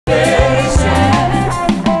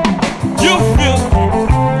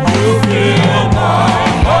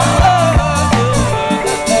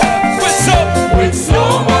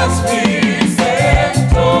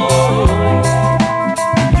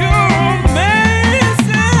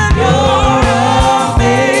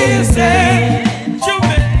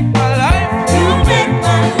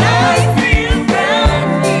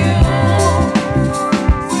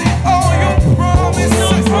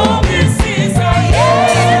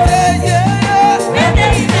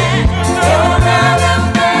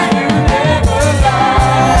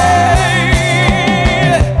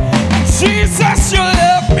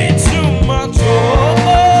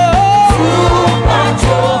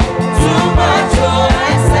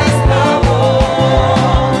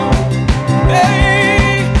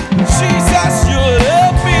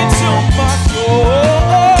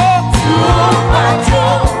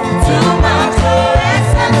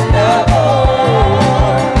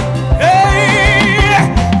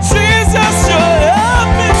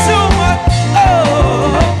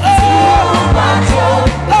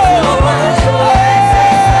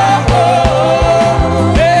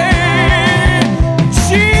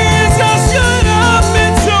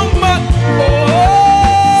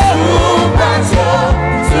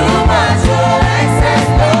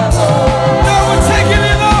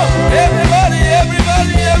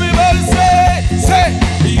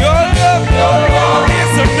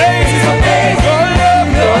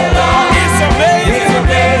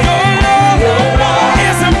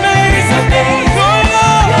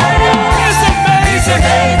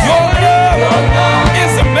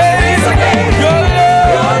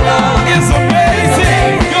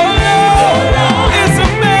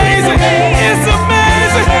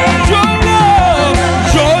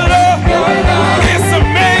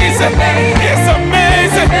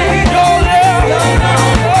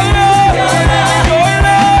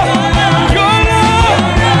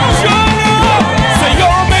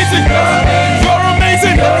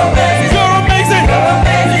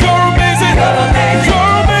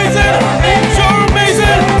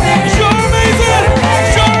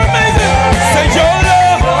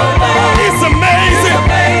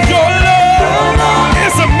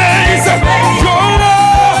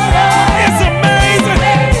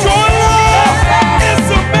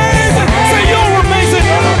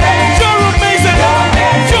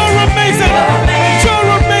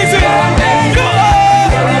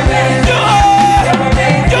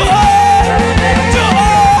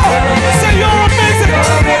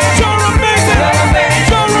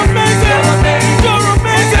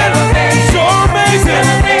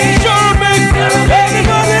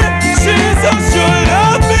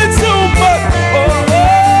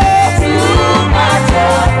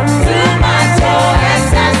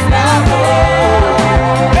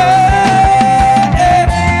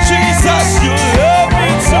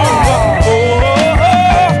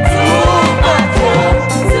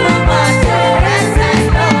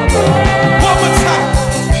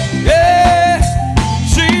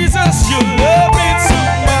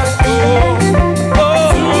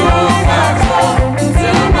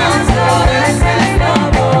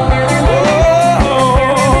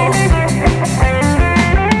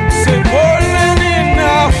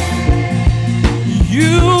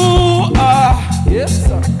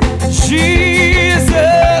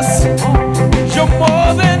Jesus, you're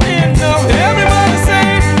more than enough. Everybody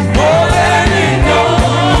say, more than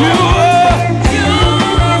enough. You are.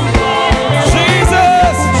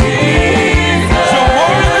 Jesus, you're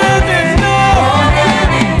more than enough. More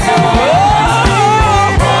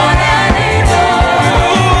than enough.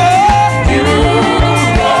 You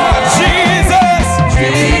are. Jesus,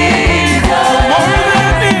 more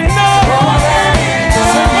than enough. More than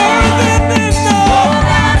enough.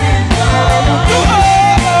 You are.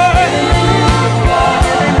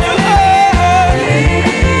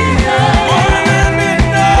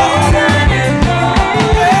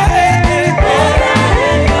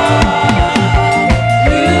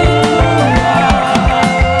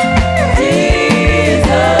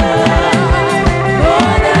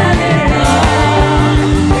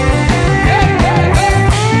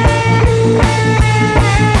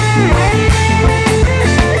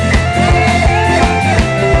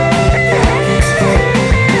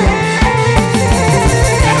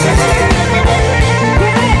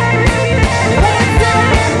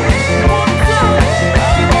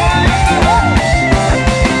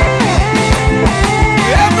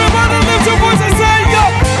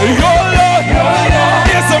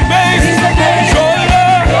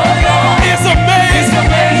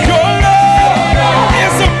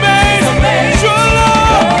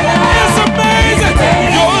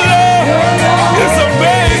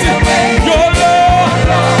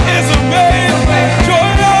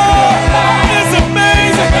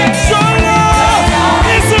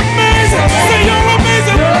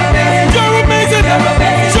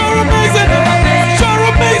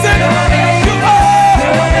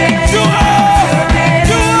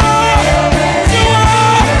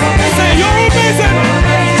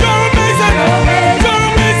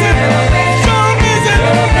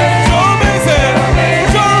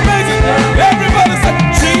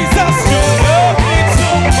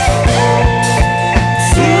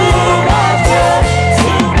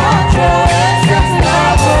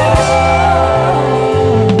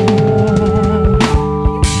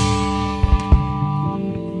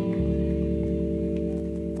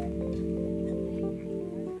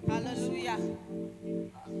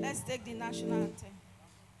 Let's take the national anthem.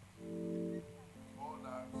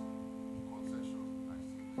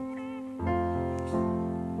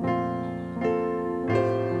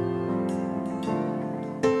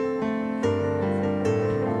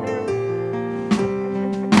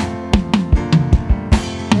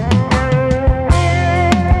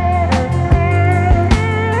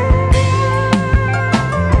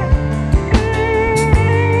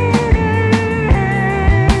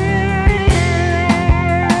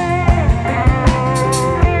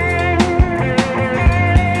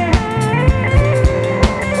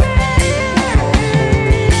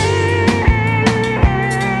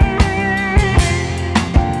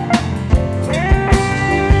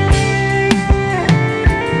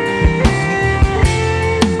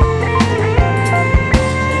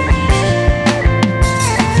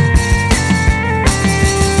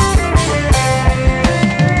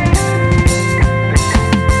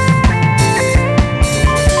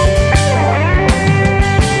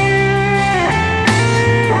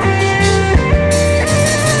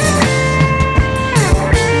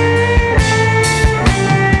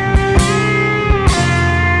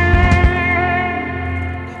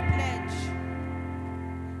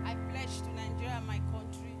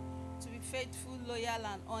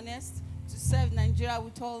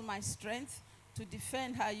 Strength to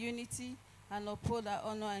defend her unity and uphold her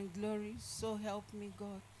honor and glory. So help me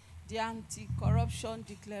God. The anti-corruption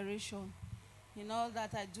declaration. In all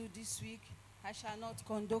that I do this week, I shall not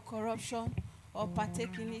condone corruption or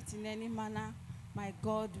partake in it in any manner. My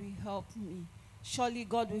God will help me. Surely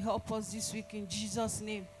God will help us this week in Jesus'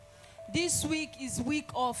 name. This week is week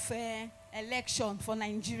of election for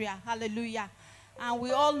Nigeria. Hallelujah. And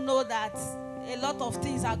we all know that a lot of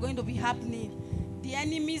things are going to be happening. The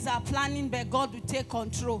enemies are planning, but God will take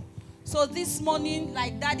control. So this morning,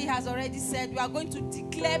 like Daddy has already said, we are going to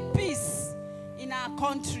declare peace in our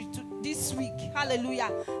country this week.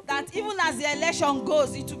 Hallelujah. That even as the election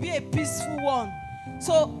goes, it will be a peaceful one.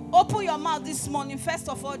 So open your mouth this morning. First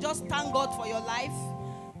of all, just thank God for your life.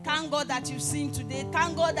 Thank God that you've seen today.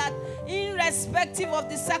 Thank God that irrespective of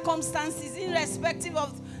the circumstances, irrespective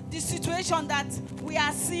of the situation that we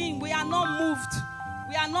are seeing, we are not moved.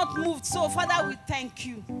 We are not moved. So, Father, we thank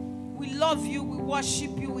you. We love you. We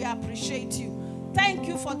worship you. We appreciate you. Thank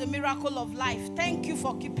you for the miracle of life. Thank you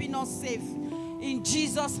for keeping us safe. In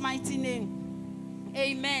Jesus' mighty name.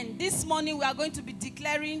 Amen. This morning, we are going to be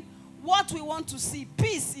declaring what we want to see.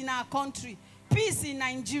 Peace in our country. Peace in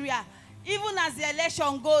Nigeria. Even as the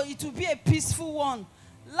election goes, it will be a peaceful one.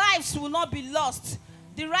 Lives will not be lost.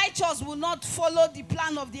 The righteous will not follow the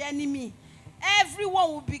plan of the enemy. Everyone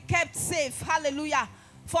will be kept safe. Hallelujah.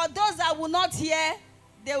 For those that will not hear,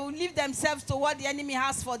 they will leave themselves to what the enemy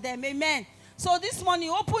has for them. Amen. So this morning,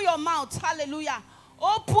 open your mouth. Hallelujah.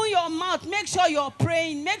 Open your mouth. Make sure you're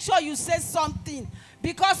praying. Make sure you say something.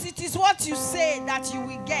 Because it is what you say that you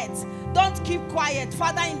will get. Don't keep quiet.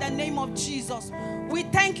 Father, in the name of Jesus, we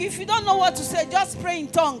thank you. If you don't know what to say, just pray in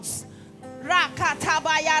tongues.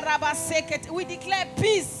 We declare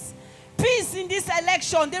peace. Peace in this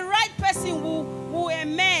election. The right person will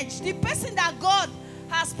emerge. The person that God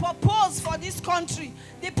has proposed for this country.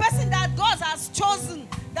 The person that God has chosen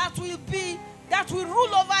that will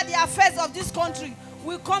rule over the affairs of this country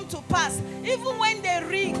will come to pass. Even when they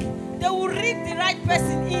rig, they will rig the right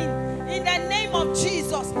person in the name of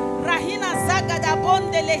Jesus. Rahina Zagada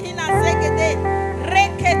Bondele Hina Zegede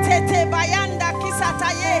Reketete Bayanda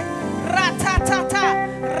Kisataye Ratatata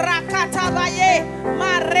Rakatabaye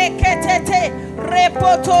Mareketete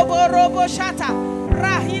Repotoborobo Shata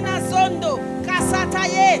Rahina Zondo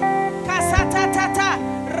Kasataye Kasatatata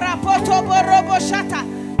Rapotoborobo Shata.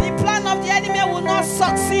 The plan of the enemy will not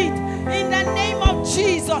succeed. In the name of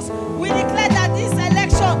Jesus, we declare that this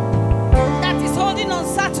election that is holding on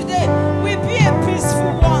Saturday will be a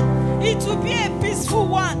peaceful one. It will be a peaceful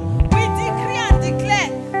one. We decree and declare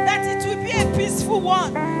that it will be a peaceful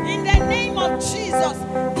one. In the name of Jesus,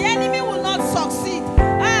 the enemy will not succeed.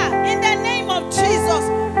 In the name of Jesus,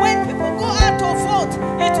 when people go out to vote,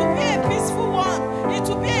 it will be a peaceful one. It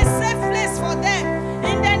will be a safe place for them.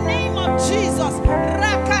 In the name of Jesus,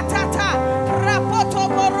 Rakatata,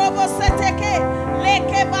 Rapotoborobo Seteke,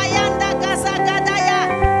 Leke Bayanda Gazagadaya,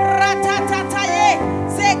 Ratatataye,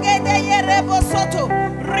 Zegedeye Rebosoto,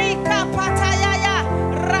 Rika Patayaya,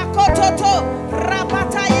 Rakototo,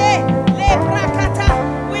 Rapataye, Leprakata.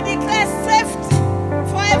 We declare safety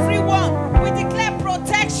for everyone. We declare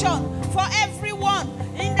protection for everyone.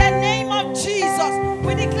 In the name of Jesus,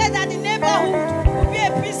 we declare that the neighborhood will be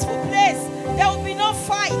a peaceful place. There will be no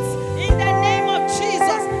fights. In the name of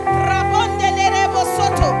Jesus. Rabondele rebo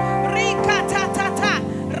soto. Rika tatata.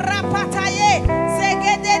 Rapataye.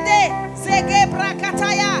 Zegedede.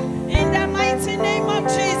 Zegebrakataya. In the mighty name of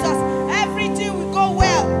Jesus. Everything will go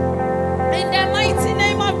well. In the mighty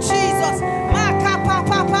name of Jesus.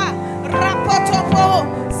 Makapapapa. Rapotopo.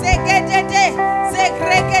 Zegedede.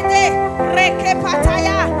 Zegregede.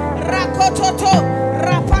 Rekepataya. Rakototo.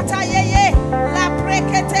 Rapataye.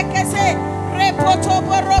 Lapreketekese.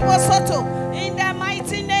 In the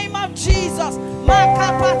mighty name of Jesus.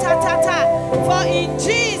 For in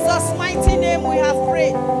Jesus' mighty name we have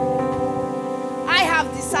prayed. I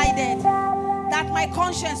have decided that my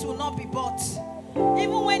conscience will not be bought.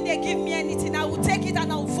 Even when they give me anything, I will take it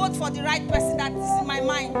and I will vote for the right person that is in my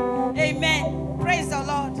mind. Amen. Praise the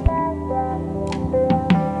Lord.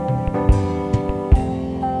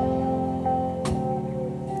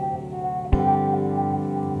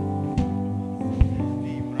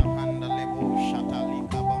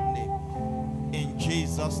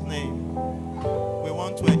 Name, we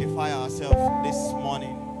want to edify ourselves this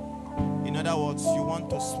morning. In other words, you want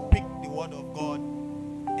to speak the word of God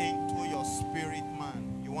into your spirit,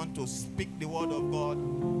 man. You want to speak the word of God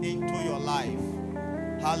into your life.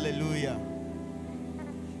 Hallelujah.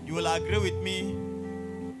 You will agree with me,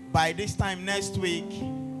 by this time next week,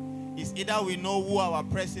 is either we know who our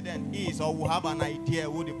president is or we have an idea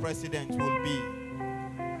who the president will be.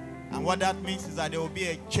 And what that means is that there will be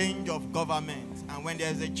a change of government. And when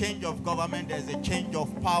there's a change of government, there's a change of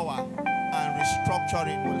power, and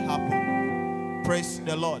restructuring will happen. Praise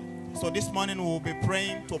the Lord. So this morning we will be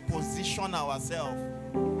praying to position ourselves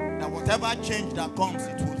that whatever change that comes,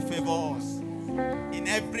 it will favor us. In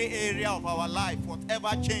every area of our life,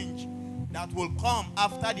 whatever change that will come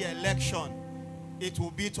after the election, it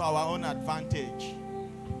will be to our own advantage.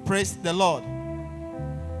 Praise the Lord.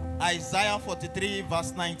 Isaiah 43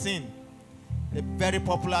 verse 19. A very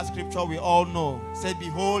popular scripture we all know. Said,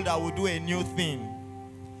 behold, I will do a new thing.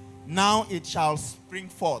 Now it shall spring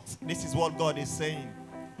forth. This is what God is saying.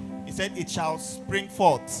 He said, it shall spring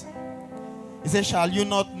forth. He said, shall you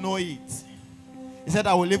not know it? He said,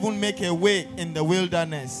 I will even make a way in the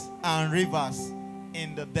wilderness and rivers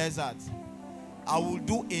in the desert. I will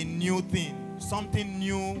do a new thing. Something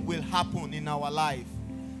new will happen in our life.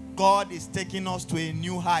 God is taking us to a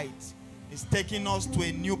new height. He's taking us to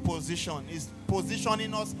a new position. He's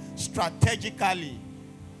positioning us strategically.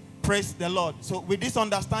 Praise the Lord. So with this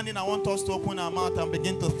understanding, I want us to open our mouth and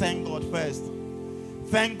begin to thank God first.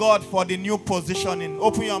 Thank God for the new positioning.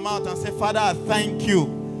 Open your mouth and say, Father, I thank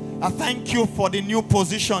you I thank you for the new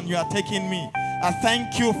position you are taking me. I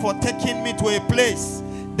thank you for taking me to a place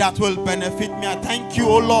that will benefit me. I thank you,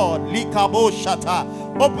 oh Lord. Likabo shata.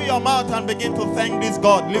 Open your mouth and begin to thank this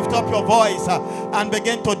God. Lift up your voice and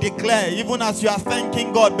begin to declare. Even as you are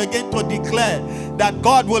thanking God, begin to declare that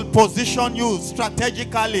God will position you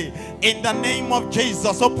strategically in the name of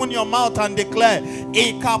Jesus. Open your mouth and declare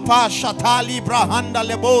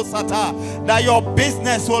that your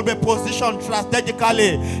business will be positioned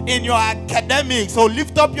strategically in your academics. So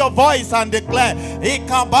lift up your voice and declare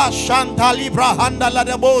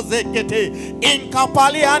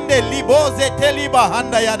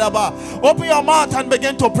open your mouth and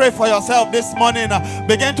begin to pray for yourself this morning.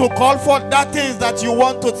 Begin to call for that things that you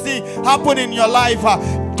want to see happen in your life.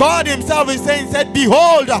 God himself is saying,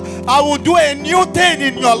 behold, I will do a new thing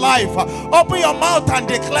in your life. Open your mouth and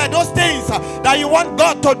declare those things that you want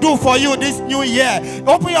God to do for you this new year.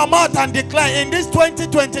 Open your mouth and declare in this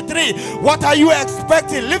 2023, what are you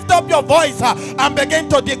expecting? Lift up your voice and begin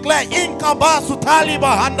to declare Inkaba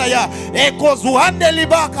sutaliba handaya eko zuhande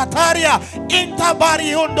liba kataria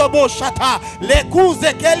intabari undobo shata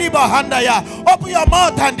lekuze keliba handaya. Open your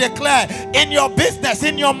mouth and declare in your business,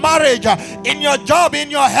 in your marriage, in your job, in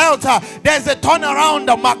your health, there's a turnaround.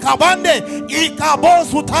 Makabande ikabo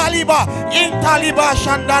sutaliba intaliba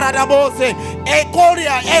shandara dabose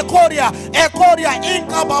ekoria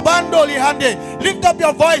inkababando lihande. Lift up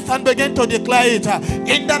your voice and begin to declare it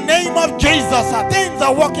in the name of Jesus. Things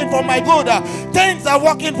are working for my good. Things are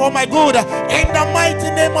working for my good in the mighty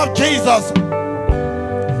name of Jesus.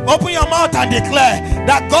 Open your mouth and declare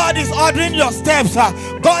that God is ordering your steps.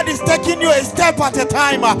 God is taking you a step at a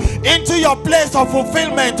time into your place of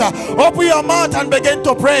fulfillment. Open your mouth and begin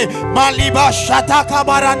to pray. Maliba shata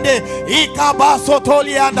kabarande ikaba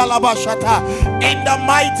sotoli andalaba shata. In the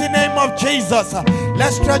mighty name of Jesus.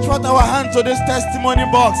 Let's stretch out our hands to this testimony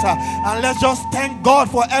box and let's just thank God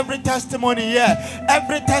for every testimony here.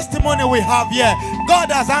 Every testimony we have here, God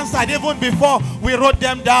has answered even before we wrote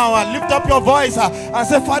them down. Lift up your voice and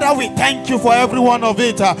say, Father, we thank you for every one of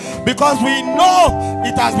it because we know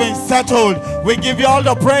it has been settled. We give you all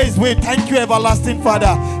the praise. We thank you, everlasting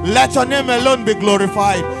Father. Let your name alone be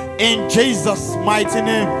glorified. In Jesus' mighty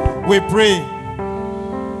name we pray.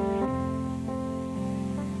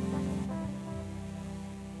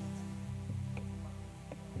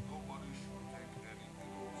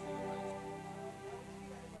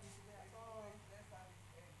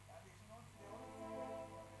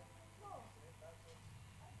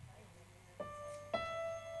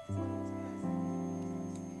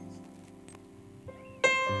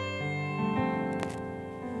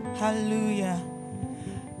 Hallelujah.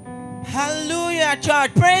 Hallelujah,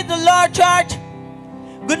 church. Praise the Lord, church.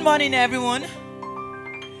 Good morning, everyone.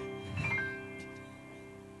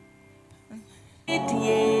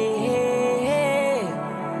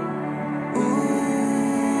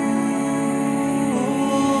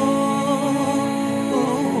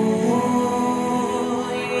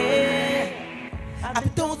 I've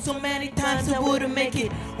been told so many times I wouldn't make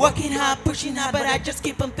it. Working hard, pushing hard, but I just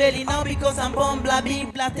keep on failing. All because I'm born blah blah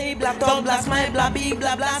blah blah blah blah smile blah blah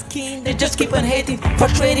blah blah skin. They just keep on hating,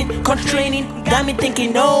 frustrating, constraining. Got me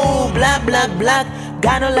thinking, no blah blah blah.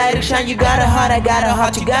 Got no light to shine, you got a heart, I got a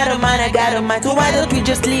heart. You got a mind, I got a mind. So why don't we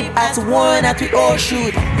just live as one, as we all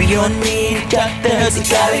should? We all need each other to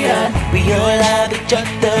carry on. We all have each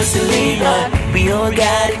other to lean on. We all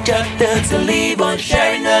got each other to live on.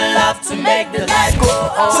 Sharing the love to make the life go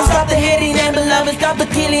on. So stop the hating and the loving, stop the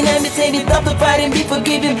killing and the saving. Stop the fighting, be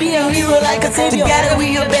forgiving, be a hero like a savior. Together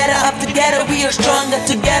we are better off, together we are stronger.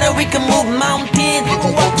 Together we can move mountains, we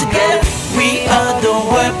can walk together. We are the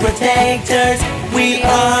world protectors. We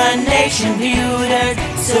are a nation builders.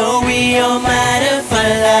 So we all matter for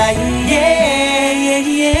life. Yeah, yeah,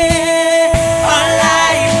 yeah. Our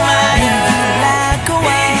life matters. Like a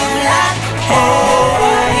white. Oh,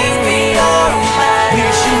 we all matter. We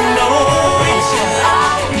should know. We should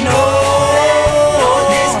all know. No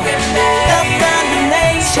discrimination. The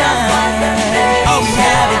condemnation. Oh, we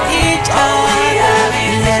have it each other.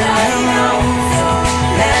 Let it know.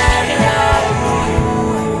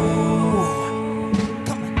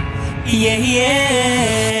 Yeah,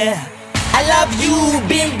 yeah. I love you,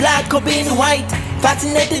 being black or being white.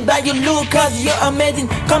 Fascinated by your look, cause you're amazing.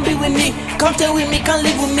 Come be with me, come stay with me, come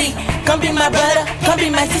live with me. Come be my brother, come be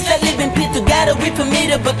my sister, live in peace. Together we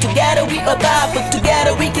familiar, but together we above. But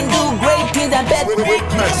together we can do great things and better.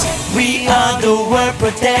 We are the world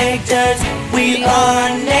protectors. We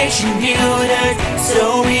are nation builders.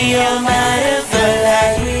 So we all matter for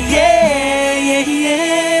life. Yeah, yeah,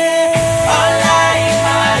 yeah. All life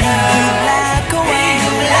matters. Black or white.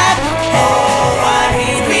 Oh,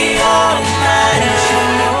 white. We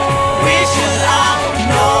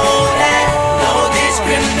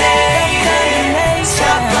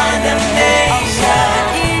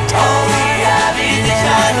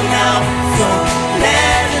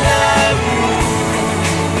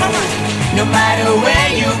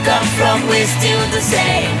is still the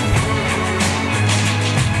same.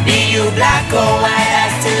 Be you black or white, I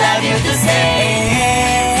still love you the same.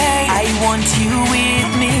 I want you with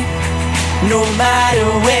me, no matter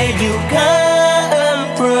where you come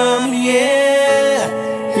from, yeah.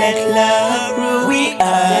 Let love rule, we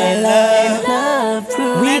are love,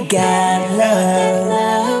 we got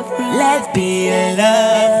love, let's be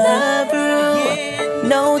love,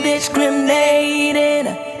 no discriminating,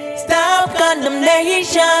 stop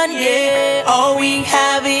condemnation, yeah. All we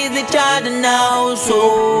have is each other now,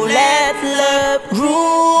 so let love rule.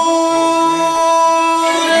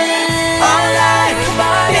 Alright,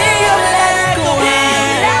 be your let's go on.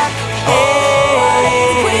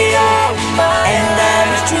 And that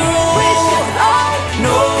is true.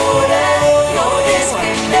 No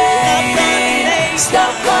discrimination,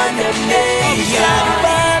 stop condemnation.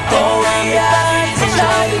 All we have is each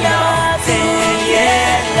other now.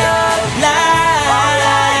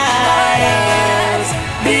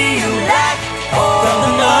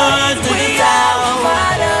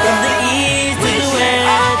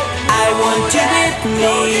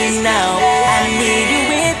 Now, I need you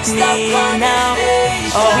with me now.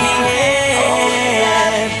 Oh yeah,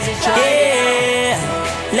 yeah.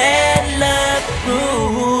 Let love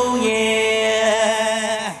rule,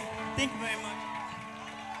 yeah. Thank you very much.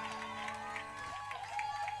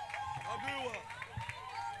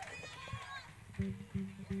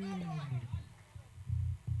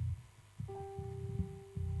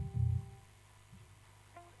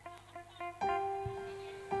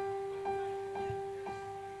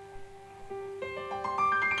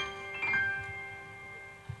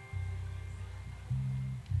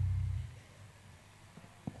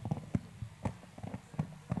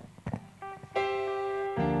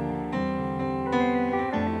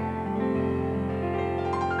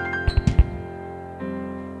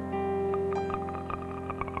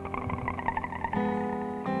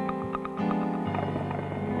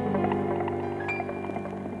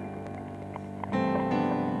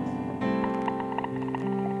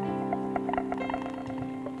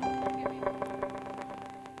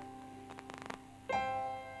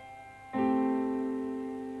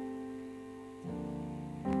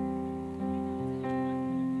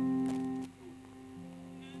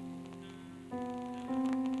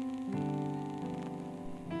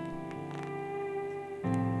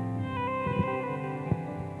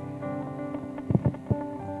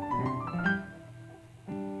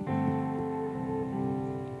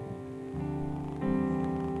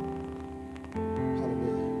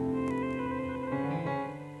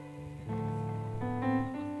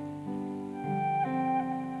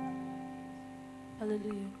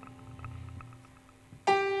 Hallelujah.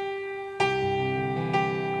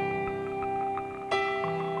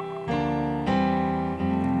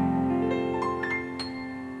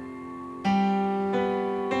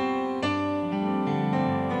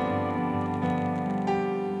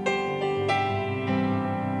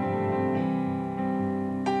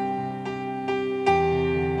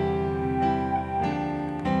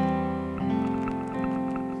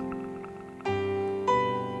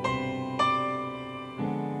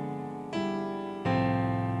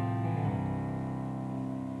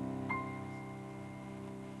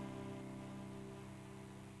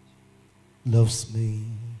 Loves me,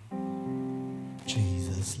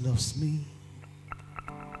 Jesus loves me,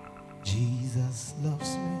 Jesus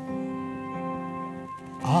loves me.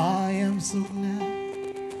 I am so glad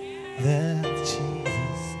that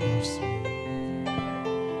Jesus loves me,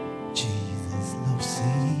 Jesus loves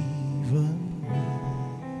even me.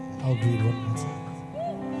 I'll do it one more time.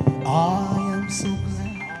 I am so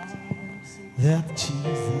glad that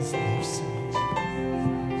Jesus loves me,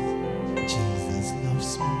 Jesus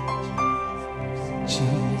loves me.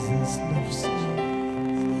 Jesus loves me.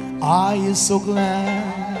 I am so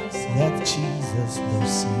glad that Jesus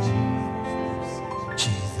loves you.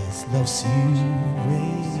 Jesus loves you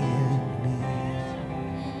and me.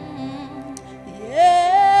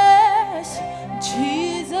 Yes,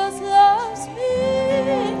 Jesus loves me.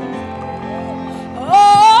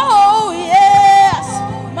 Oh, yes,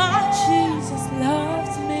 my Jesus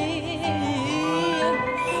loves me.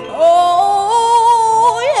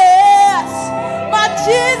 Oh, yes, my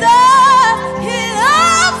Jesus, He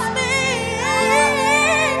loves me.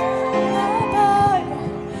 The Bible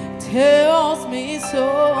tells me so.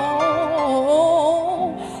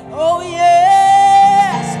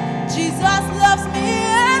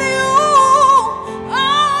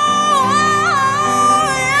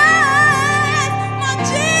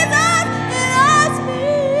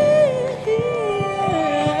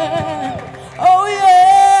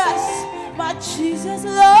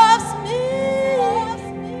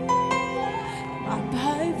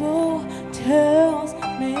 tells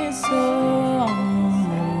me so.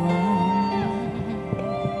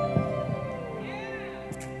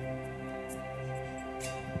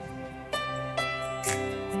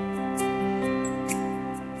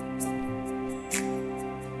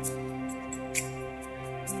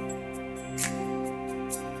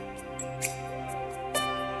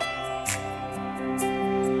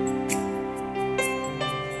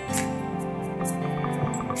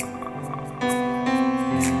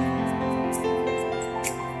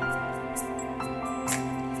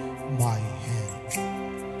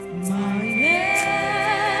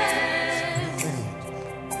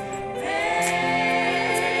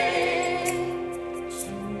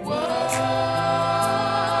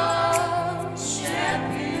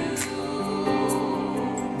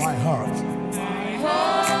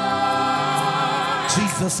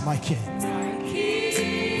 Jesus, my King.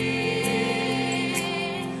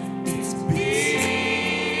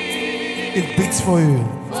 It beats for you.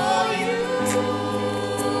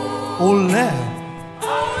 Oh, Lamb.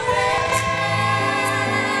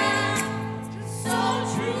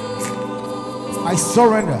 I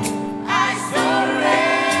surrender.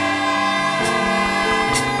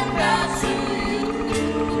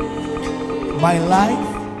 My life.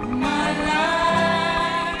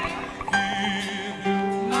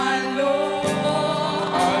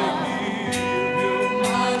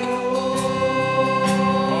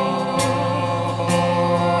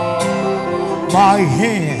 My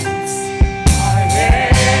hands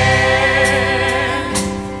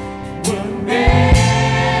were made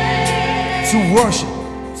to worship.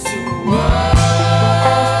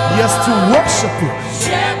 Yes, to worship you.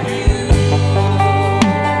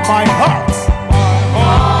 My heart,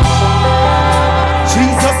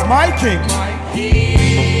 Jesus, my King.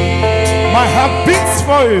 My heart beats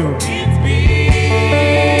for you.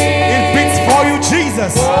 It beats for you,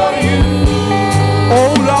 Jesus.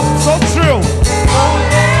 Oh, love so true.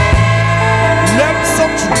 Love so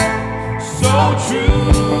true. So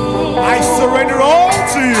true. I surrender all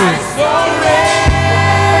to you. I surrender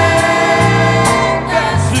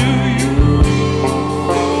to you.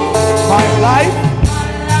 My life.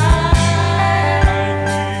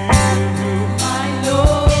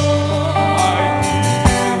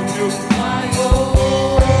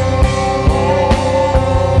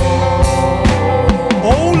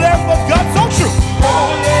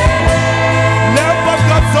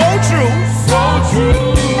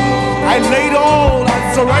 I laid all,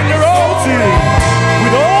 I surrender all to you.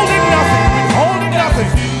 Withholding nothing, withholding nothing.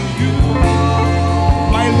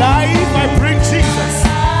 My life, I bring Jesus.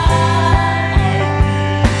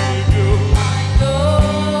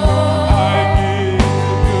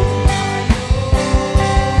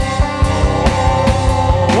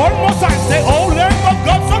 One more time, say, oh Lamb of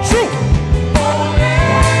God, so true.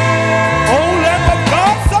 Oh Lamb of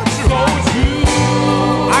God, so true.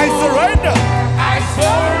 I surrender.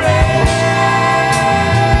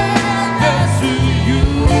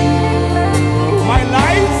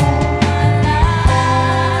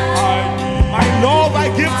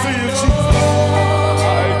 Give to you, Jesus.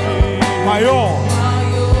 My all.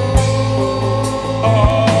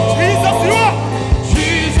 Jesus, you are.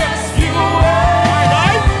 Jesus, you are. My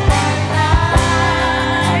life.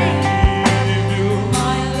 I give you.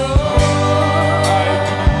 My Lord.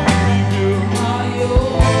 I give you.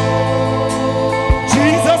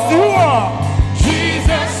 Jesus, you are.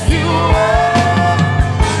 Jesus, you are.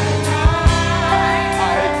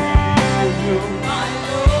 I give you.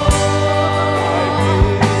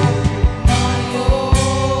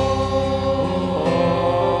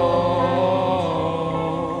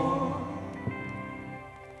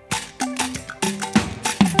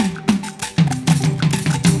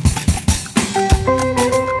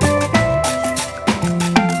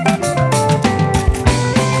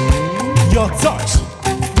 Your touch,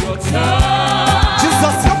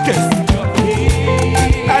 Jesus, your kiss,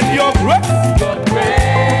 and your grace,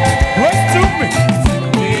 grace to me.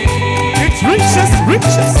 It reaches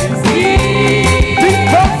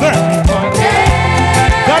deeper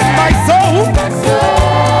than my soul can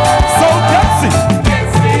see.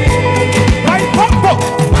 My purpose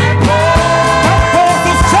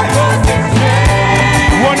is changed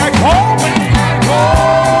when I call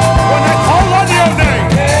on your name.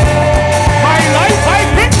 My life I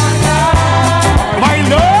bring, my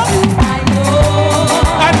love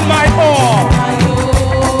and my all.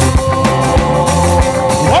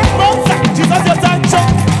 One more time, Jesus, your touch.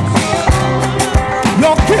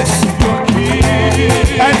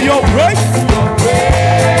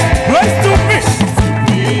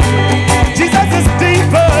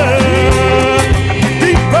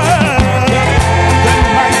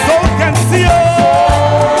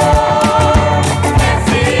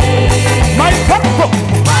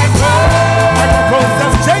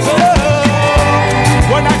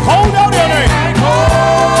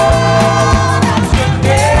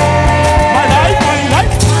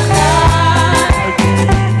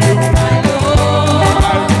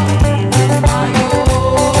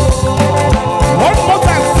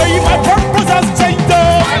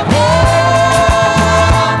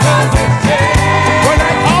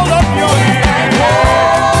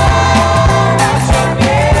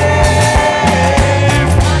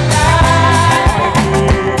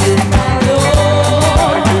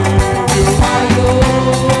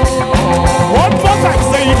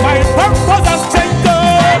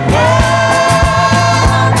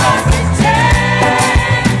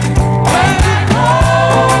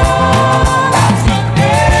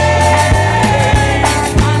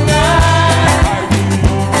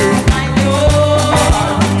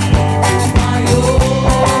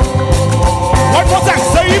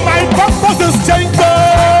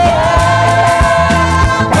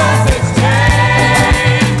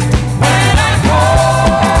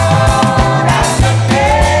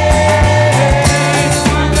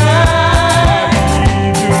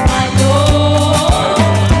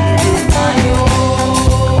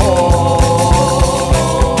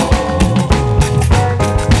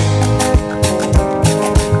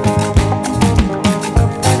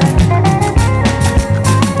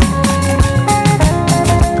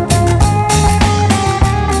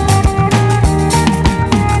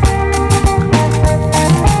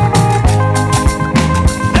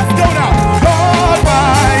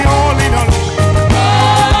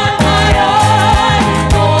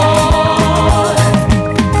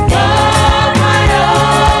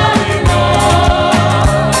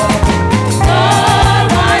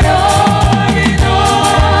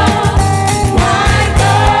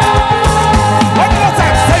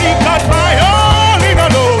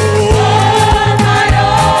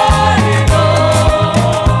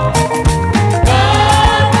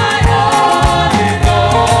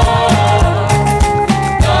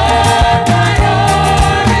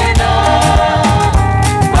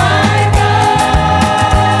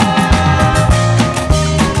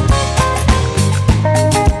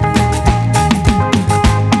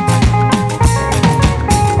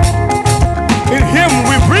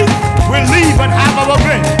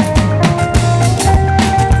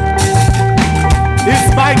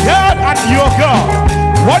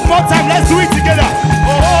 more time, let's do it together.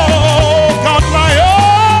 Oh, God, my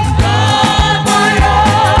own.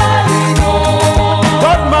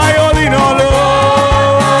 God, my all in all.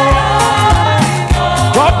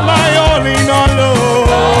 God, my all in all.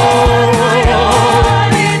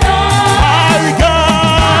 My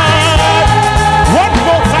God. One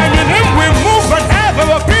more time in Him we move and have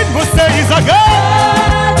our people say He's a God.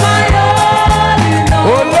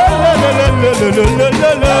 Oh, la la la la la la la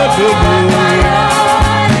la la.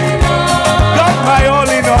 God, my all.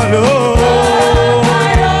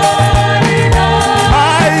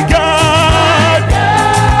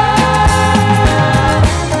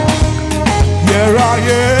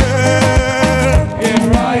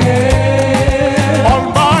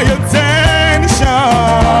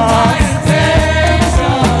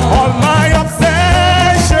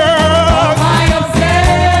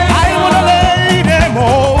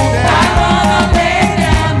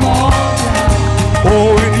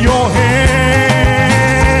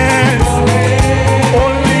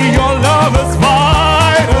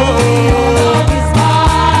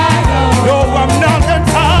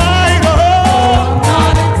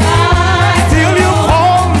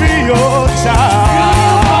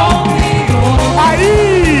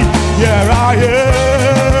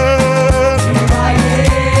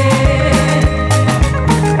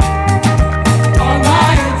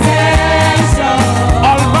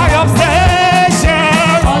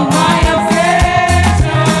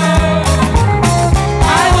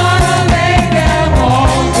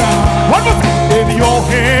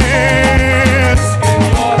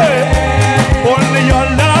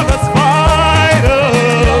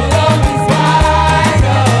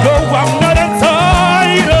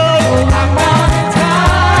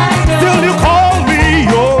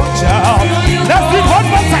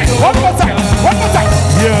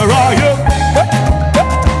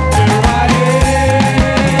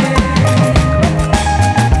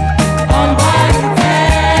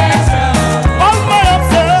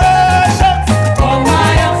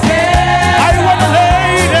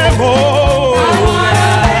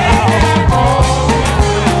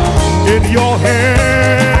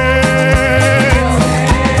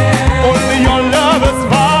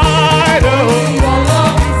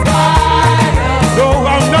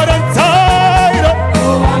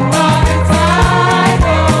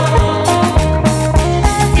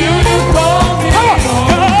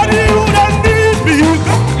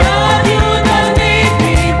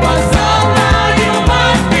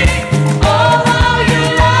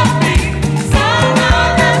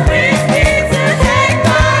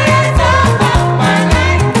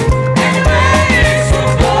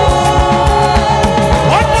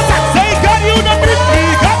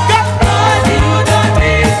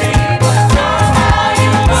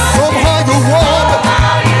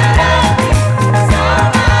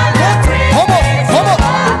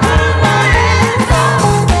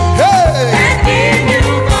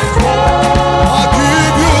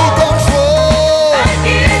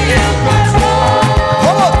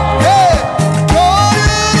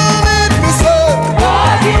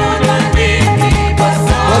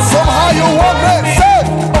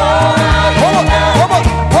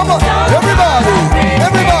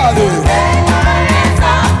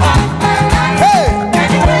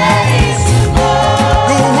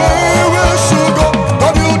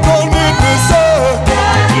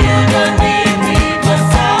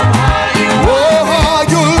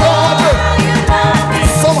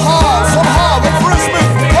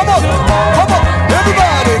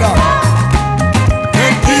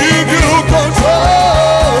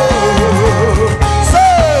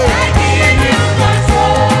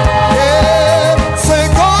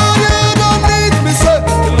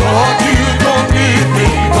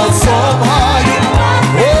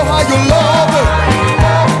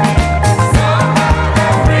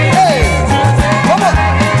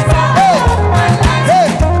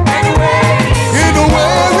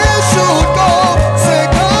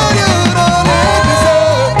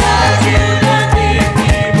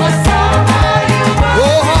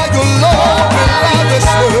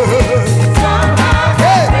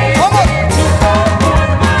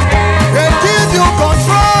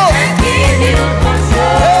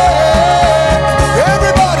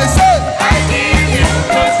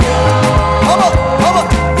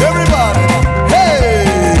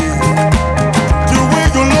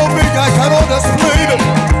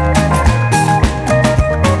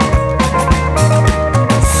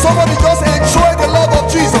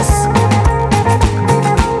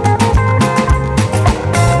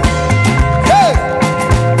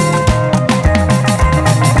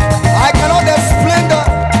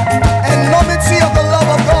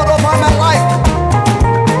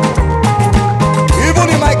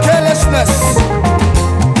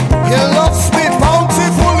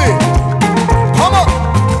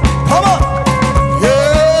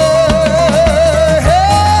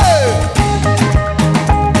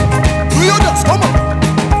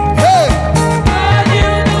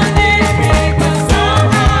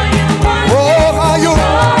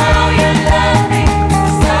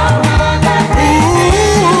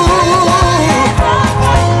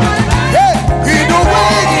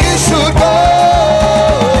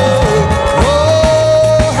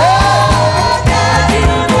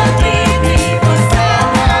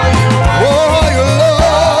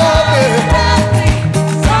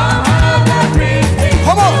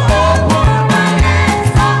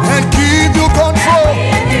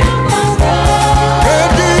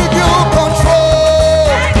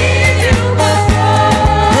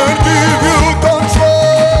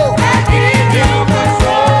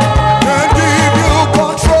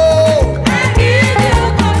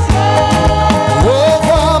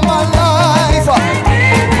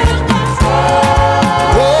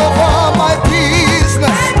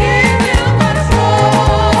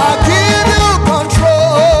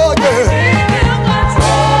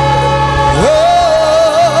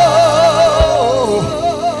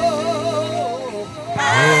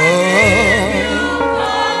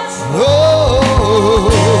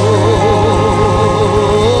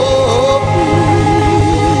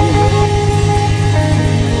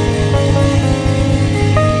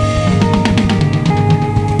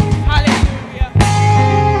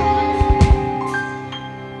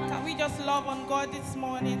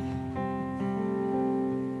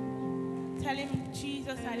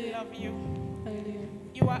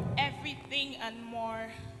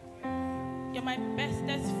 You're my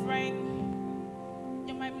bestest friend.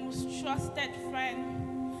 You're my most trusted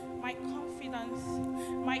friend. My confidence,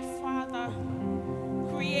 my Father,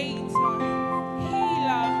 Creator,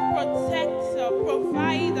 Healer, Protector,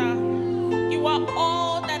 Provider. You are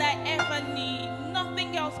all that I ever need.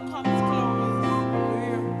 Nothing else comes close.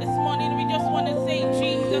 This morning we just want to say,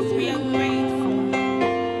 Jesus, we are grateful.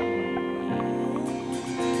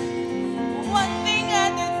 One thing I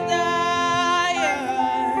desire,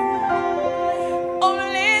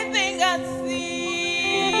 only thing I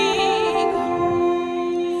seek,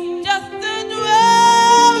 just to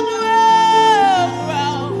dwell here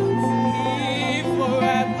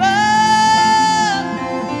forever.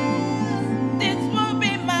 This will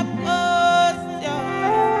be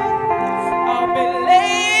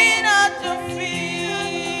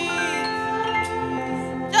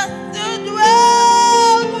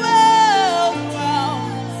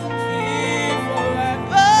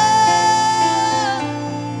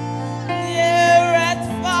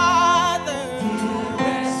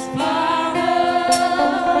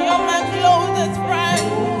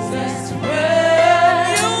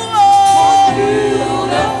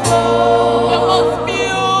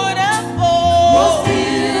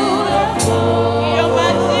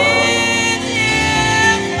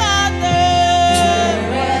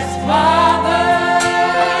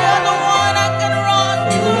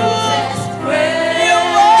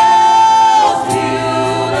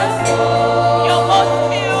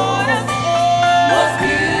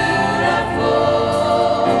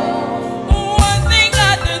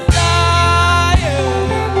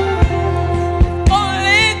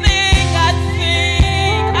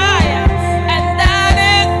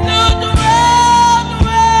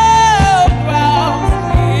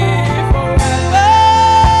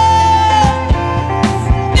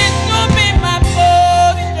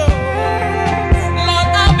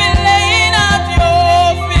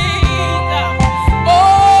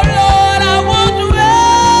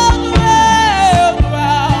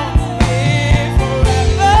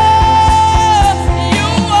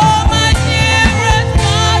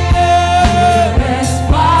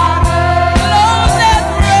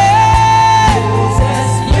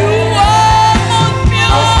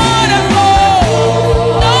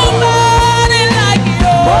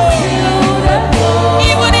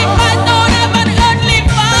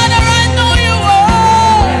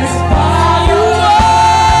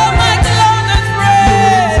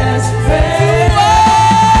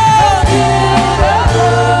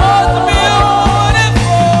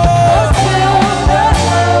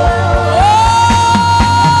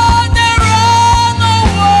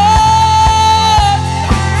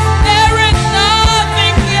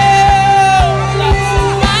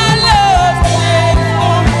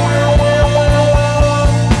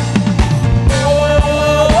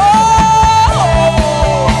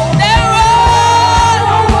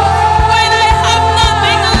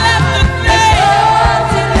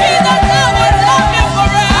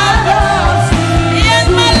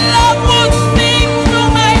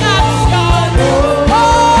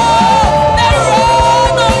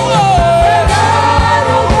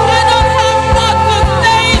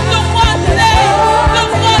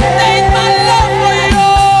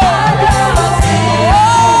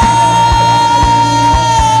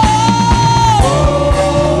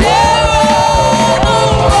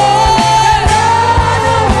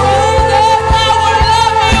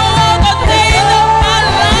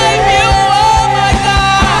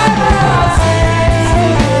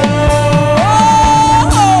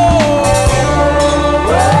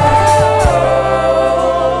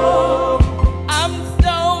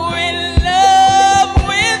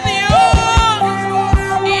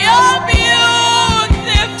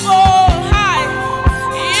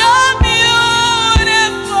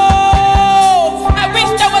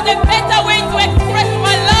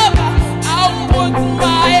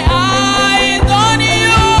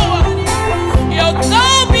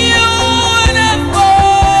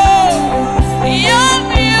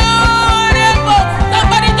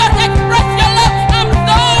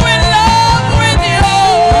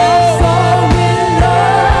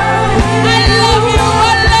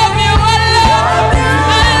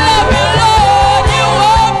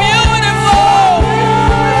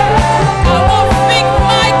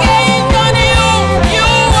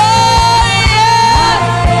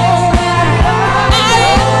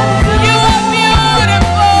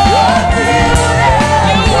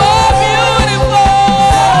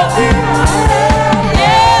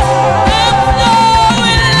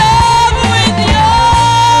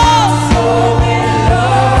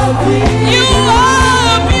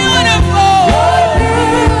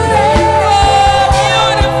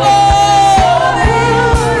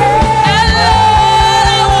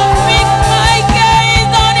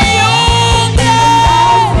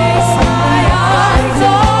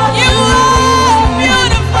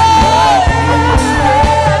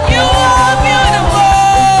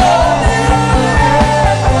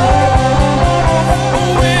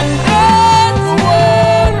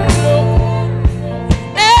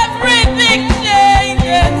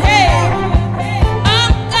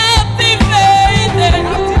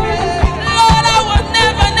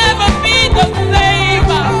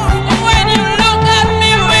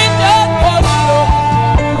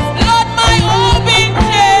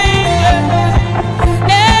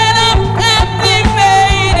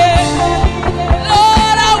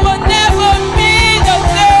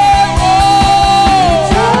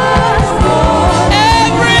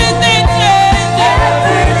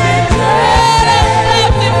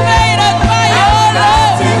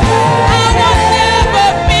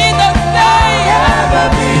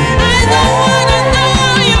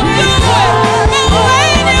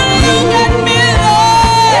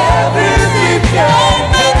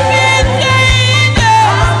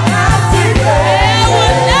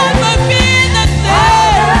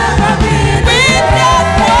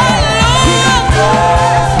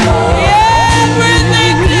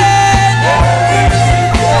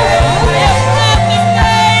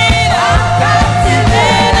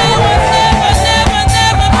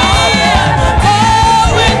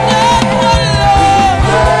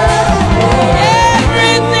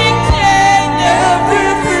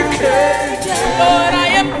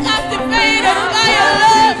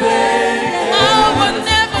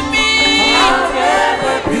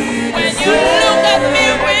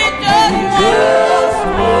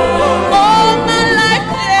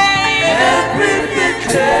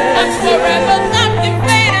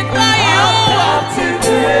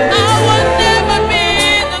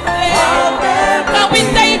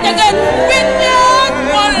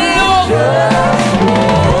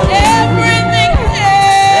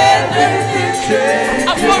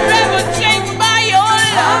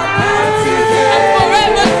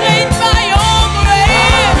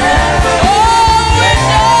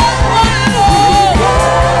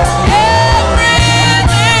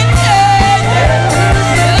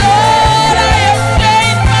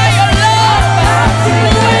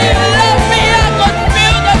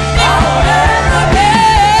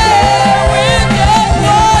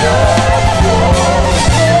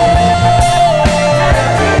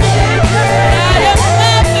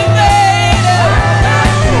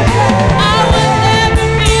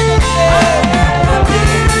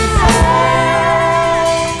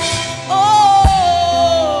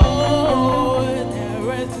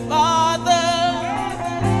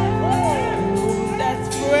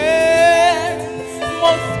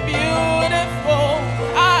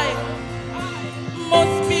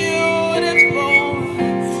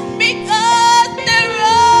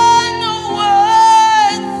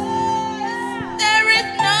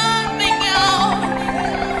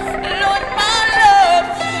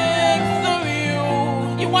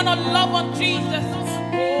want to love on Jesus.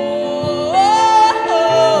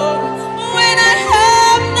 When I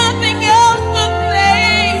have nothing else to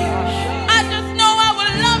say, I just know I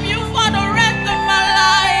will love you for the rest of my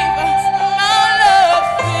life. My love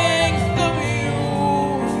sings to you.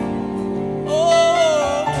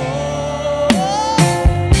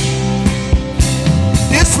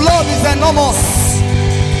 This love is enormous.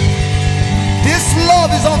 This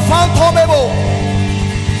love is unfathomable.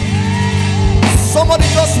 Somebody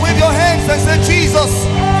just wave your hands and say, Jesus,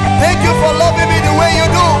 thank you for loving me the way you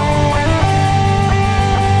do.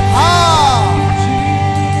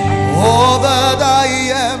 All that I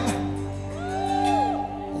am,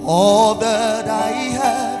 all that I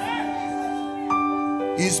have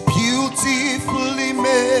is beautifully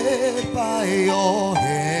made by your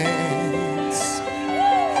hands.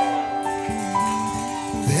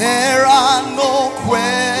 There are no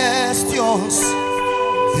questions,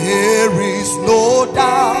 there is no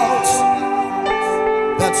doubt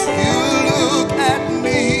that you look at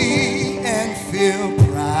me and feel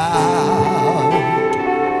proud.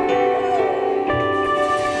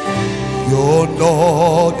 You're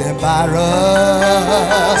not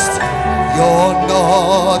embarrassed, you're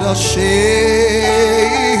not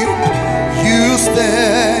ashamed. You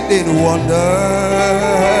stand in wonder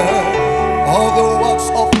of the works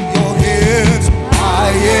of your hands. I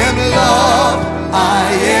am loved, I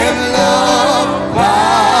am loved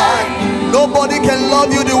by you. Nobody can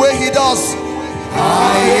love you the way he does.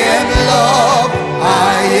 I am loved,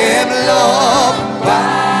 I am loved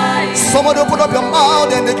by you. Somebody open up your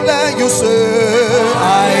mouth and declare, you say,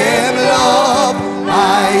 I am loved,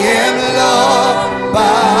 I am loved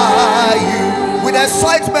by you. With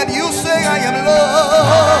excitement you say, I am loved.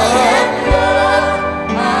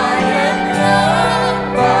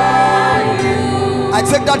 I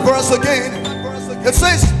take that verse again. It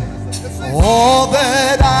says, all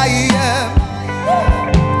that I am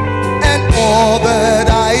and all that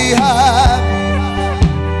I have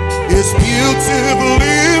is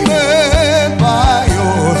beautifully made by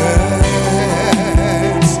your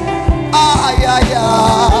hands.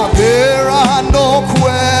 There are no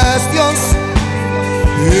questions,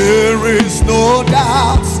 there is no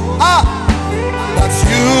doubt that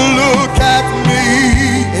you look at me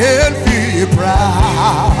and feel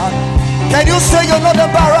proud. Can you say you're not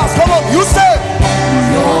embarrassed? Come on, you say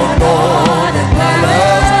you're not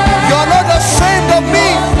embarrassed. You're not ashamed of me.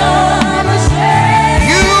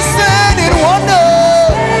 You stand in wonder.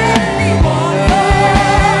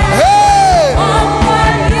 Hey,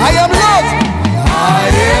 I am loved. I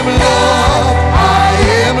am loved. I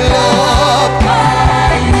am loved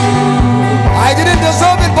by you. I didn't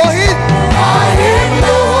deserve it, but he. I am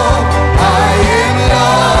loved. I am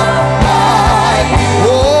loved by you.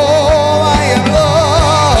 Oh, I am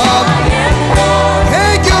loved.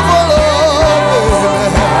 Thank you,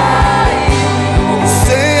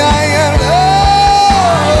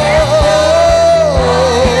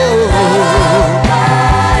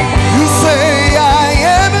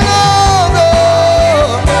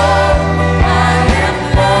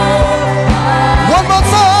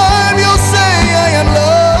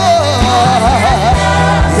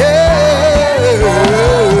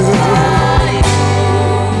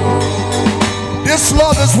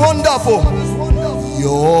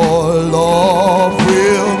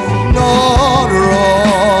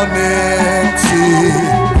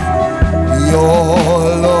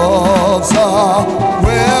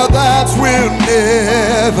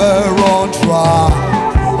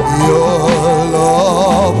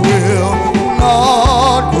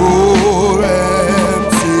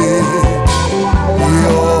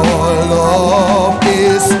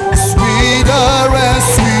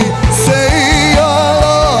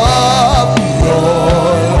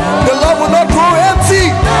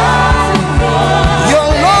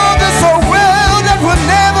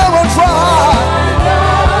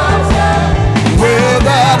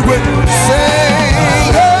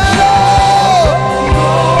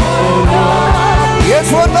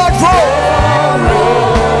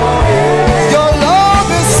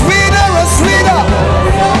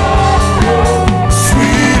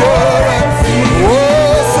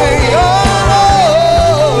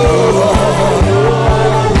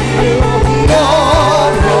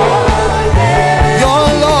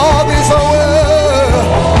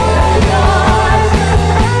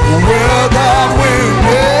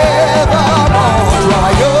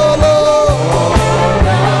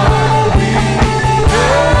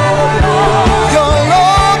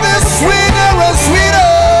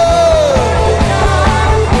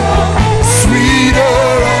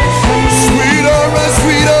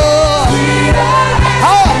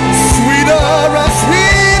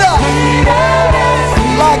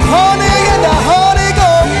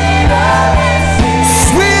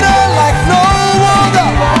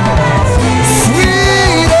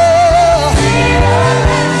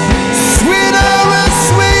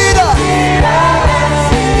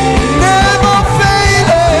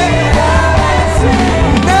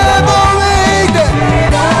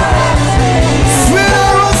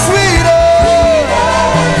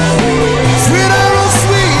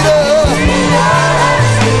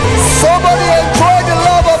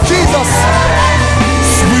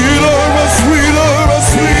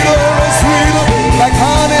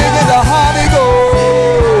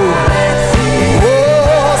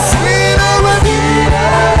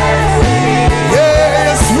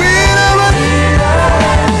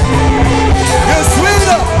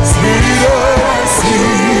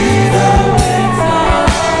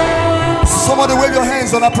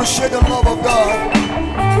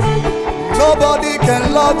 can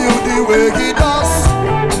love you the way he does.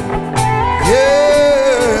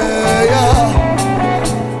 Yeah, yeah.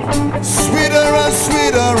 Sweeter and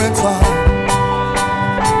sweeter in time.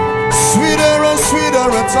 Sweeter and sweeter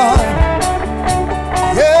in time.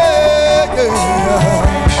 Yeah, yeah.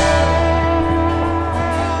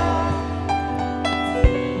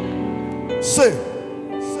 Say,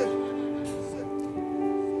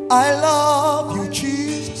 I love you,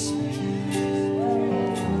 Jesus.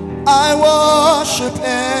 I worship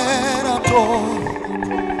and adore.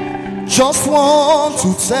 Just want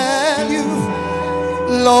to tell you,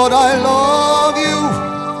 Lord, I love you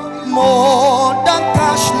more than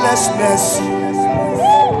cashlessness.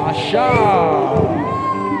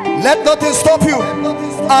 Let nothing stop you.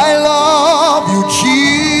 I love you,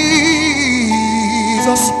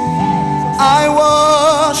 Jesus. I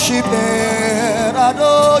worship and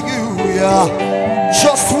adore you. Yeah.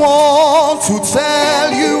 Just want to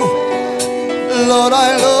tell you, Lord,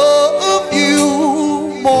 I love you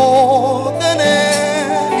more than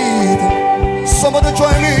anything. Somebody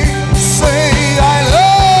join me. Say, I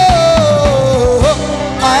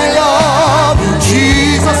love you,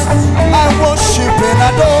 Jesus. I worship and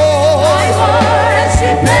adore. I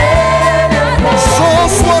worship and adore.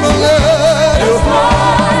 Just wanna let you.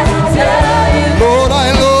 Lord, I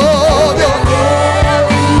love you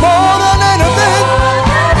more than anything.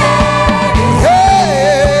 Yeah,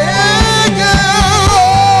 yeah.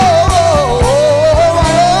 I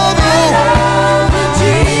love you,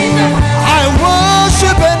 Jesus. I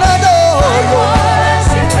worship and adore you.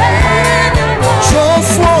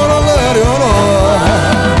 Just wanna let you know,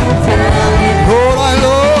 Lord, I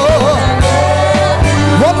love.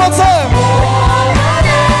 One more time.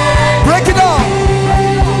 Break it down.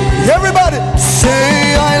 Everybody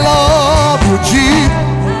say, I love you, Jesus.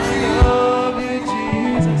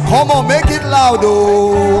 Come on, make it loud, oh.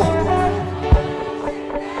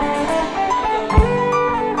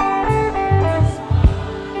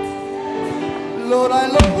 Lord, I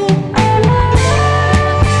love you.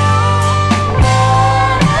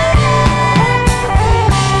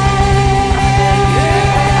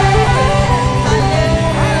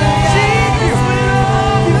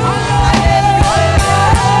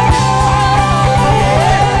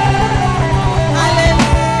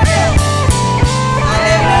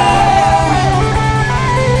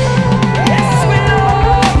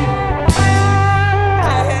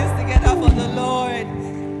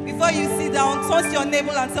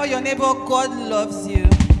 And tell your neighbor, God loves you.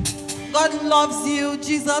 God loves you.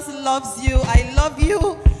 Jesus loves you. I love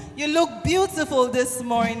you. You look beautiful this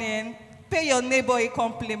morning. Pay your neighbor a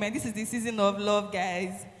compliment. This is the season of love,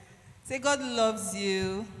 guys. Say, God loves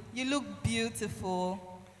you. You look beautiful.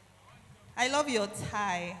 I love your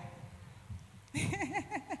tie.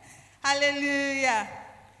 Hallelujah.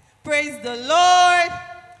 Praise the Lord.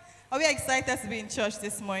 Are we excited to be in church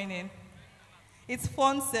this morning? It's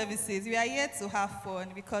fun services. We are here to have fun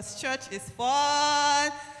because church is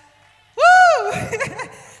fun. Woo!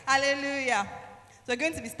 Hallelujah. So we're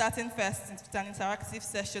going to be starting first with an interactive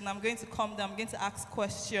session. I'm going to come down. I'm going to ask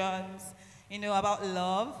questions, about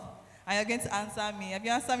love. And you're going to answer me. If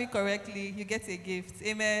you answer me correctly, you get a gift.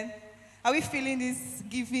 Amen. Are we feeling this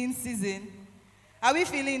giving season? Are we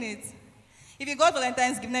feeling it? If you got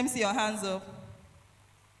Valentine's gift, let me see your hands up.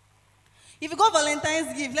 If you got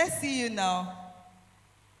Valentine's gift, let's see you now.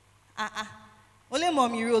 Only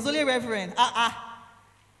mommy Rose, only reverend.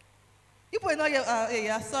 You put not your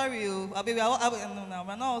sorry, baby. No,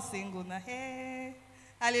 we're not all single now. Hey,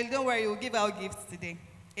 Hallelujah, don't worry, we'll give out gifts today.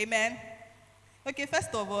 Amen. Okay, first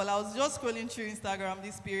of all, I was just scrolling through Instagram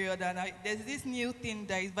this period, and there's this new thing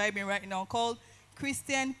that is vibing right now called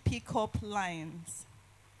Christian pickup lines.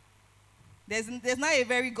 There's not a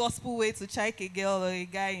very gospel way to check a girl or a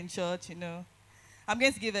guy in church, I'm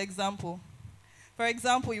going to give an example. For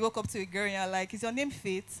example, you walk up to a girl and you're like, is your name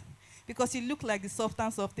Faith? Because you look like the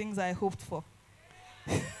substance of things I hoped for.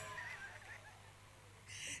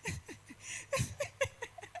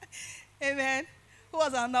 Amen. Who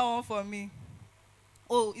was another one for me?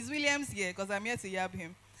 Oh, is Williams here? Because I'm here to yab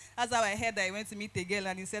him. That's how I heard that I went to meet a girl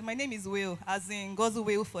and he said, my name is Will, as in God's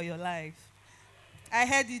will for your life. I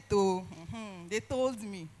heard it too. They told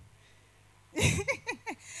me.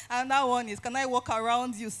 And that one is, can I walk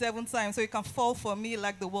around you 7 times so you can fall for me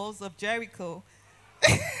like the walls of Jericho?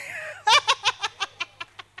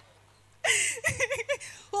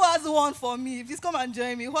 Who has one for me? Please come and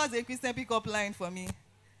join me. Who has a Christian pickup line for me?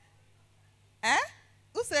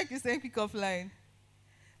 Who said Christian pickup line?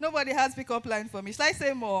 Nobody has pickup line for me. Shall I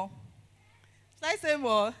say more? Shall I say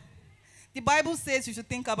more? The Bible says you should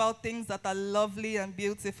think about things that are lovely and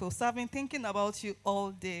beautiful. So I've been thinking about you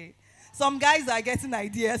all day. Some guys are getting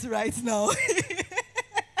ideas right now.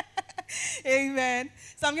 Amen.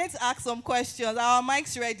 So I'm going to ask some questions. Our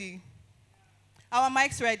mic's ready. Our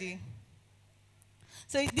mic's ready.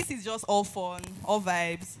 So this is just all fun, all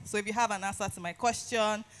vibes. So if you have an answer to my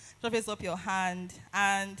question, just raise up your hand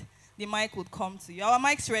and the mic would come to you. Our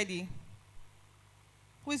mic's ready.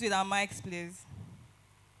 Who is with our mics, please?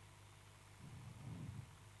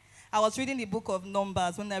 I was reading the book of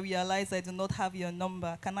Numbers when I realized I do not have your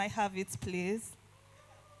number. Can I have it, please?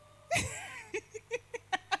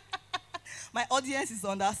 My audience is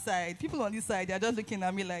on that side. People on this side, they are just looking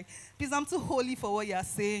at me like, please, I'm too holy for what you are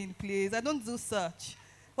saying, please. I don't do such.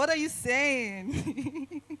 What are you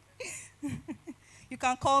saying? You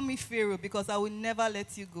can call me Pharaoh because I will never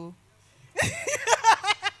let you go.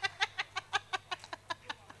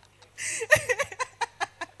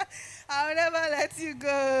 I will never let you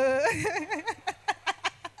go.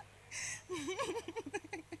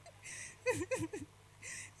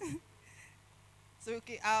 So,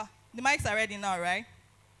 okay, the mics are ready now, right?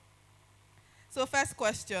 So, first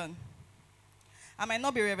question. I might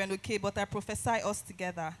not be Reverend Okay, but I prophesy us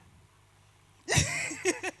together.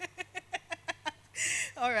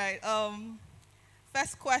 All right.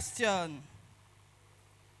 First question.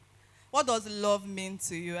 What does love mean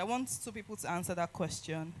to you? I want two people to answer that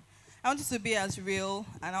question. I want you to be as real,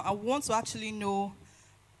 and I want to actually know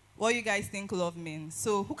what you guys think love means.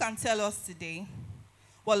 So, who can tell us today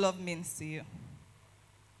what love means to you?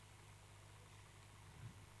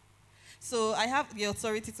 So I have the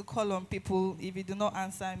authority to call on people if you do not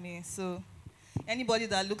answer me. So anybody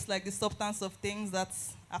that looks like the substance of things that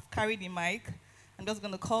I've carried the mic, I'm just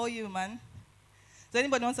going to call you, man. Does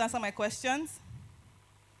anybody want to answer my questions?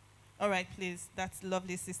 All right, please. That's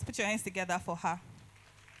lovely, sis. Put your hands together for her.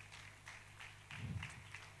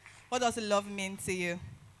 What does love mean to you?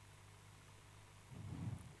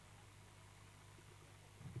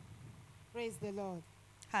 Praise the Lord.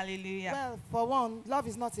 Hallelujah. Well, for one, love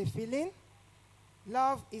is not a feeling.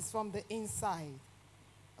 Love is from the inside.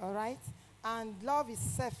 All right? And love is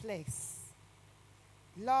selfless.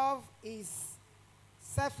 Love is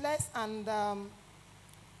selfless and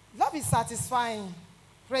love is satisfying.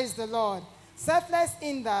 Praise the Lord. Selfless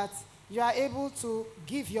in that you are able to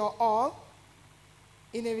give your all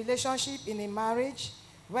in a relationship, in a marriage,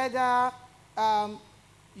 whether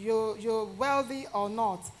you're wealthy or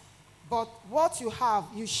not. But what you have,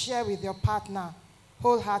 you share with your partner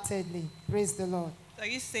wholeheartedly. Praise the Lord. So are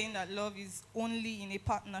you saying that love is only in a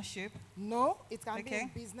partnership? No, it can be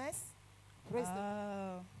in business. Praise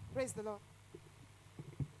the Lord.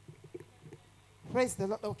 Praise the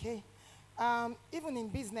Lord. Okay. Even in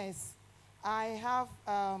business, I have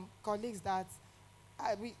colleagues that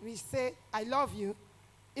we say, I love you.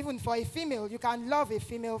 Even for a female, you can love a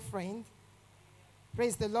female friend.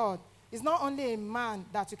 Praise the Lord. It's not only a man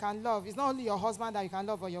that you can love. It's not only your husband that you can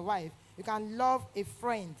love or your wife. You can love a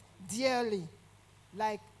friend dearly.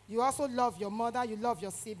 Like you also love your mother, you love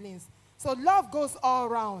your siblings. So love goes all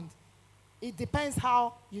around. It depends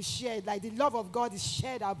how you share it. Like the love of God is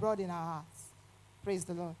shared abroad in our hearts. Praise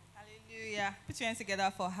the Lord. Hallelujah. Put your hands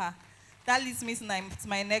together for her. That leads me to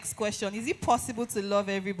my next question. Is it possible to love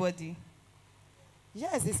everybody?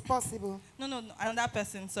 Yes, it's possible. No. Another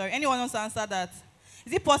person, sorry. Anyone wants to answer that?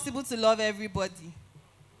 Is it possible to love everybody?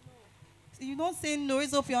 No. So you don't say no.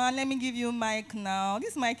 Raise up your hand. Let me give you a mic now.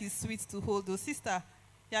 This mic is sweet to hold, though. Sister,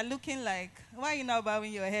 you're looking like, why are you now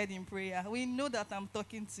bowing your head in prayer? We know that I'm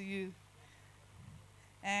talking to you.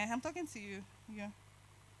 I'm talking to you. Yeah.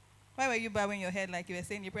 Why were you bowing your head like you were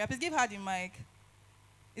saying your prayer? Please give her the mic.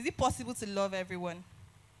 Is it possible to love everyone?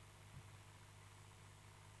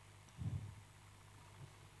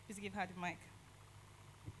 Please give her the mic.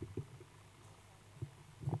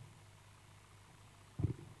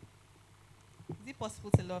 Is it possible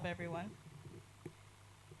to love everyone?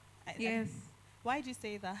 Yes. Why did you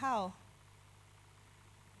say that? How?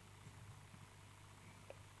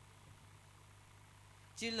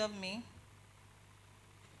 Do you love me?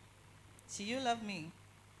 Do you love me?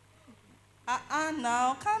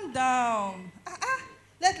 Now, calm down.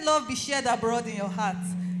 Let love be shared abroad in your heart.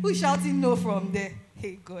 Who's shouting no from there?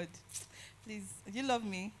 Hey, God. Please, do you love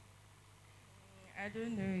me? I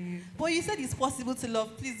don't know you. But you said it's possible to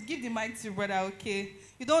love. Please give the mic to your brother, okay?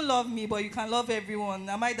 You don't love me, but you can love everyone.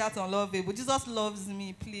 Am I that unlovable? Jesus loves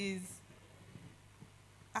me, please.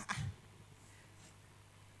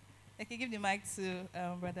 Okay, give the mic to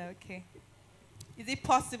brother, okay? Is it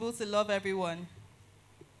possible to love everyone?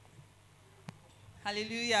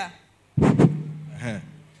 Hallelujah.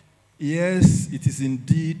 Yes, it is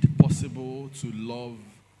indeed possible to love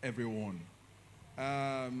everyone.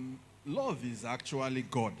 Love is actually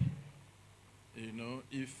God. You know,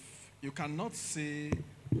 if you cannot say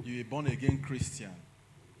you're a born again Christian,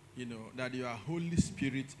 you know, that you are Holy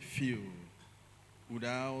Spirit filled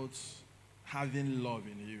without having love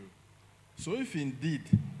in you. So if indeed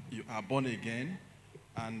you are born again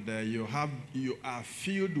and you are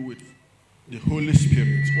filled with the Holy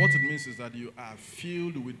Spirit, what it means is that you are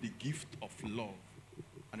filled with the gift of love,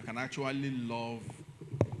 and you can actually love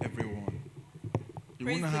everyone. You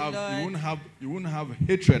wouldn't have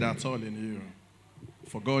hatred at all in you.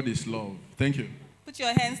 For God is love. Thank you. Put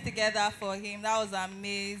your hands together for him. That was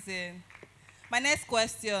amazing. My next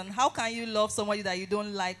question, how can you love somebody that you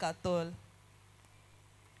don't like at all?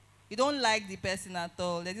 You don't like the person at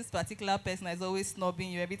all. There's this particular person that is always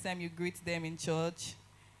snubbing you every time you greet them in church.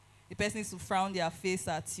 The person needs to frown their face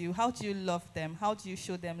at you. How do you love them? How do you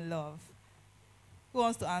show them love? Who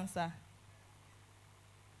wants to answer?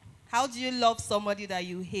 How do you love somebody that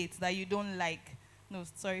you hate, that you don't like? No,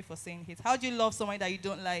 sorry for saying hate. How do you love somebody that you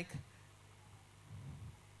don't like?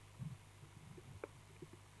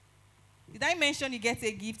 Did I mention you get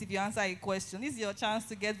a gift if you answer a question? This is your chance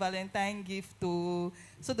to get Valentine gift too,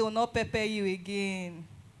 so they will not pepper you again.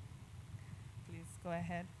 Please, go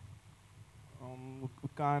ahead. We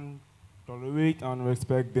can tolerate and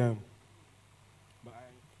respect them. But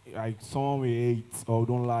like someone we hate or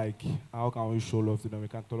don't like, how can we show love to them? We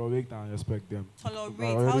can tolerate and respect them.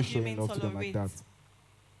 Tolerate? How do you mean tolerate? Like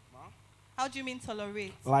how do you mean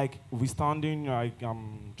tolerate? Like withstanding, like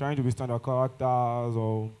trying to withstand their characters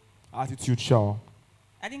or attitude, sure.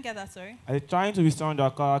 I didn't get that, sorry. I'm trying to withstand their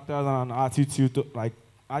characters and attitude, like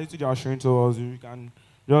attitude they are showing towards you. You can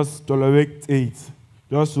just tolerate it,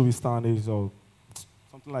 just to withstand it, so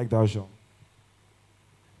something like that, sure.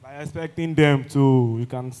 By expecting them to, you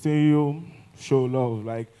can still show love,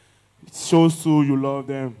 like it shows too you love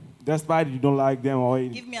them, despite you don't like them or.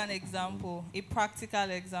 Give me an example, a practical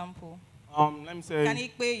example. Let me say. Can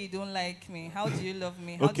it be you don't like me? How do you love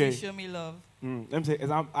me? How do you show me love? Let me say,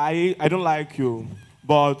 I don't like you,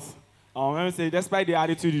 but let me say, despite the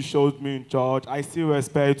attitude you showed me in church, I still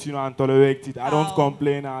respect you and tolerate it. I don't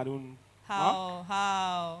complain. I don't. How? Huh?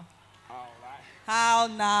 How? Right? How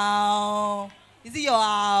now? Is it your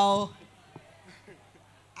how?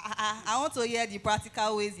 I want to hear the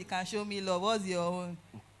practical ways you can show me love. What's your own?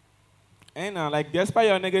 And like, despite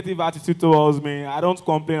your negative attitude towards me, I don't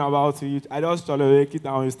complain about it. I just tolerate it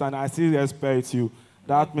and understand. I still respect you.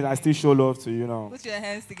 That means I still show love to you now. Put your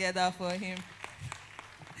hands together for him.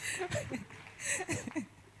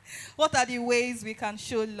 What are the ways we can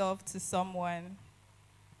show love to someone?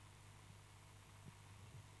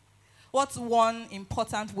 What's one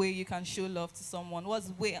important way you can show love to someone? What's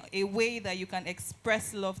a way that you can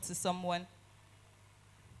express love to someone?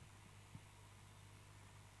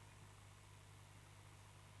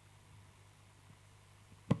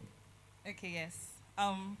 Okay, yes.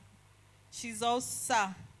 She's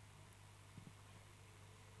also.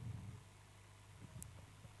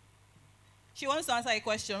 She wants to answer a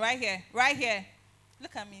question right here. Right here.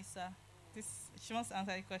 Look at me, sir. She wants to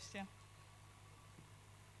answer a question.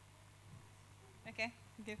 Okay,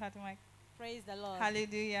 give her the mic. Praise the Lord.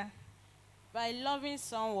 Hallelujah. By loving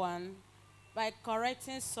someone, by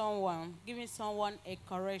correcting someone, giving someone a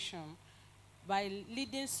correction, by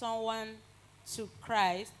leading someone to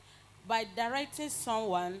Christ, by directing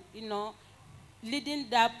someone, leading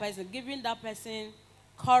that person, giving that person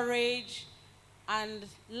courage and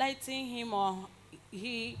letting him or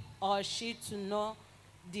he or she to know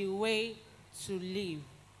the way to live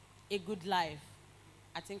a good life.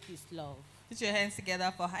 I think it's love. Put your hands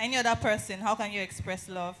together for her. Any other person, how can you express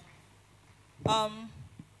love?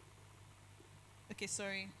 Okay,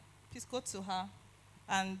 sorry. Please go to her.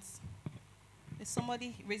 And is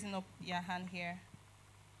somebody raising up your hand here?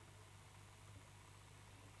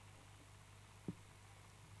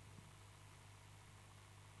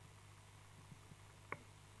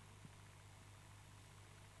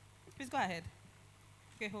 Please go ahead.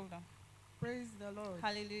 Okay, hold on. Praise the Lord.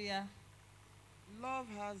 Hallelujah. Love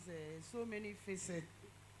has so many facets.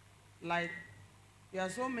 Like, there are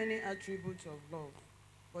so many attributes of love.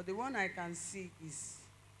 But the one I can see is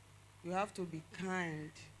you have to be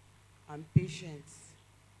kind and patient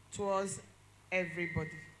towards everybody.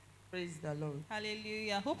 Praise the Lord.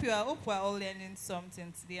 Hallelujah. Hope we're all learning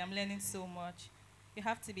something today. I'm learning so much. You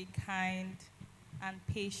have to be kind and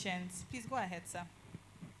patient. Please go ahead, sir.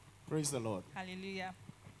 Praise the Lord. Hallelujah.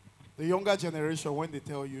 The younger generation, when they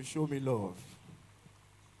tell you, show me love,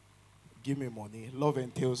 give me money, love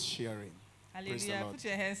entails sharing. Hallelujah. Put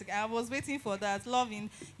your hands together. I was waiting for that. Loving.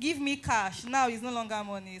 Give me cash. Now it's no longer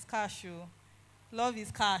money, it's cash. Love is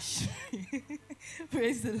cash.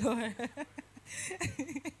 Praise the Lord.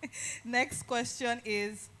 Next question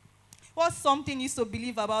is, what's something you used to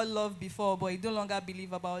believe about love before, but you no longer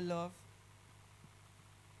believe about love?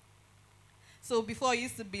 So before, you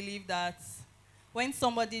used to believe that when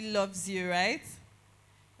somebody loves you, right?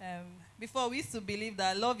 Before, we used to believe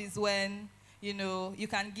that love is when, you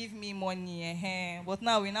can give me money. But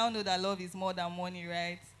now we now know that love is more than money,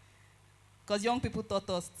 right? Because young people taught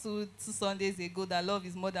us two Sundays ago that love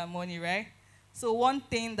is more than money, right? So one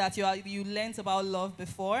thing that you learned about love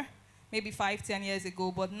before, maybe 5, 10 years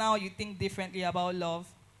ago, but now you think differently about love.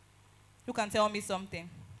 You can tell me something.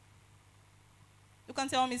 You can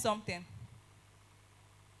tell me something.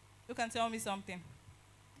 You can tell me something.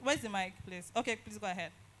 Where's the mic, please? Okay, please go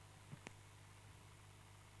ahead.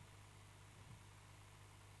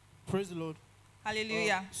 Praise the Lord.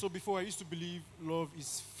 Hallelujah. So before, I used to believe love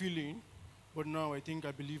is feeling, but now I think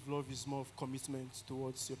I believe love is more of commitment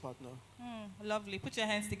towards your partner. Lovely. Put your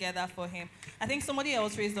hands together for him. I think somebody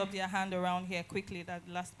else raised up their hand around here quickly, that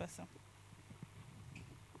last person.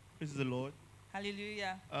 Praise the Lord.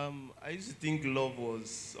 Hallelujah. I used to think love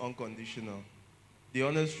was unconditional. The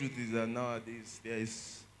honest truth is that nowadays there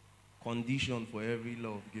is condition for every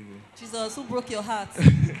love given. Jesus, who broke your heart?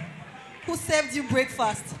 Who served you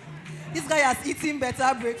breakfast? This guy has eaten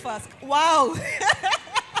better breakfast. Wow.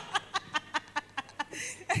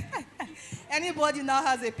 Anybody now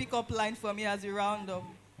has a pickup line for me as we round up?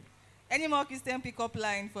 Any more Christian pickup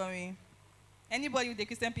line for me? Anybody with a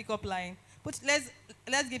Christian pickup line?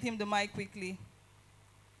 Let's give him the mic quickly.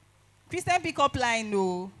 Christian pickup line,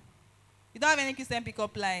 no. You don't have any Christian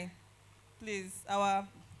pickup line? Please, our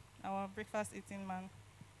breakfast eating man.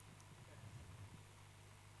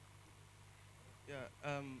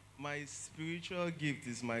 Yeah, my spiritual gift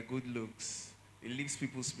is my good looks. It lifts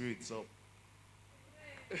people's spirits up.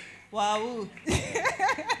 Wow.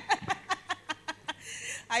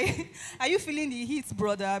 Are you feeling the heat,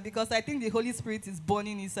 brother? Because I think the Holy Spirit is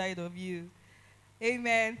burning inside of you.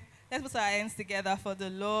 Amen. Let's put our hands together for the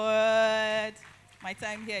Lord. My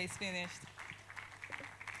time here is finished.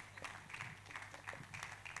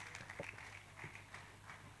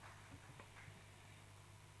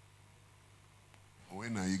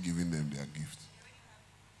 When are you giving them their gift?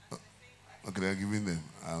 Okay, they're giving them.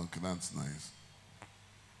 Okay, that's nice.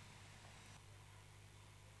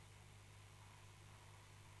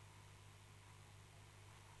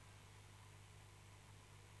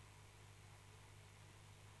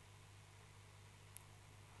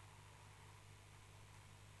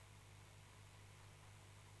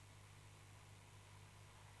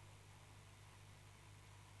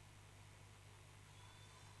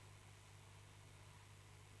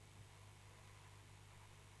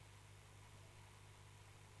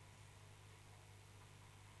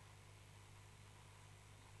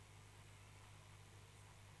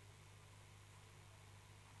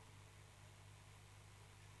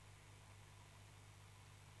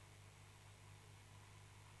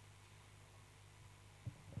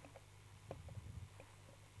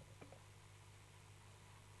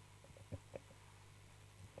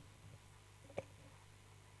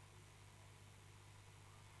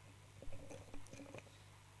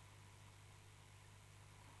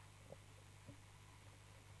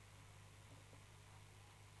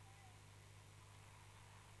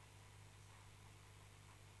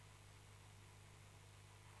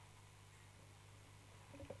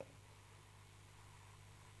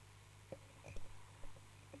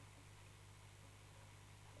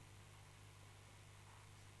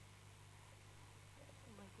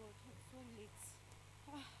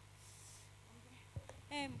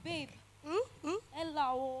 Babe.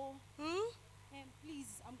 Hello.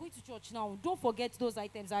 Please, I'm going to church now. Don't forget those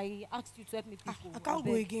items I asked you to help me pick. I can't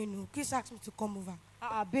go again. No. Chris asked me to come over.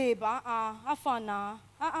 Babe. Have fun now.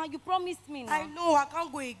 You promised me now. I know. I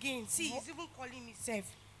can't go again. See, he's even calling me safe.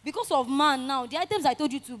 Because of man now. The items I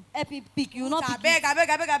told you to help me pick, you will not pick.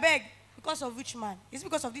 I beg. Because of which man? It's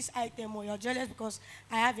because of this item, or you're jealous because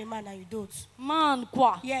I have a man and you don't. Man,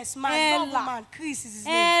 kwa. Yes, man. Not man. Chris is his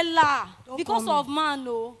name. Ella. Because of man,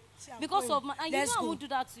 no. Because of man. And you know I won't do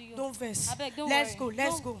that to you. Don't vex. I beg, don't Let's worry.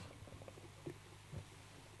 Let's go.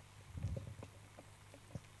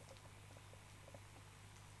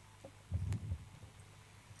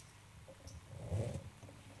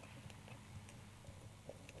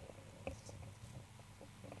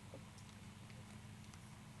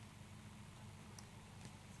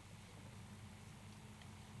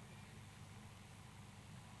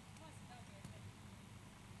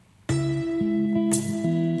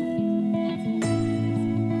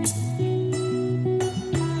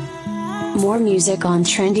 More music on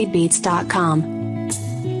trendybeats.com.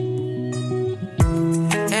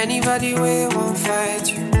 Anybody Anybody way won't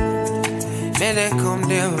fight you, may they come,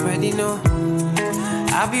 they already know.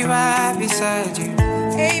 I'll be right beside you.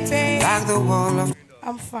 Hey, babe. Like the wall of.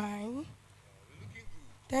 I'm fine.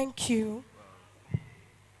 Thank you.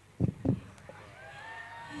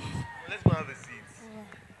 Let's go have a seat.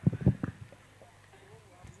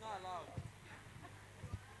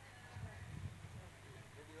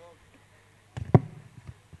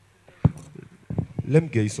 Let me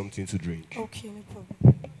get you something to drink. Okay, no problem.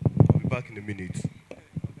 I'll be back in a minute.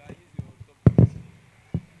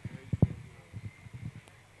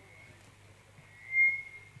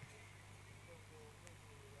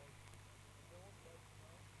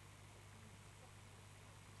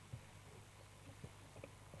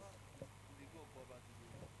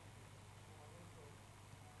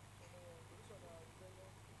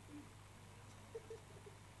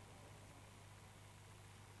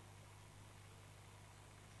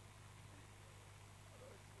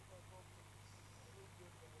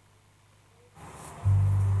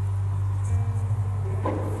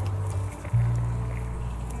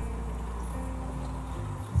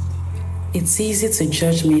 It's easy to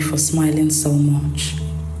judge me for smiling so much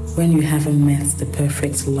when you haven't met the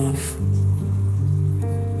perfect love,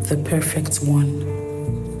 the perfect one,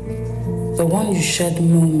 the one you shared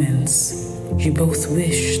moments you both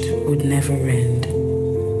wished would never end,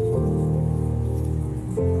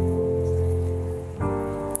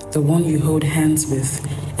 the one you hold hands with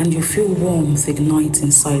and you feel warmth ignite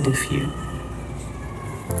inside of you,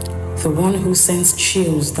 the one who sends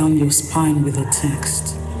chills down your spine with a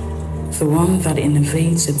text, the one that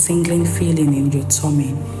innovates a tingling feeling in your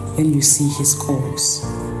tummy when you see his calls.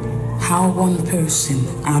 How one person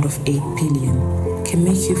out of 8 billion can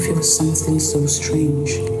make you feel something so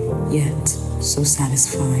strange, yet so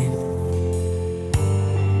satisfying.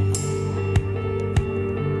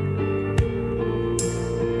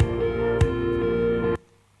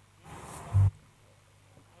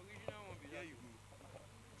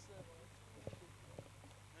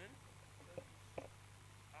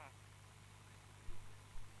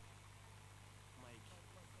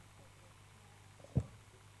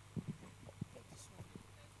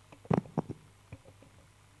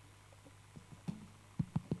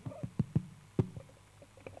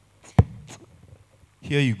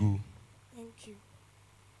 Here you go. Thank you.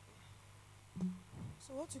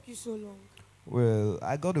 So what took you so long? Well,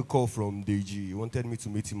 I got a call from DG. He wanted me to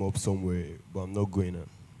meet him up somewhere, but I'm not going.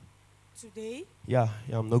 Today? Yeah,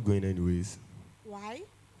 I'm not going anyways. Why?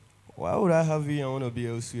 Why would I have you? I want to be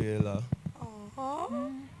elsewhere, Ella.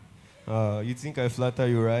 You think I flatter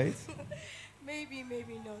you, right? Maybe,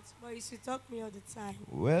 maybe not. But you should talk me all the time.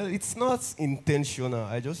 Well, it's not intentional.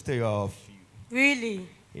 I just tell you how I feel. Really?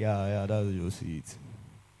 Yeah, that's just it.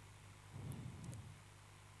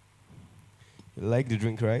 You like the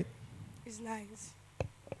drink, right? It's nice.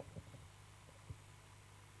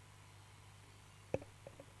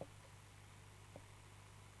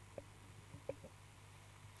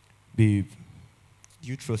 Babe, do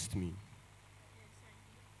you trust me?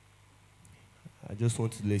 I just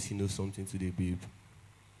want to let you know something today, babe.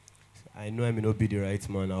 I know I may not be the right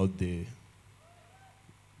man out there,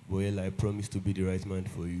 but Ella, I promise to be the right man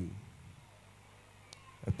for you.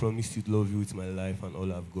 I promise to love you with my life and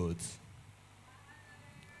all I've got.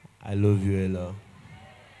 I love you, Ella.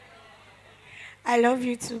 I love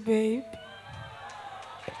you too, babe.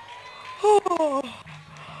 Oh.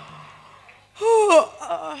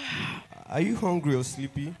 Are you hungry or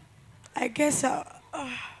sleepy? I guess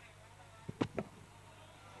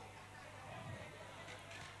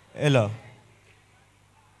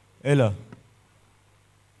Ella.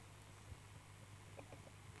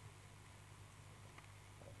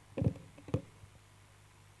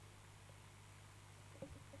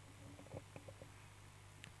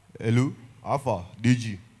 Hello? Alpha,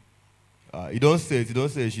 DG. You don't say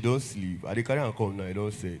it, she don't sleep. I dey carry and come now, you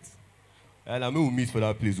don't say it. And I mean we'll meet for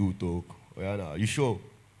that place, we'll talk. Yeah, nah. You sure?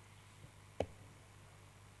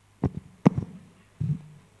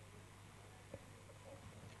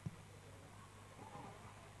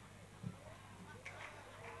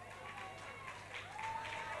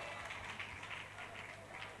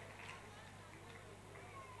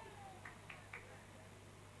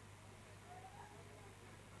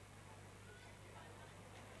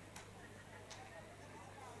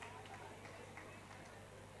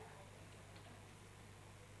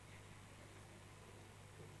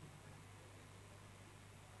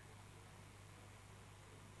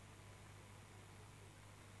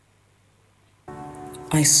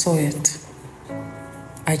 I saw it.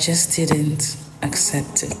 I just didn't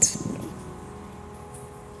accept it.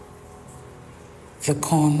 The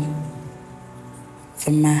con,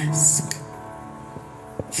 the mask,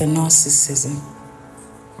 the narcissism,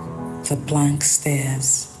 the blank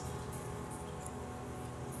stares.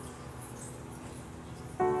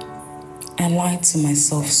 I lied to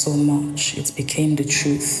myself so much, it became the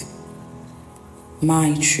truth.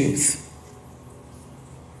 My truth.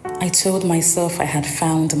 I told myself I had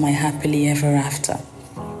found my happily ever after,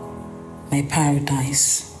 my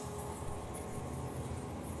paradise.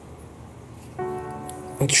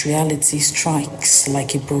 But reality strikes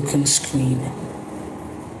like a broken screen.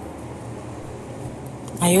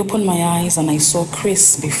 I opened my eyes and I saw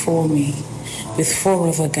Chris before me, with 4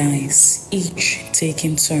 other guys, each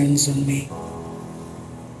taking turns on me.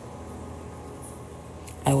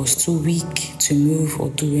 I was too weak to move or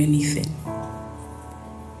do anything.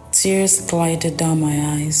 Tears glided down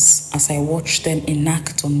my eyes as I watched them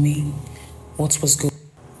enact on me what was going on.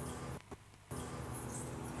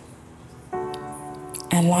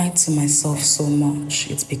 I lied to myself so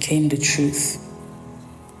much, it became the truth.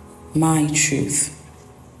 My truth.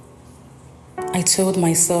 I told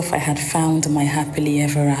myself I had found my happily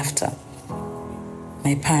ever after,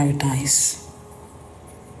 my paradise.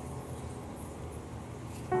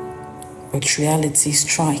 But reality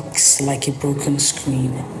strikes like a broken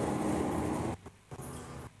screen.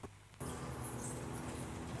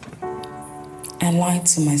 I lied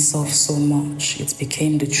to myself so much, it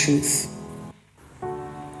became the truth.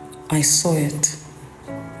 I saw it.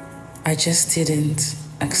 I just didn't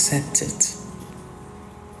accept it.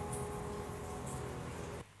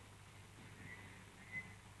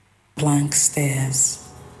 Blank stares.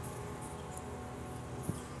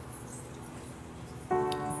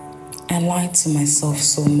 I lied to myself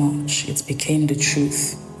so much, it became the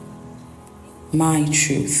truth. My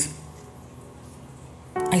truth.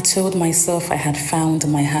 I told myself I had found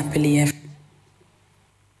my happily ever.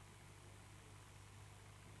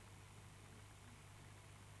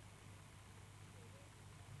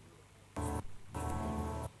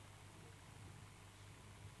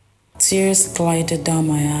 Tears glided down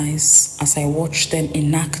my eyes as I watched them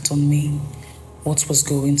enact on me what was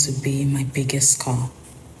going to be my biggest scar.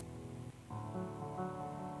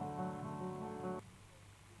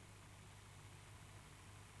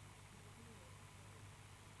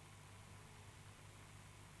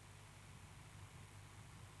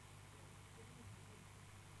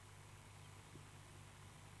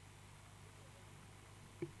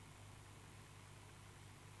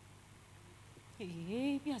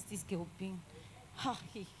 Hey, where has this girl been? Ha,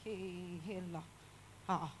 Ella.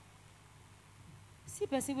 Ah. See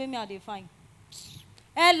person where me are they find.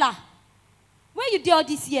 Ella, where you did all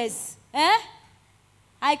these years? Eh?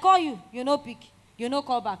 I call you, you no pick, you no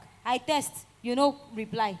call back. I test, you no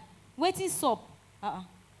reply. Waiting sup. Why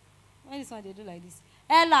this one they do like this?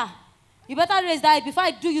 Ella, you better raise that before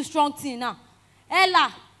I do you strong thing now.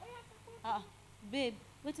 Ella. Babe,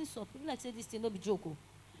 waiting sup. You like say this thing no be joke.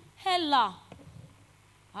 Ella.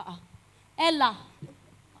 Ella.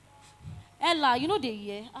 Ella, you know they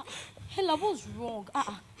hear. Ella, what's wrong?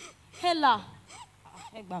 Ella.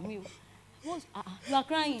 What's, you are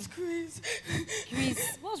crying. It's Chris.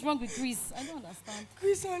 Chris. What's wrong with Chris? I don't understand.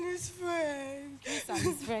 Chris and his friends. Chris and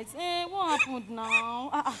his friends. What happened now?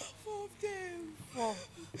 4 of them. 4.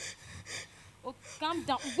 Oh, calm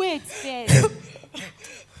down. Wait first.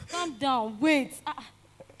 Calm down. Wait.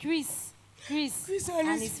 Chris and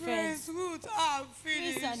his friends. Ruth, I'm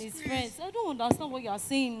finished. Chris and his friends. I don't understand what you are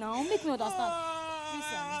saying now. Make me understand.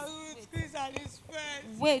 Chris and his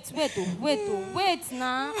friends. Wait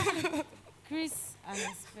now. Chris and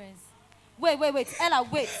his friends. Wait. Ella,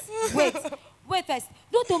 wait first.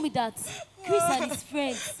 Don't tell me that Chris and his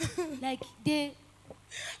friends, like they.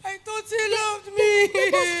 I thought he loved me.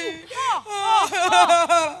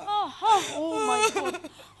 Oh my God.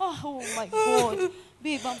 Oh my God.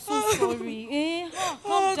 Babe, I'm so sorry.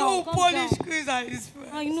 Calm down. Don't punish Chris and his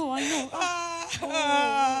friends. I know.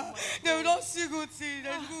 They will not see good things.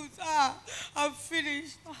 I'm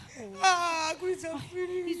finished. Chris, I'm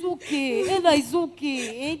finished. It's okay. Ella, it's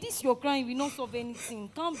okay. This you're crying will not solve anything.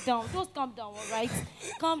 Calm down. Just calm down, all right?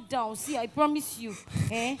 Calm down. See, I promise you.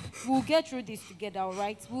 We'll get through this together, all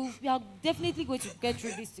right? We are definitely going to get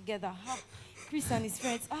through this together. Chris and his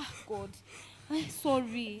friends. God.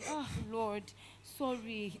 Sorry. Lord.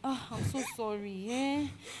 Sorry. I'm so sorry.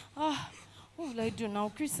 What will I do now?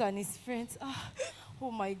 Chris and his friends.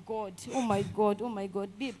 Oh my God.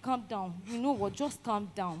 Babe, calm down. You know what? Just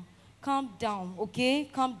calm down. Calm down, okay?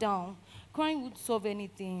 Calm down. Crying would solve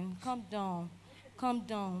anything. Calm down.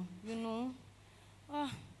 You know?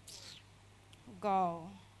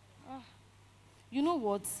 Girl. You know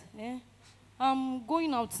what? I'm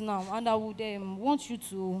going out now, and I would want you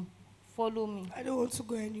to Follow me. I don't want to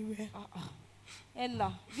go anywhere.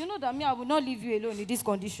 Ella, you know that me, I will not leave you alone in this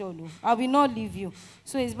condition. No. I will not leave you.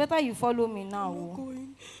 So it's better you follow me now. I'm not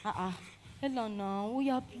going. Ella, now. Oh,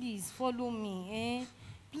 yeah, please follow me. Eh?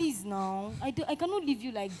 Please now. I cannot leave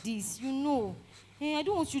you like this, you know. Eh, I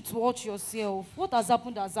don't want you to watch yourself. What has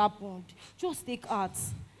happened has happened. Just take heart.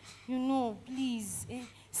 You know, please. Eh?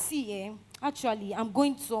 See, actually, I'm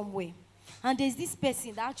going somewhere. And there's this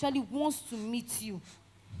person that actually wants to meet you.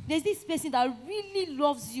 There's this person that really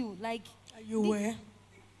loves you. Like, you were?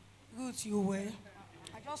 Good, you were.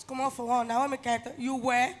 I just come out for one. Now, you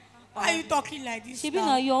were? Why are you talking like this? She be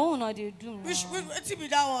now your own, or they do. Which be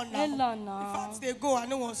that one now? Ella, now. In fact, they go, I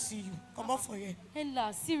don't want to see you. Come out for you.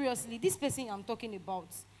 Ella, seriously, this person I'm talking about,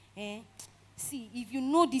 see, if you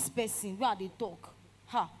know this person, where they talk,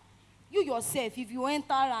 you yourself, if you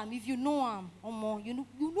enter him, if you know him, you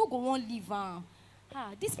no go won't leave him.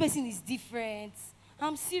 This person is different.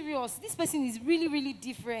 I'm serious. This person is really, really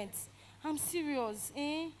different. I'm serious,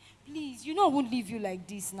 Please, you know I won't leave you like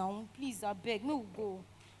this now. Please, I beg, no go.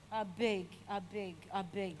 I beg.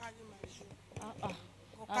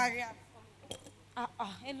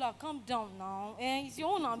 Ella, calm down now. It's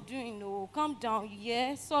your own I'm doing, no. Calm down,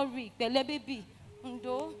 yeah. Sorry, Bele baby.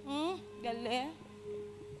 Ndo, Bele.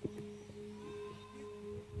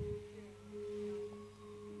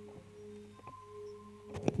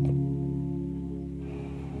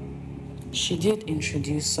 She did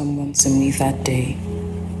introduce someone to me that day.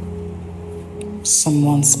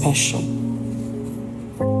 Someone special.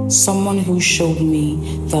 Someone who showed me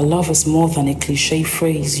that love is more than a cliche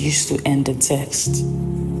phrase used to end a text.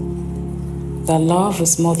 That love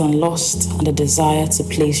is more than lust and the desire to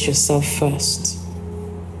place yourself first.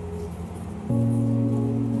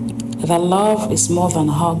 That love is more than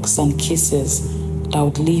hugs and kisses that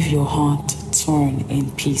would leave your heart torn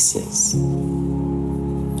in pieces.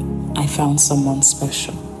 I found someone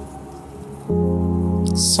special.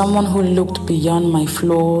 Someone who looked beyond my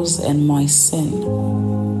flaws and my sin.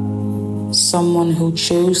 Someone who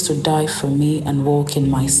chose to die for me and walk in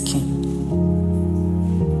my skin.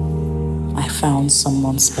 I found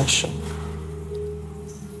someone special.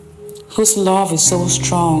 Whose love is so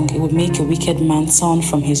strong it would make a wicked man turn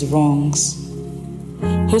from his wrongs.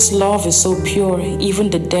 Whose love is so pure even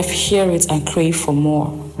the deaf hear it and crave for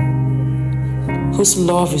more. Whose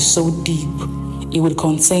love is so deep, it would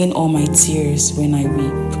contain all my tears when I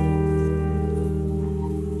weep.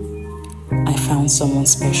 I found someone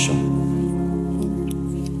special,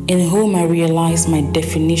 in whom I realized my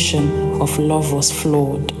definition of love was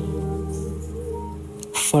flawed.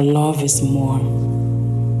 For love is more,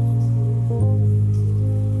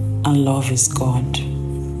 and love is God.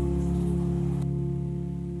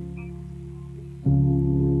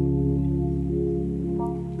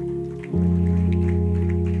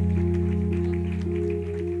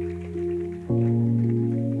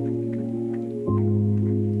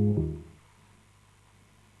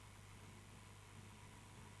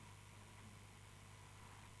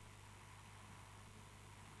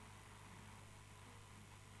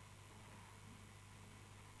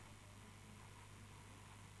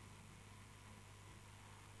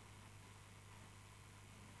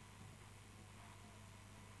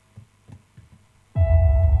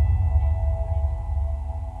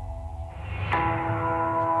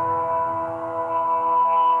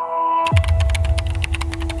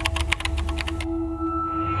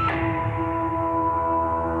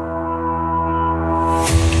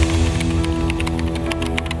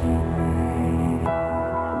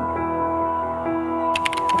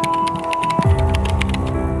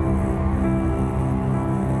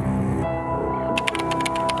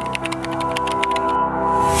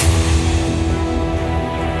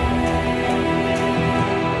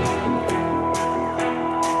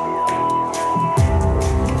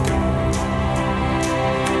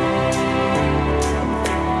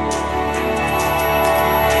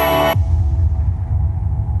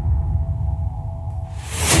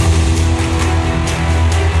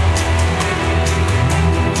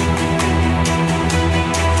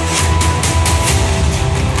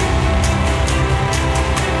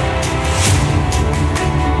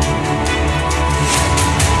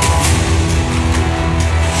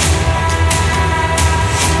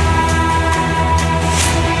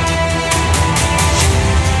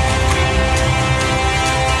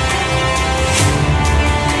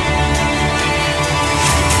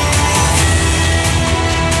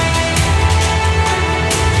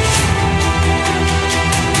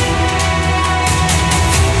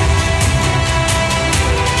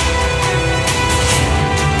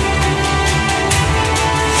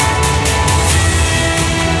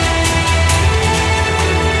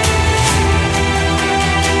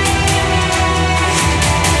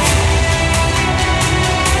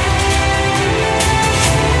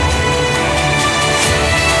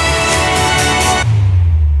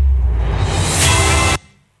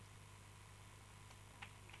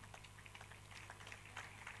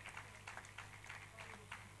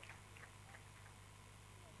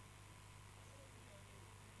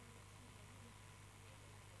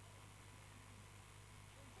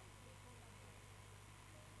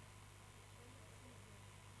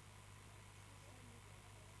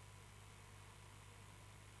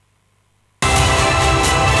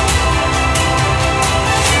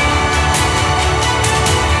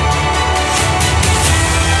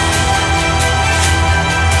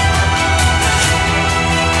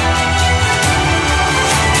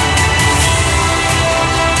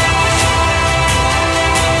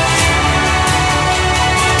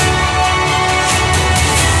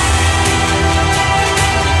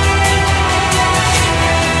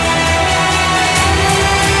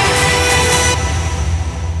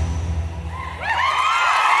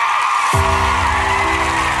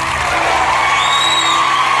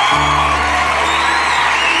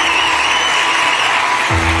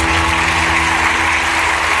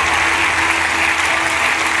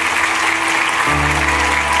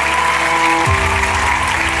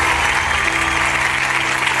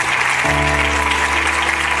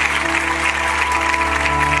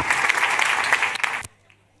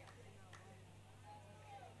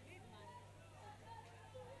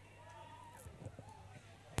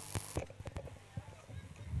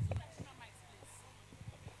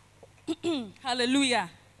 Hallelujah.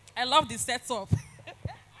 I love the setup.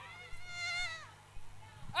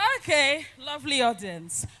 Okay, lovely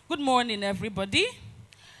audience. Good morning, everybody.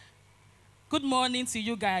 Good morning to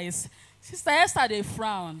you guys. Sister Esther, they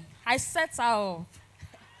frown. I set her up.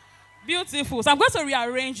 Beautiful. So I'm going to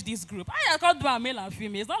rearrange this group. I can't do a male and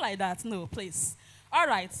female. It's not like that. No, please. All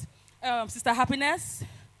right. Sister Happiness,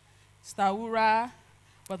 Sister Ura,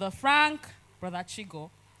 Brother Frank, Brother Chigo.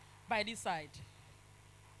 By this side.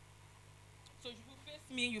 So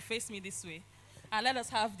you face me this way. And let us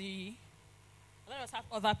have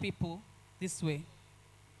other people this way.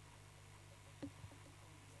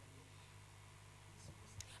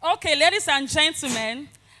 Okay, ladies and gentlemen,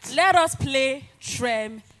 let us play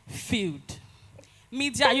TREM Field.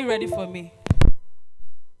 Media, are you ready for me?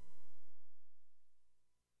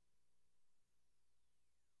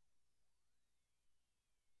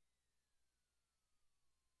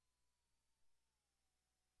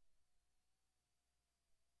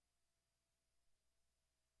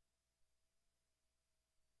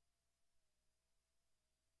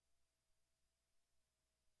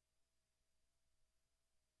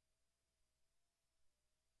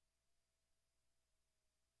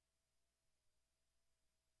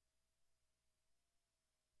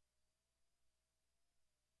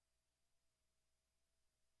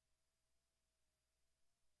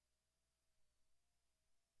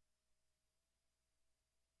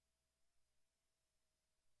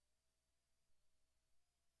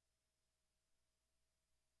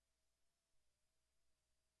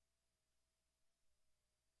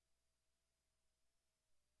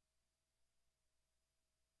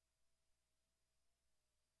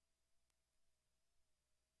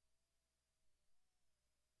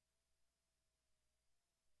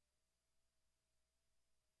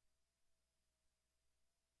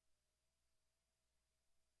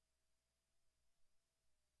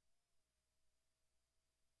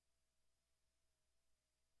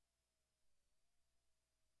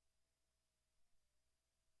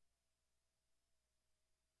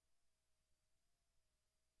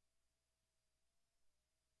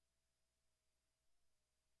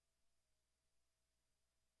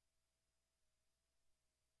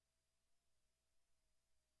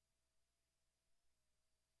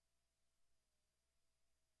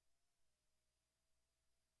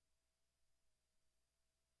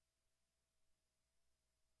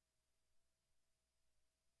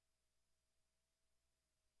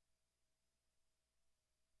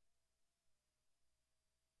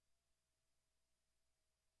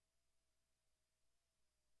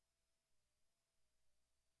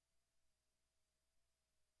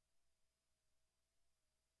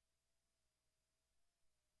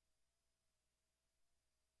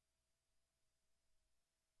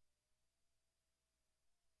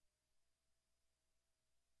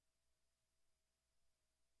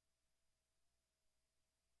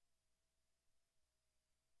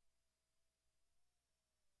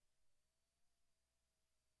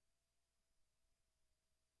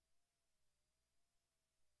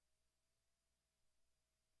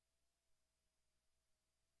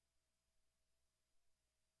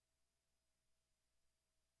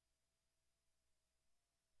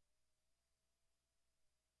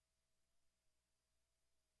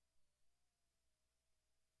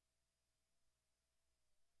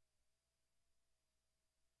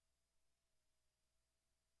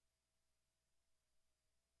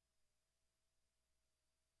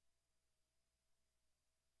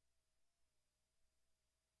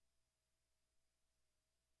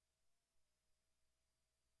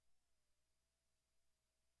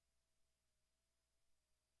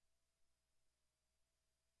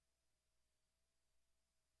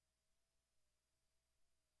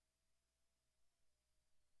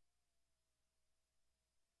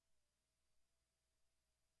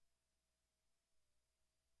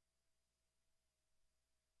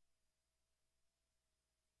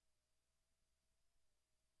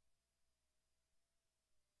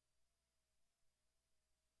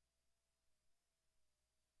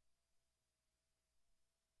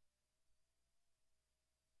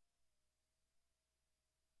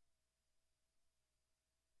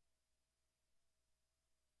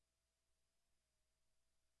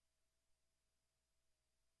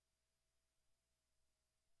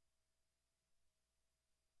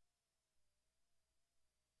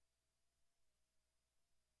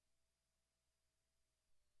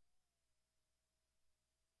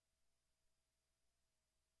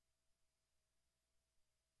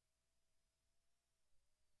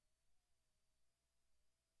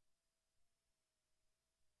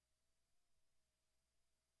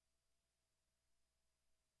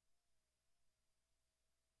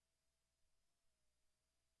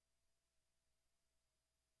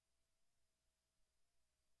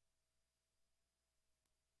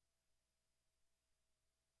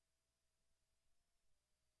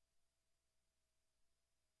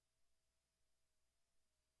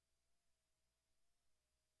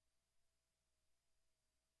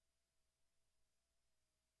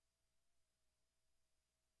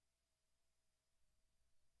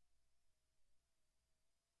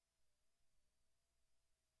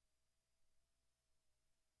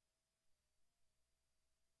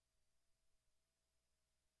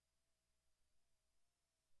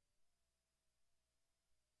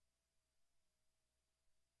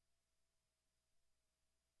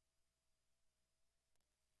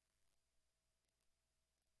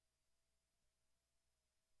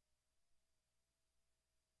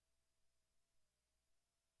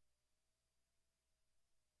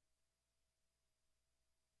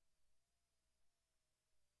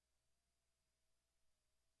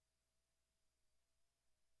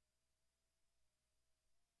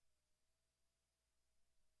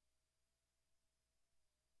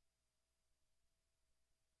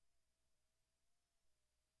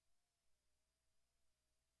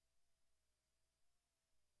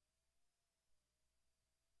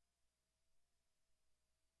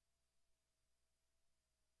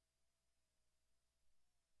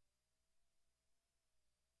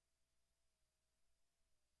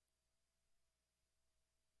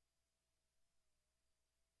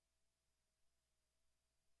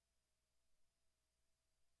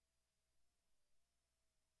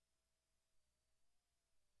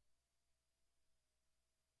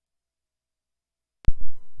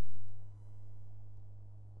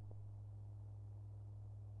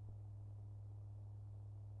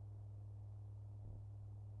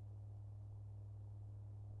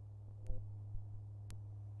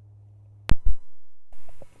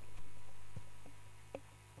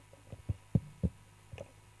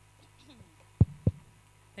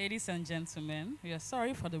 Ladies and gentlemen, we are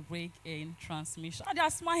sorry for the break in transmission. Oh, they are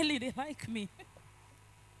smiling, they like me.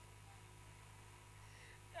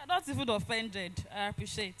 They are not even offended. I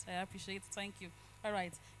appreciate, thank you. All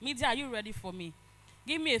right, media, are you ready for me?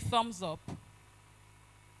 Give me a thumbs up.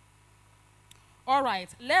 All right,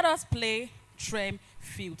 let us play TREM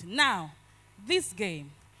Field. Now, this game,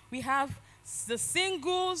 we have the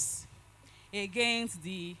singles against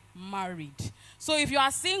the married. So if you are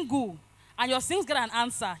single, and your singles get an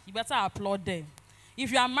answer, you better applaud them.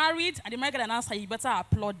 If you are married and the married get an answer, you better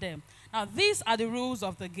applaud them. Now, these are the rules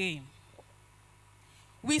of the game.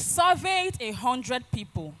 We surveyed 100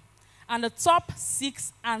 people, and the top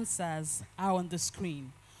 6 answers are on the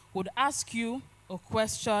screen. We'll ask you a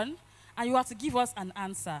question, and you have to give us an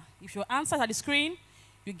answer. If your answer is at the screen,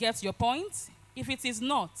 you get your point. If it is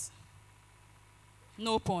not,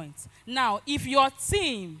 no point. Now, if your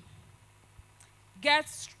team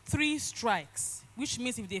gets 3 strikes, which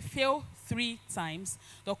means if they fail 3 times,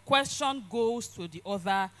 the question goes to the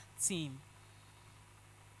other team.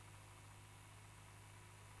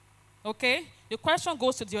 Okay? The question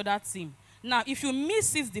goes to the other team. Now, if you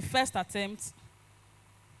miss it the first attempt,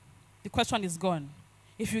 the question is gone.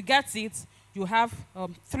 If you get it, you have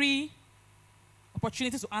 3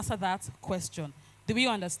 opportunities to answer that question. Do we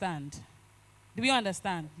understand? Do we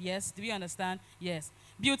understand? Yes. Do we understand? Yes.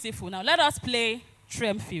 Beautiful. Now, let us play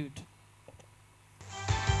TREM Field.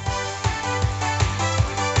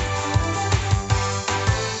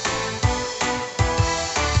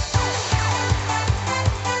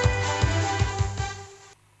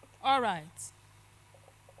 All right.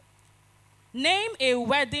 Name a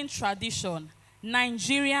wedding tradition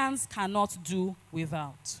Nigerians cannot do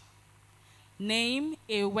without. Name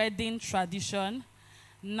a wedding tradition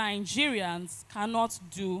Nigerians cannot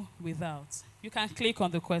do without. You can click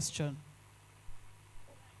on the question.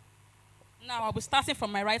 Now, I'll be starting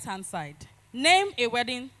from my right-hand side. Name a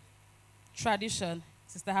wedding tradition,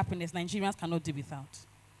 Sister Happiness, Nigerians cannot do without.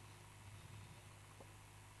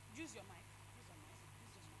 Use your mic.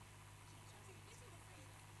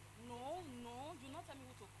 No, do not tell me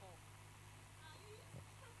who to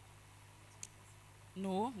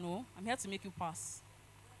call. No, I'm here to make you pass.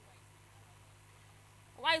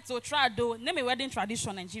 Why to try though? Name a wedding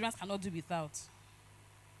tradition Nigerians cannot do without.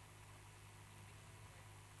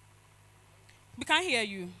 We can't hear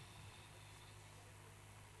you.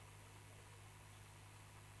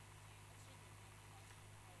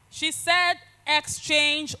 She said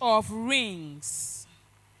exchange of rings.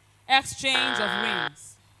 Exchange of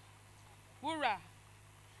rings. Wura.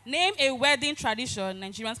 Name a wedding tradition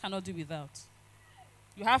Nigerians cannot do without.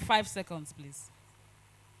 You have 5 seconds, please.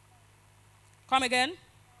 Come again.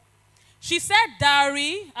 She said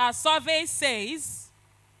dowry. Our survey says.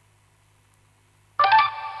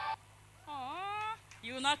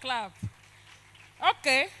 You will not clap.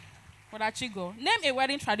 Okay. Wadachigo. Name a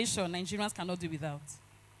wedding tradition Nigerians cannot do without.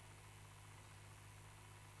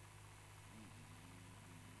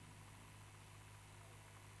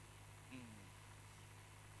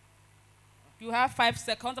 You have 5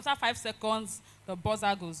 seconds. After 5 seconds, the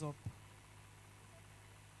buzzer goes up.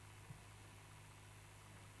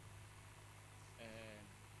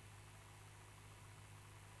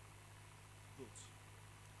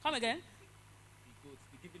 Come again. The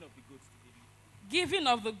giving of the goats. Giving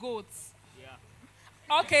of the goats. Yeah.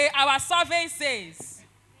 Okay, our survey says.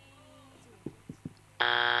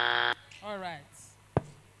 All right.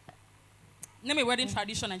 Name a wedding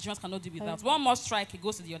tradition Nigerians cannot do without. One more strike, it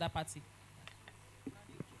goes to the other party.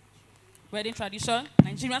 Wedding tradition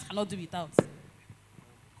Nigerians cannot do without.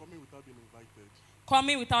 Coming without being invited.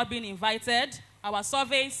 Coming without being invited. Our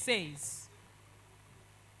survey says.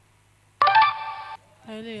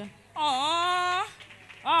 Hallelujah.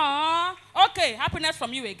 Okay, happiness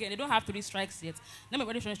from you again. They don't have 3 strikes yet. Name a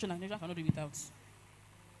wedding tradition Nigerians cannot do without.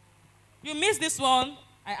 You missed this one.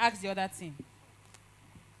 I asked the other team.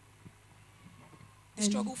 The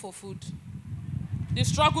struggle for food. The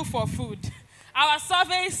struggle for food. Our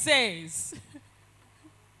survey says.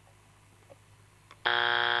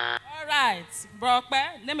 All right,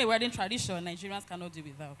 Brokbe, name a wedding tradition Nigerians cannot do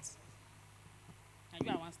without. And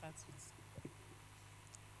you are one start with.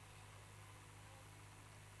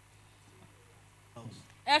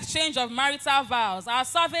 Exchange of marital vows. Our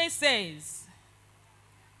survey says.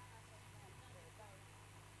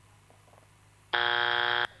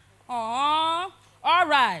 All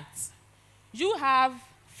right. You have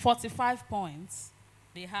 45 points.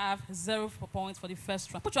 They have 0 points for the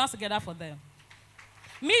first round. Put your hands together for them.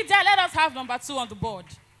 Media, let us have number 2 on the board.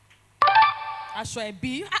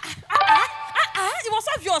 Ashwebi. It was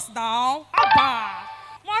obvious now. Abba.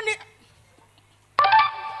 Money.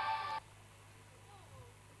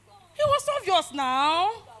 obvious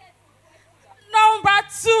now. Number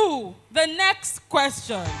 2, the next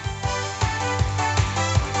question.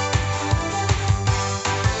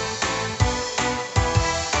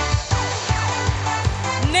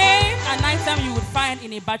 Name an item you would find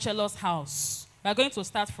in a bachelor's house. We are going to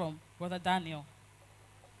start from Brother Daniel.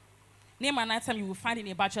 Name an item you will find in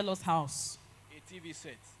a bachelor's house. A TV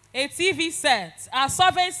set. A TV set. Our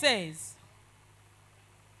survey says.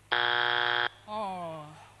 Oh,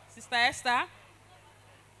 Sister Esther,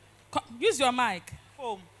 use your mic.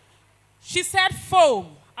 Foam. She said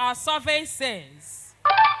foam. Our survey says.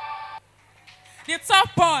 The top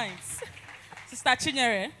points. Sister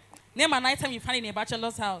Chinyere, name an item you find in a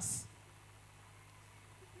bachelor's house.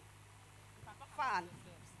 Fan.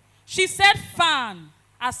 She said fan.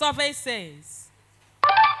 Our survey says.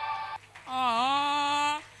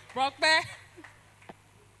 Oh, Brockbear.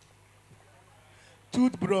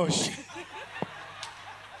 Toothbrush.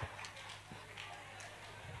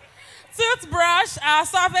 Toothbrush. Our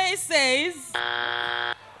survey says.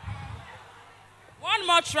 One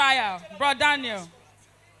more trial, Bro Daniel.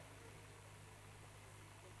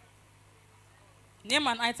 Name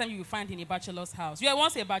an item you will find in a bachelor's house. You were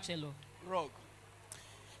once a bachelor. Rug.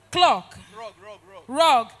 Clock. Rug.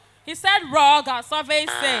 Rug. He said rug. Our survey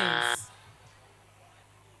says.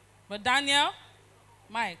 But Daniel,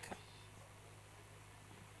 Mike.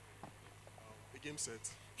 A game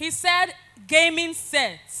set. He said gaming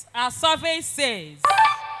set. Our survey says.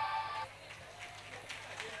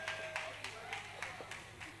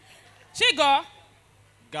 Chigo.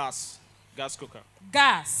 Gas cooker.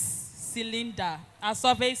 Gas cylinder. Our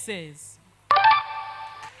survey says.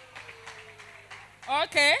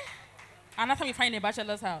 Okay. Another time you find in a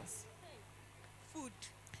bachelor's house. Food.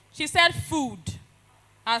 She said food.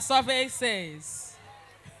 Our survey says.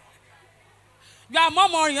 You are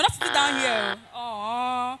murmuring. You're not sitting down here.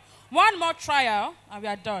 Oh. One more trial and we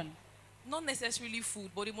are done. Not necessarily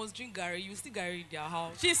food, but they must drink Gary. You still Gary in their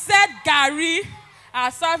house. She said Gary.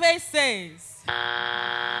 Our survey says.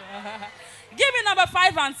 Give me number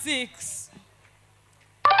 5 and 6.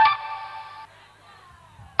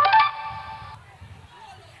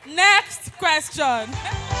 Next question.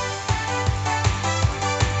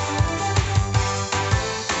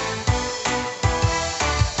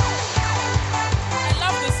 I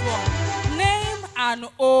love this one. Name an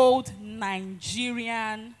old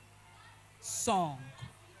Nigerian song.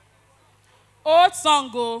 Old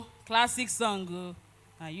song, classic song,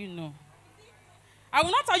 and you know. I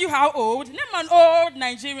will not tell you how old. Name an old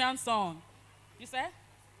Nigerian song. You said?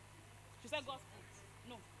 She said gospel.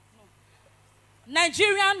 No.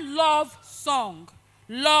 Nigerian love song.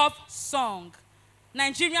 Love song.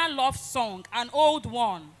 Nigerian love song. An old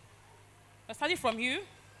one. I study from you.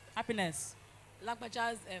 Happiness.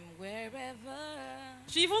 Lagbaja's wherever.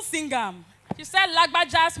 She even sing them. She said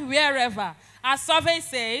Lagbaja's wherever. Our survey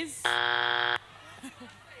says.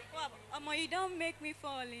 You don't make me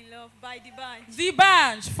fall in love by the band. The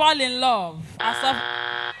band, Fall in Love.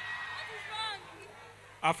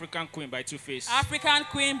 African Queen by Two-Face. African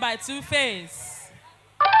Queen by Two-Face.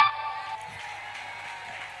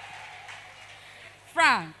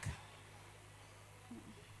 Frank.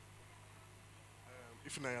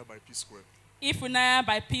 Ifunaya by P Square. Ifunaya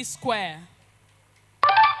by P Square.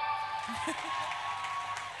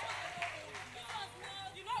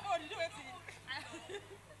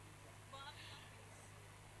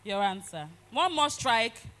 Your answer. One more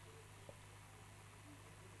strike.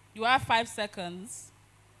 You have 5 seconds.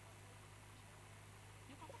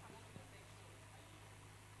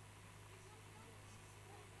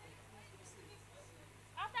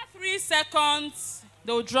 After 3 seconds,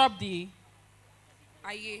 they'll drop the.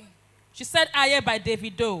 Aye. She said Aye by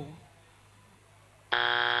Davido.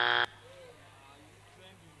 I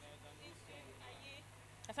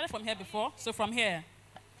started from here before, so from here.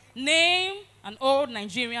 Name an old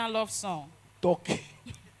Nigerian love song. Talk.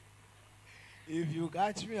 If you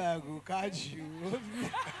catch me, I will catch you.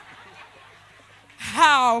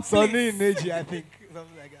 How? Sonny Neji, I think.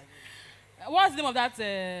 Something like that. What's the name of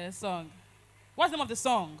that song? What's the name of the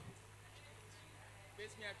song?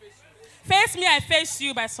 Face Me, I Face You. Face Me, I Face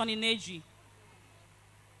You by Sonny Neji.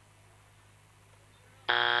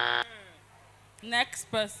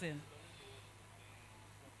 Next person.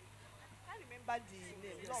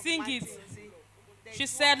 Sing it. She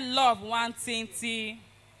said love one tinty.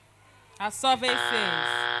 Her survey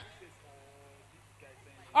says.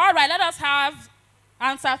 All right, let us have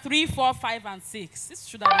answer 3, 4, 5, and 6. This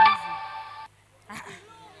should have been easy.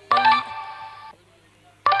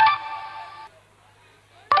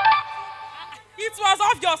 It was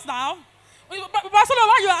obvious now. Barcelona,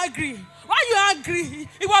 why you angry? Why you angry?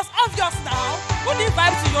 It was obvious now. Who did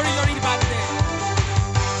vibe to Yori Yori back there?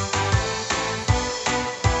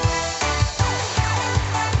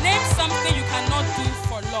 Name something you cannot do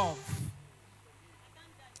for love.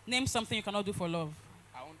 Name something you cannot do for love.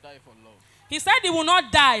 I won't die for love. He said he will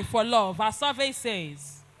not die for love, our survey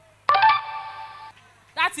says.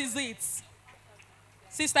 That is it.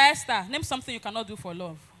 Sister Esther, name something you cannot do for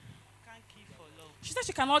love. Can't kill for love. She said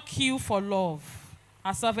she cannot kill for love,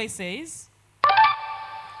 our survey says.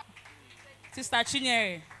 Sister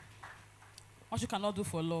Chinyere, what you cannot do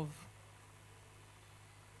for love.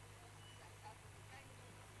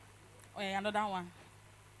 Oh, yeah, another one.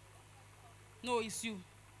 No, it's you.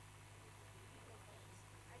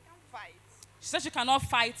 Fight. She said she cannot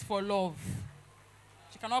fight for love.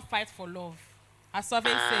 She cannot fight for love. Her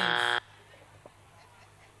survey says.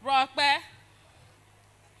 Rockbe.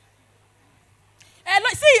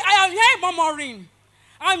 Look, see, I am hearing murmuring.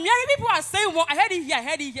 I'm hearing people are saying, well, I heard it here, I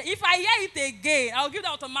heard it here. If I hear it again, I'll give the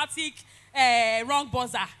automatic wrong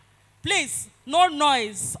buzzer. Please, no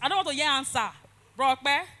noise. I don't want to hear answer.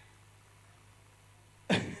 Rockbe.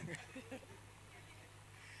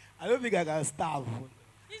 I don't think I can starve.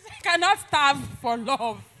 You cannot starve for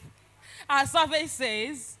love. Our survey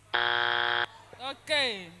says.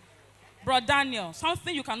 Okay. Bro Daniel,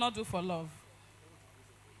 something you cannot do for love.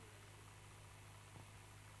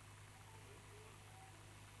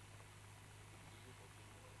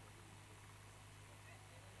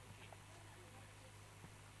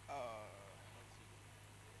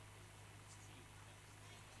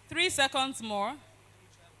 Three seconds more.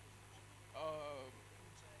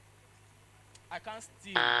 I can't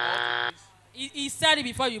steal. He said it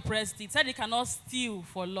before you pressed it. He said he cannot steal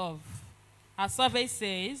for love. Our survey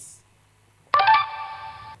says.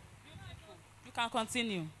 You can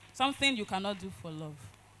continue. Something you cannot do for love.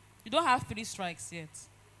 You don't have 3 strikes yet.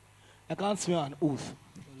 I can't swear an oath.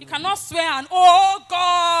 You cannot swear an, oh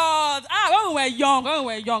God. When we were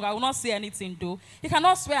young, I will not say anything though. You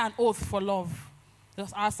cannot swear an oath for love.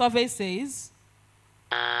 Our survey says.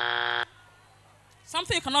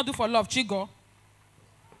 Something you cannot do for love, Chigo.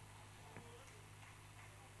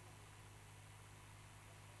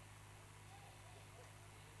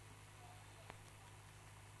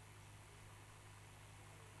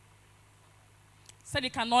 Said he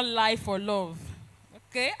cannot lie for love.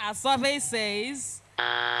 Okay, our survey says.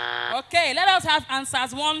 Okay, let us have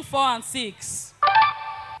answers 1, 4, and 6.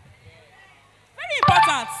 Very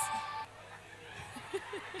important.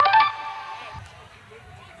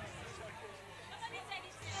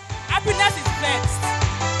 Happiness is best.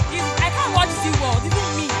 I can't watch the world. Even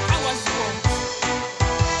me, I can't watch the world.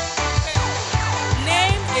 Okay.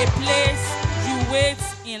 Name a place you wait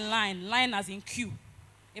in line. Line as in queue.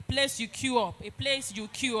 A place you queue up. A place you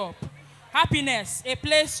queue up. Happiness. A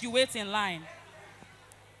place you wait in line.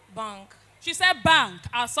 Bank. She said bank.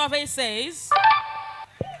 Our survey says.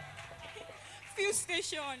 Fuel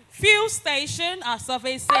station. Fuel station. Our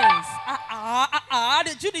survey says.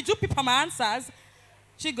 Did you pick my answers?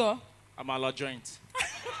 Chigo. Amala joint.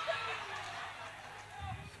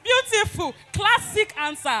 Beautiful. Classic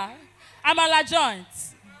answer. Amala joint.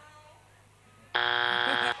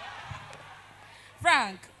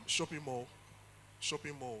 Frank. Shopping mall.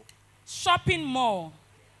 Shopping mall. Shopping mall.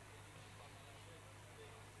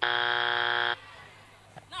 Now,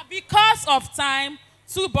 because of time,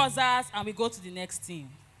 2 buzzers and we go to the next team.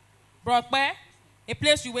 Brockbe, a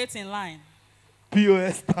place you wait in line.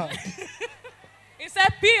 POS stand. It's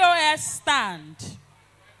a POS stand.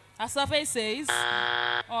 Our survey says.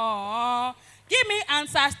 Give me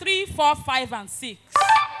answers 3, 4, 5, and 6.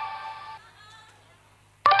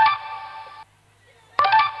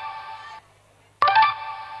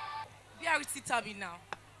 BRT Tabby now.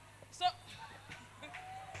 So,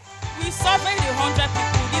 we surveyed 100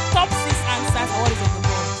 people. The top 6 answers are what is on the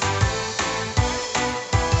board.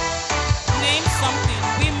 Name something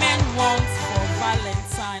women want for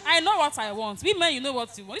Valentine. I know what I want. Women, you know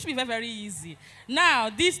what you want. It should be very, very easy. Now,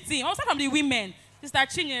 this thing, also from the women, Sister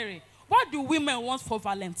Chinyere, what do women want for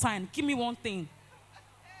Valentine? Give me one thing.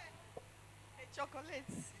 Chocolate.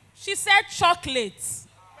 She said chocolate.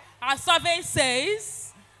 Our survey says.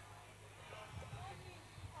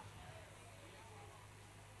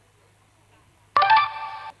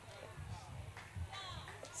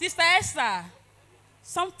 Sister Esther,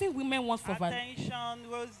 something women want for Valentine.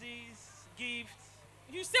 Attention, roses, gifts.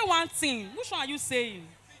 You say one thing. Which one are you saying?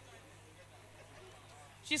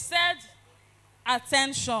 She said,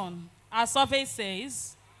 attention. Our survey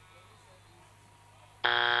says.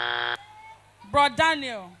 Bro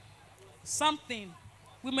Daniel, something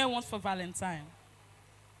women want for Valentine.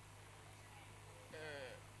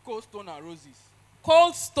 Cold stone and roses.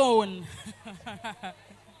 Cold stone.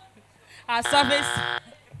 Our service.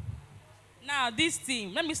 Now, this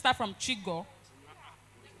team. Let me start from Chigo.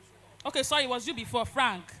 Okay, sorry, it was you before,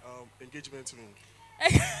 Frank. Engagement ring.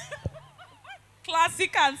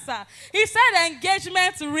 Classic answer. He said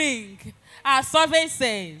engagement ring. Our survey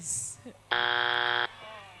says.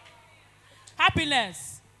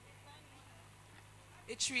 Happiness.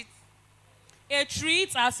 A treat. A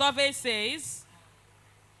treat, our survey says.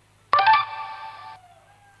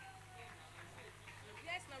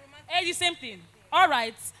 Hey, the same thing. All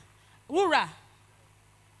right. Wura.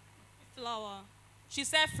 Flower. She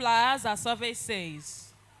said flowers, our survey says.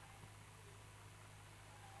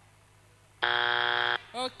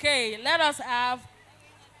 Okay, let us have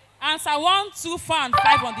answer 1, 2, 4, and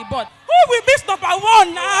 5 on the board. Who will miss number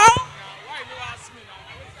 1 now? Why you ask me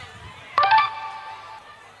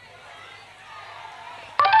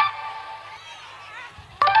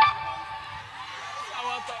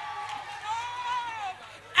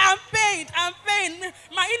I'm pained.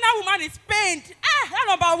 My inner woman is pained. That's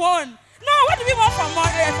number 1. No, what do we want for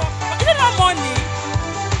money? Is it not money?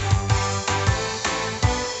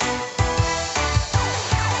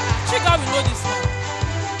 Chigo will know this one.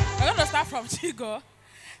 We're going to start from Chigo.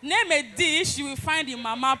 Name a dish you will find in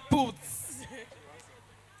Mama Puts.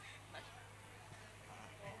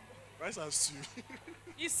 Rice and stew.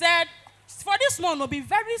 He said, for this one, will be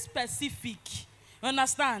very specific. You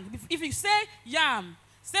understand? If you say yam,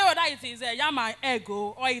 say whether it is yam and egg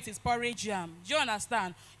or it is porridge yam. Do you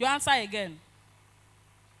understand? You answer again.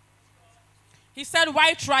 He said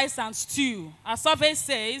white rice and stew. Our survey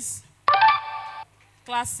says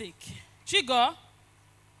classic. Chigo.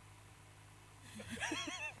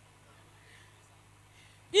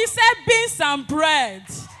 He said beans and bread.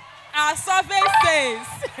 Our survey says.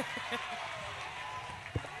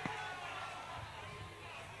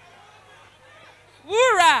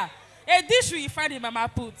 Wura. A dish we find in Mama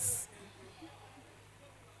Puts.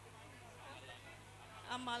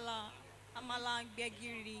 Amala and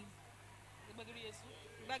begiri.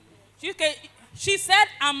 She said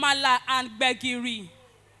amala and begiri.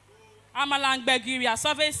 Amala and begiri. Our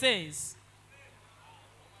survey says.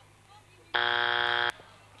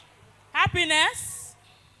 Happiness.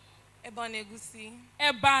 Eban egusi.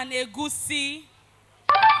 Eban egusi.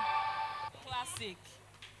 Classic.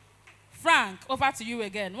 Frank, over to you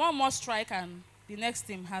again. One more strike and the next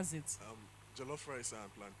team has it. Jollof rice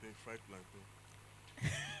and plantain, fried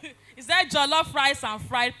plantain. Is that jollof rice and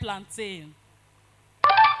fried plantain?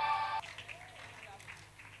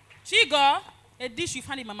 Chigo, a dish you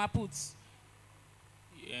find in Mama Puts.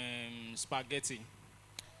 Spaghetti.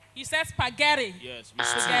 You said spaghetti. Yes.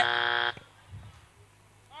 Spaghetti.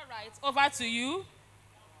 All right, over to you.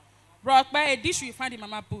 Brockby, a dish you find in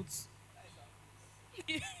Mama Puts.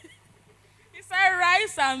 He said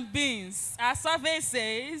rice and beans. Our survey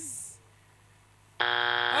says.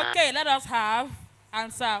 Okay, let us have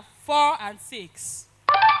answer 4 and 6.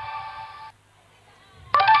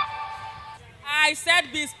 I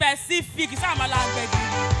said be specific. It's Amala and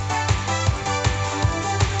Begiri.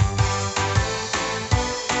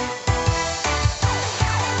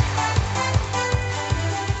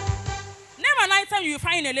 Name an item you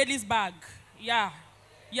find in a lady's bag. Yeah.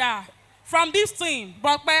 From this team,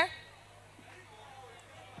 Brockby.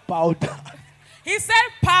 Powder. He said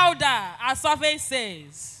powder, our survey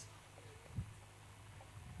says.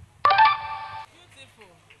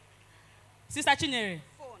 Beautiful. Sister Chinyere.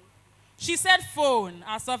 Phone. She said phone,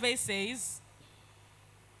 our survey says.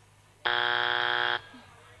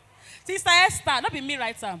 Sister Esther, not be me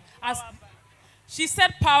right now. She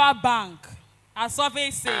said power bank, our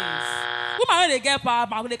survey says. Woman when they get power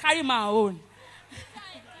bank, they carry my own.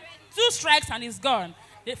 2 strikes and it's gone.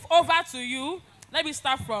 Over to you. Let me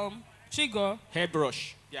start from Chigo.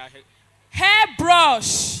 Hairbrush. Yeah.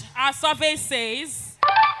 Hairbrush. Our survey says.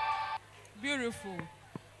 Beautiful.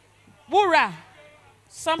 Wura.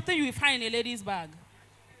 Something you will find in a lady's bag.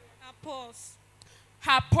 Her purse.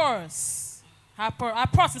 Her purse. Her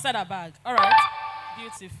purse inside her bag. All right.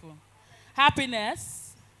 Beautiful.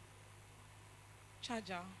 Happiness.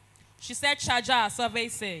 Charger. She said charger. Our survey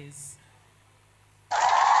says.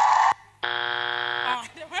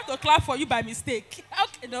 They went to clap for you by mistake.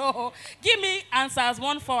 Okay, no. Give me answers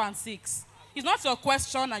 1, 4, and 6. It's not your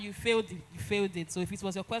question and you failed it. You failed it. So if it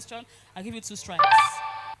was your question, I'll give you 2 strikes.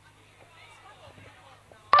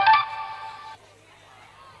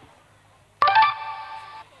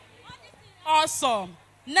 Awesome.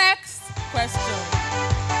 Next question.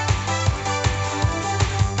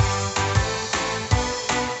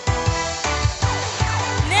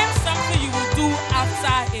 Name something you will do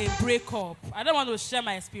after a break. breakup. I don't want to share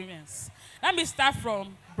my experience. Let me start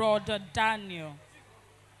from Brother Daniel.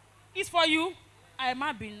 It's for you. I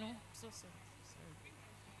might be no. So sorry.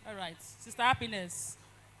 All right. Sister Happiness.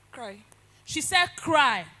 Cry. She said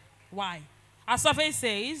cry. Why? Our survey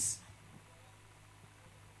says.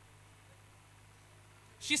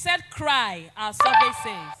 She said cry. Our survey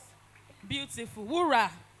says. Beautiful. Wura.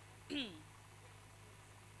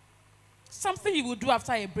 Something you would do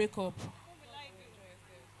after a breakup.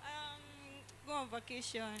 Go on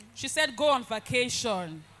vacation. She said go on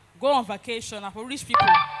vacation. Go on vacation. For rich people.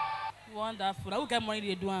 Wonderful. I will get money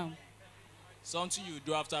they do. Something you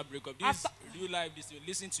do after a breakup. Do you like this?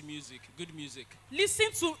 Listen to music. Good music.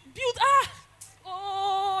 Listen to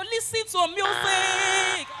listen to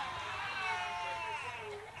music.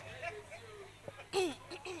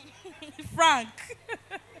 Frank.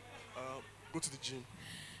 Go to the gym.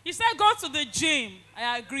 You said go to the gym.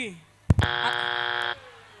 I agree.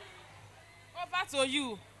 Over to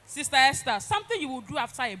you, Sister Esther. Something you will do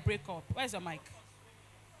after a breakup. Where's your mic?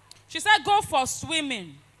 She said go for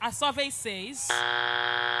swimming. Our survey says.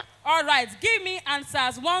 All right, give me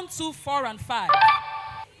answers 1, 2, 4, and 5.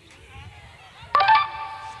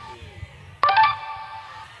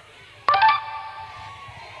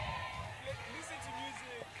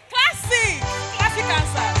 Classic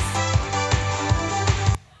answers.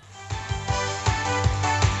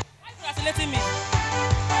 Why are you congratulating me?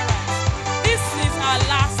 All right. This is our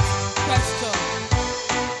last question.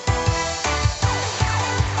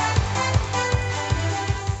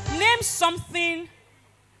 Name something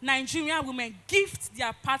Nigerian women gift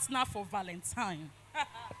their partner for Valentine.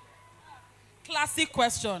 Classic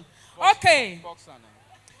question. Okay. Boxer now.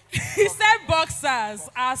 He said boxers.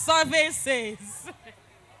 Our survey says.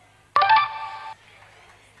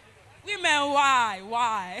 Women, why?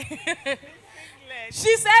 Why?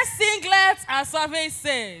 She said singlets. Our survey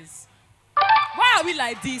says. Why are we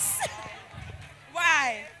like this?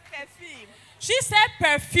 Why? Perfume. She said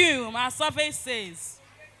perfume. Our survey says.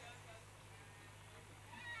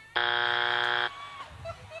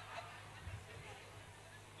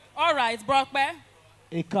 All right, Brockbear.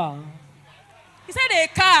 A car. He said a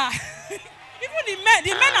car. Even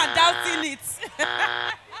the men are doubting it.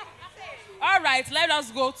 All right, let us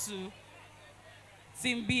go to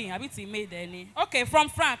Team B. Have you Team A, Danny? Okay, from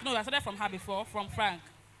Frank. No, I started from her before. From Frank.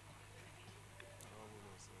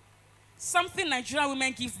 Something Nigerian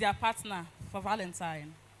women gives their partner for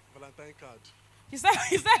Valentine. Valentine card. He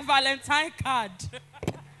said Valentine card.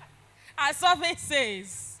 Our survey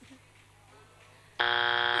says.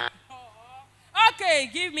 Okay,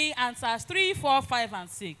 give me answers 3, 4, 5, and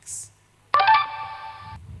 6.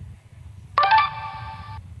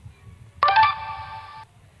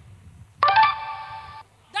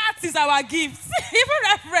 That is our gift. Even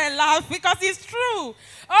Reverend laughed because it's true.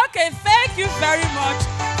 Okay, thank you very much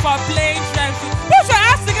for playing TREM. Put your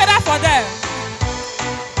hands together for them.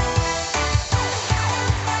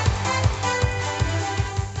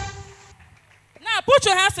 Now, put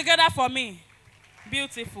your hands together for me.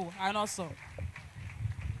 Beautiful and awesome.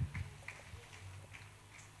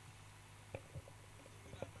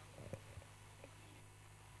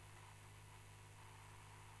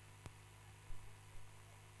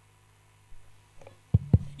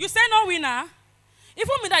 You say no winner?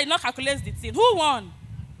 Even me that did not calculate the thing. Who won?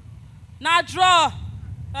 Now draw.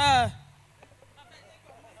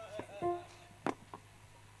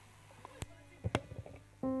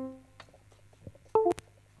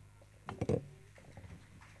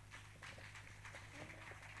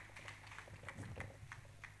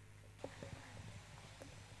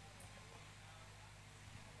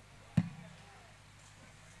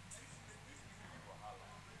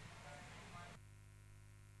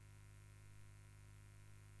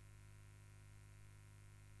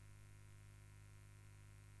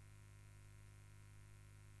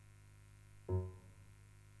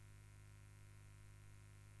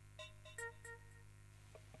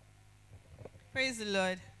 Praise the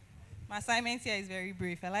Lord. My assignment here is very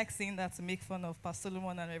brief. I like saying that to make fun of Pastor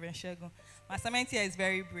Solomon and Reverend Shegun. My assignment here is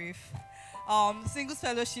very brief. Singles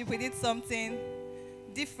Fellowship, we did something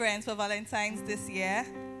different for Valentine's this year.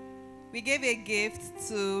 We gave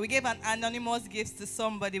an anonymous gift to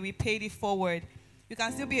somebody. We paid it forward. You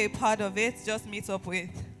can still be a part of it. Just meet up with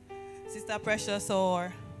Sister Precious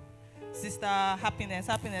or Sister Happiness.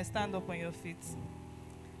 Happiness, stand up on your feet.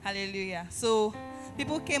 Hallelujah. So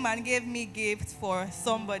people came and gave me gifts for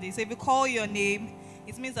somebody. So if you call your name,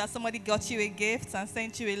 it means that somebody got you a gift and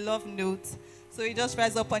sent you a love note. So you just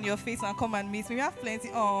rise up on your feet and come and meet me. We have plenty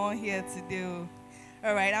here to do.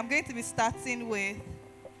 All right, I'm going to be starting with,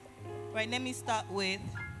 let me start with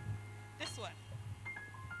this one.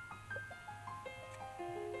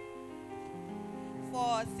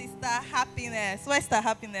 for Sister Happiness. Where's Sister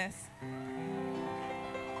Happiness?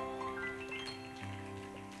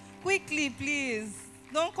 Quickly, please.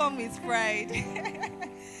 Don't come with pride.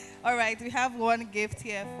 All right, we have one gift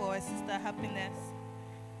here for Sister Happiness.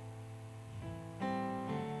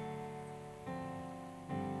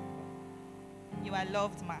 You are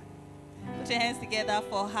loved, ma. Put your hands together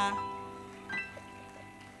for her.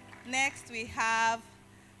 Next, we have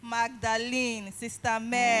Magdalene, Sister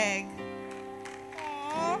Meg.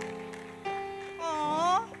 Aww.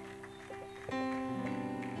 Aww.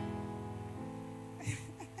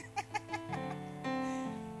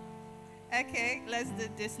 Okay, let's do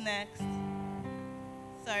this next.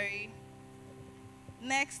 Sorry.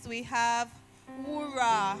 Next, we have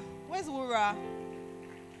Wura. Where's Wura?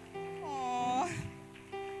 Aww.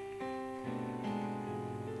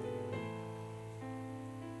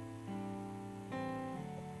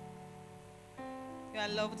 You are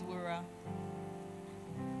loved, Wura.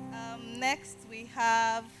 Next, we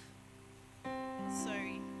have,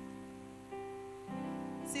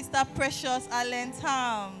 Sister Precious Allen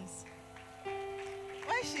Tams.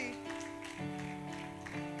 Where is she?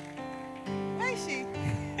 Where is she?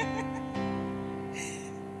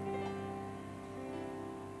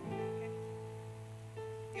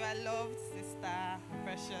 You are loved, Sister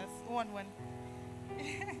Precious. One.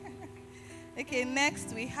 Okay,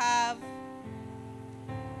 next we have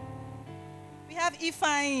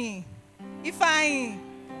Ifeanyi. Ifeanyi.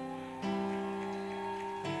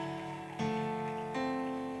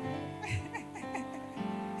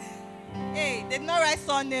 Hey, they did not write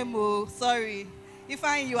surname, oh, sorry.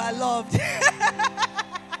 Ifeanyi, you are loved. They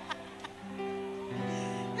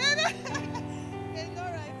did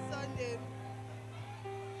not write surname.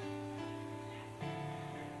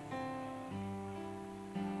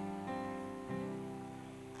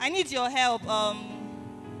 I need your help. Okay,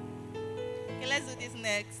 let's do this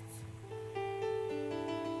next.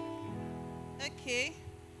 Okay.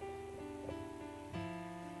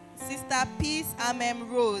 Sister Peace Amem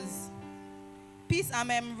Rose. Peace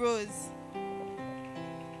Amem Rose.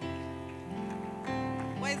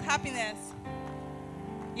 Where is Happiness?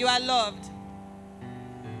 You are loved.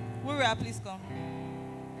 Wura, please come.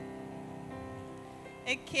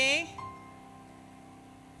 Okay.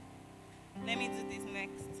 Let me do this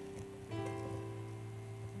next.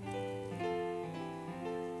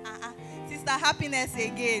 Sister Happiness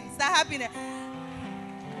again. Sister Happiness.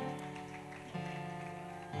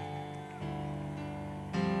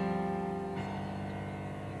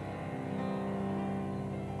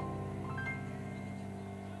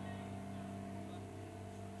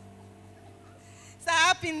 Sister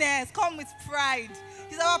Happiness, come with pride.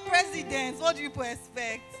 He's our president. What do you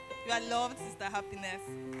expect? You are loved, Sister Happiness.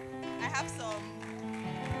 I have some.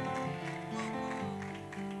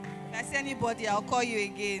 If I see anybody, I'll call you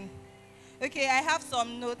again. Okay, I have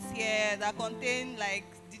some notes here that contain like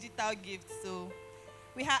digital gifts. So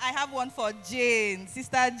I have one for Jane,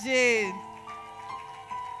 Sister Jane.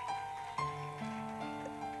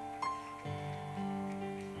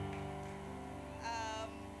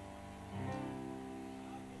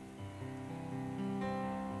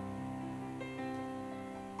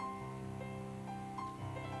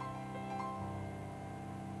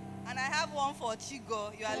 And I have one for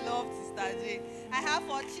Chigo. You are loved, Sister Jane. I have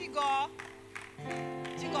for Chigo.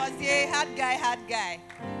 Chigo's here, hard guy.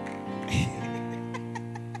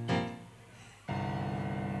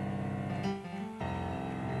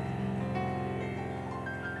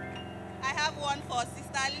 I have one for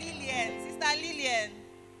Sister Lillian. Sister Lillian.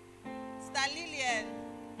 Sister Lillian.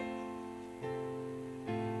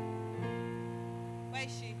 Where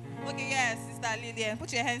is she? Okay, yes, Sister Lillian.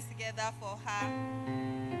 Put your hands together for her.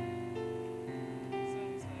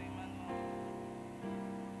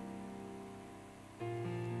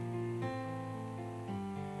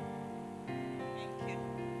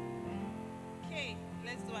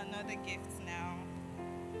 Another gift now.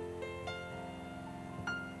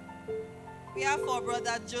 We have for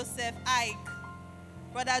Brother Joseph Ike.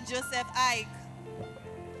 Brother Joseph Ike.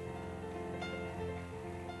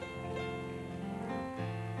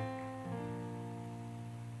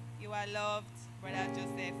 You are loved, Brother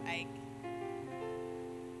Joseph Ike.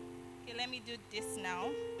 Okay, let me do this now.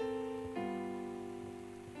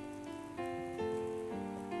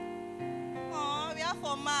 Oh, we have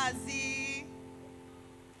for Mazi.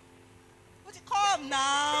 Come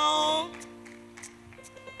now.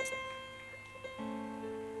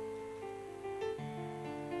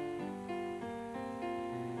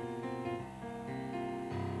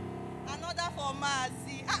 Another for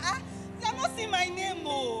Mazi. They not see my name,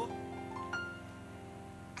 oh.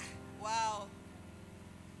 Wow.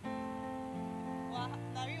 Wow.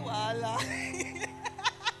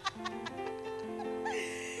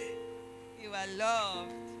 loved.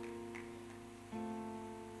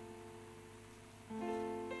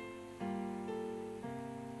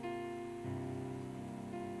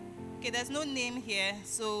 Okay, there's no name here,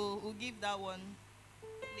 so we'll give that one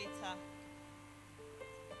later.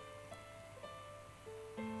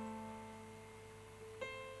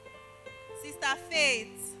 Sister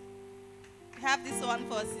Faith. We have this one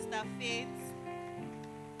for Sister Faith.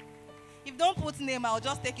 If don't put name, I'll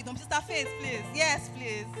just take it home. Sister Faith, please. Yes,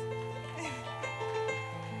 please.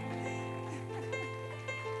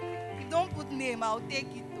 If don't put name, I'll take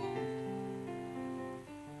it home.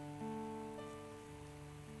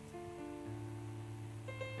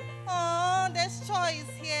 Oh, there's choice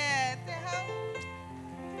here.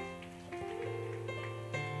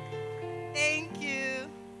 Thank you.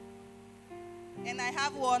 And I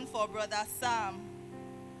have one for Brother Sam.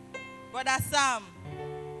 Brother Sam.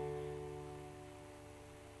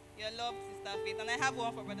 Your love, Sister Faith. And I have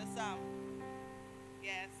one for Brother Sam.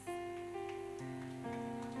 Yes.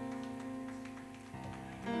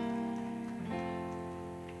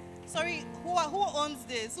 Sorry, who owns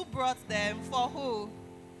this? Who brought them? For who?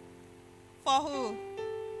 For who?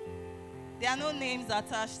 There are no names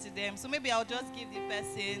attached to them. So maybe I'll just give the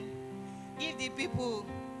person, give the people,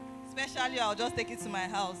 especially I'll just take it to my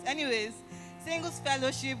house. Anyways, Singles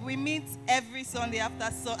Fellowship, we meet every Sunday after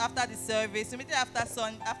the service. We meet after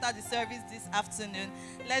the service this afternoon.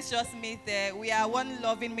 Let's just meet there. We are one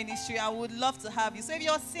loving ministry and we would love to have you. So if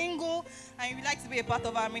you're single and you'd like to be a part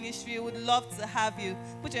of our ministry, we would love to have you.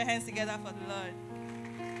 Put your hands together for the Lord.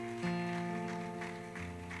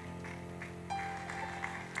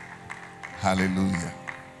 Hallelujah.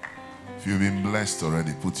 If you've been blessed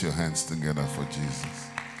already, put your hands together for Jesus.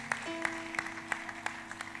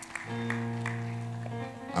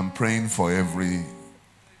 I'm praying for every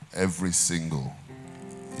single.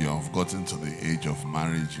 You have gotten to the age of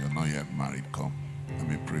marriage, you're not yet married. Come, let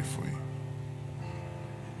me pray for you.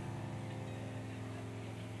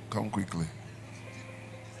 Come quickly.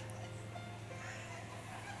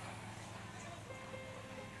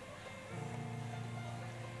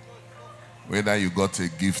 Whether you got a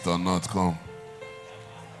gift or not, come.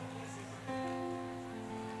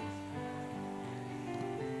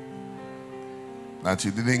 That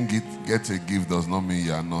you didn't get a gift does not mean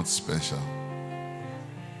you are not special.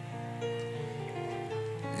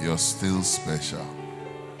 You're still special.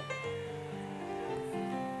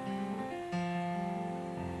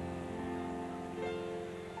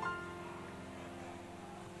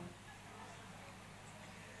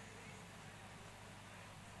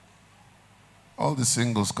 All the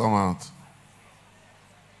singles come out.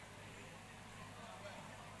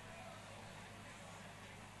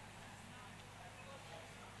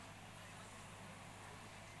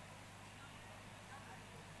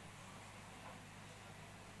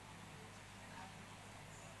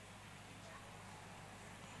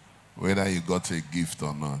 Whether you got a gift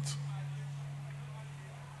or not.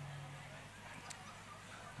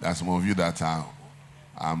 There's some of you that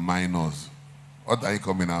are minors. What are you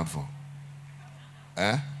coming out for?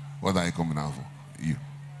 Eh? What are you coming out for?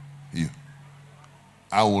 You.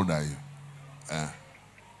 How old are you?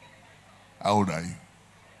 How old are you?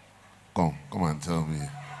 Come and tell me.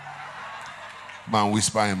 Man,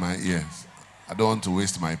 whisper in my ears. I don't want to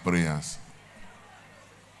waste my prayers.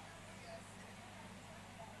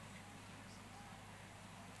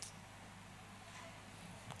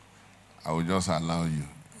 I will just allow you.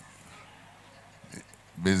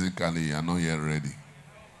 Basically, you are not yet ready.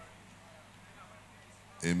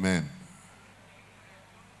 Amen.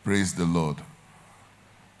 Praise the Lord.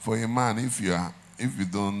 For a man, if you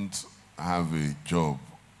don't have a job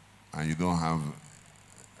and you don't have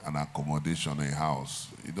an accommodation, a house,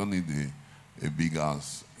 you don't need a big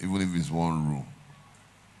house, even if it's one room.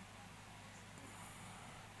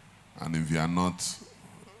 And if you are not,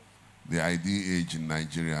 the ideal age in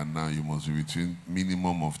Nigeria now, you must be between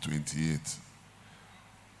minimum of 28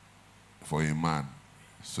 for a man.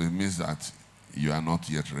 So it means that you are not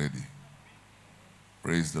yet ready.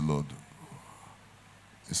 Praise the Lord.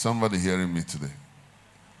 Is somebody hearing me today?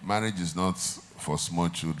 Marriage is not for small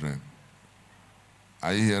children.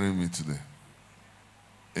 Are you hearing me today?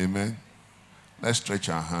 Amen. Let's stretch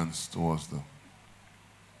our hands towards them.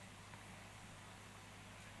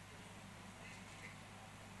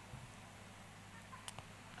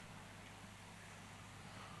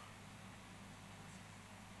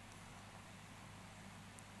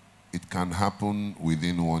 It can happen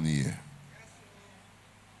within 1 year.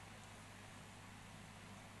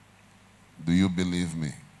 Do you believe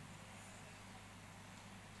me?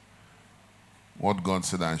 What God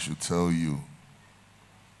said I should tell you,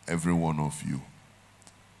 every one of you,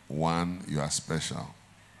 One, you are special.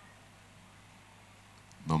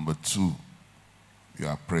 Number two, you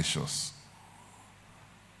are precious.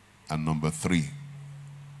 And number three,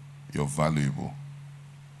 you're valuable.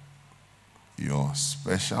 You're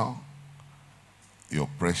special, you're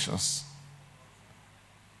precious,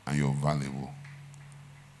 and you're valuable.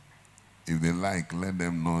 If they like, let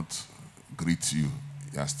them not greet you.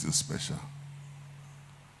 You are still special.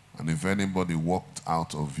 And if anybody walked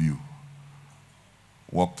out of you,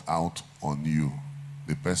 walked out on you,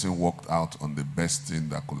 the person walked out on the best thing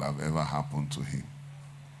that could have ever happened to him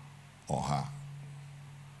or her.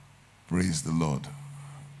 Praise the Lord.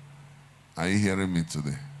 Are you hearing me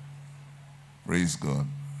today? Praise God.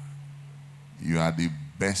 You are the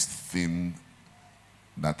best thing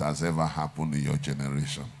that has ever happened in your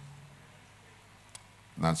generation.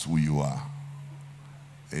 That's who you are.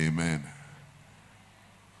 Amen.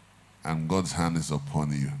 And God's hand is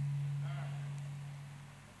upon you.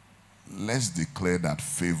 Let's declare that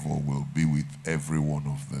favor will be with every one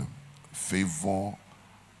of them. Favor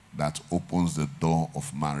that opens the door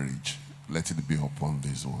of marriage. Let it be upon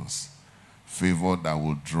these ones. Favor that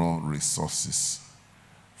will draw resources.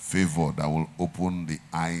 Favor that will open the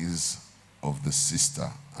eyes of the sister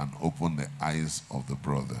and open the eyes of the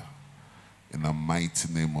brother. In the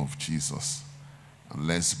mighty name of Jesus. And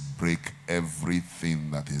let's break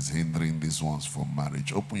everything that is hindering these ones from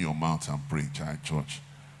marriage. Open your mouth and pray, child church.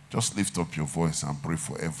 Just lift up your voice and pray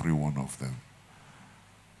for every one of them.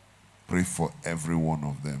 Pray for every one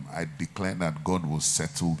of them. I declare that God will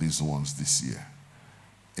settle these ones this year.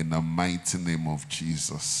 In the mighty name of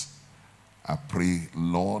Jesus, I pray,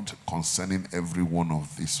 Lord, concerning every one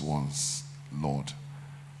of these ones, Lord,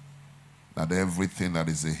 that everything that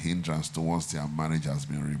is a hindrance towards their marriage has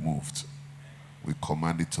been removed. We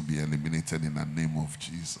command it to be eliminated in the name of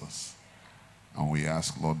Jesus. And we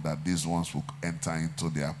ask, Lord, that these ones will enter into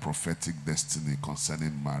their prophetic destiny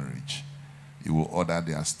concerning marriage. You will order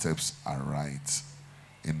their steps aright.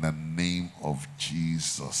 In the name of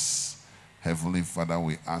Jesus. Heavenly Father,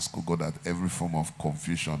 we ask, oh God, that every form of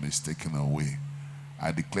confusion is taken away.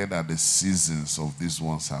 I declare that the seasons of these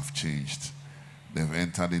ones have changed. They've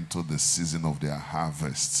entered into the season of their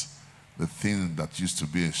harvest. The things that used to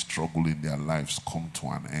be a struggle in their lives come to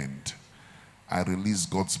an end. I release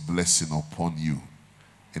God's blessing upon you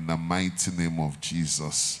in the mighty name of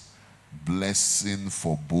Jesus. Blessing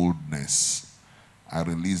for boldness. I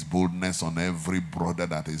release boldness on every brother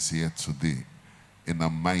that is here today. In the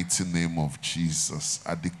mighty name of Jesus.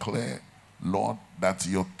 I declare, Lord, that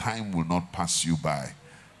your time will not pass you by.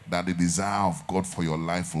 That the desire of God for your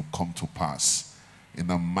life will come to pass. In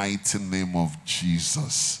the mighty name of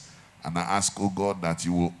Jesus. And I ask, oh God, that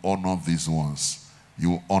you will honor these ones.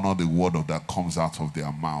 You will honor the word that comes out of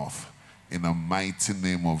their mouth. In the mighty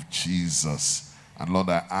name of Jesus. And Lord,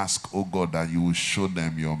 I ask, oh God, that you will show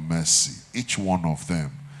them your mercy. Each one of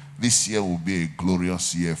them. This year will be a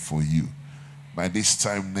glorious year for you. By this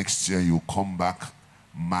time next year, you'll come back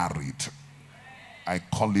married. I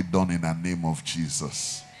call it done in the name of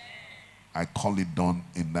Jesus. I call it done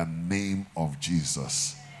in the name of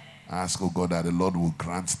Jesus. I ask, oh God, that the Lord will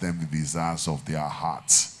grant them the desires of their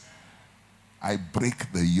hearts. I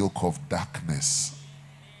break the yoke of darkness.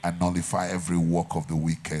 I nullify every work of the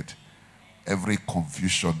wicked. Every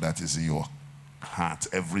confusion that is in your heart,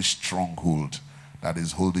 every stronghold that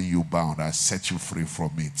is holding you bound, I set you free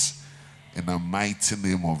from it. In the mighty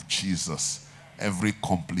name of Jesus, every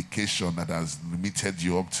complication that has limited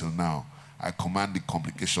you up till now, I command the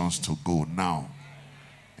complications to go now.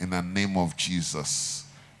 In the name of Jesus.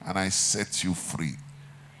 And I set you free.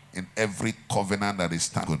 In every covenant that is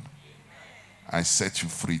standing, I set you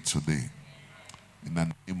free today. In the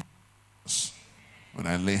name of Jesus. When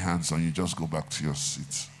I lay hands on you, just go back to your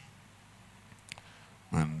seat.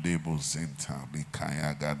 Mandebo Zenta,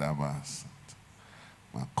 Likaya Gadabas,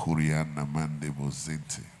 Makuriana Mandebo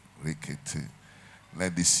Zente, Rekete.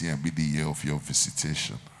 Let this year be the year of your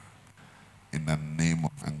visitation. In the name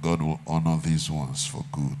of, and God will honor these ones for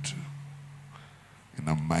good. In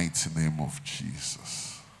the mighty name of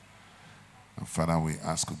Jesus. And Father, we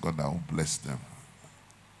ask, God, that will bless them.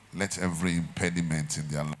 Let every impediment in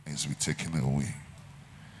their lives be taken away.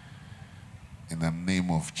 In the name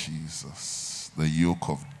of Jesus, the yoke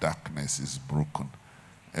of darkness is broken.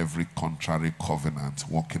 Every contrary covenant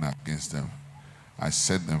working against them, I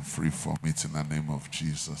set them free from it in the name of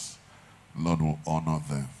Jesus. Lord will honor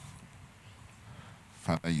them.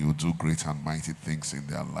 Father, you will do great and mighty things in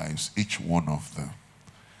their lives, each one of them.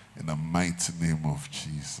 In the mighty name of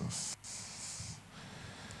Jesus.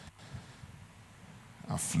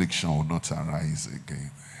 Affliction will not arise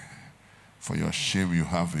again. For your shame you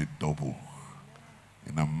have a double.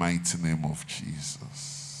 In the mighty name of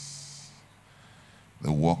Jesus.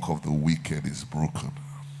 The work of the wicked is broken.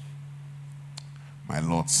 My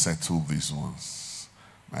Lord, settle these ones.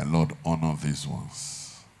 My Lord, honor these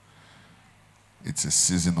ones. It's a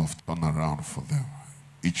season of turnaround for them,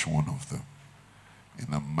 each one of them. In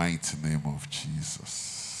the mighty name of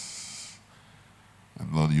Jesus.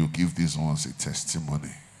 And Lord, you give these ones a testimony.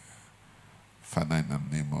 Father, in the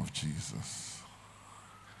name of Jesus.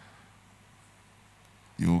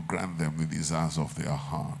 You will grant them the desires of their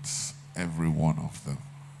hearts, every one of them.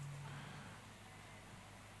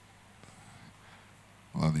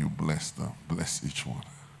 Lord, you bless them. Bless each one.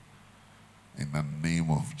 In the name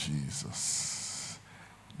of Jesus.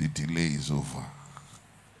 The delay is over.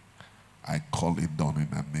 I call it done in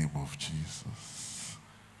the name of Jesus.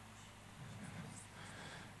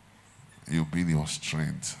 You be your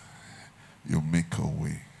strength. You make a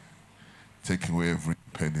way. Take away every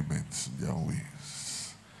impediment in their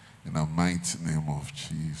ways. In the mighty name of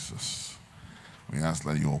Jesus. We ask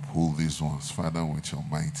that you uphold these ones, Father, with your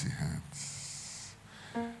mighty hands.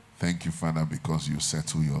 Thank you, Father, because you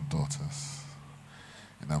settle your daughters.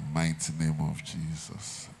 In the mighty name of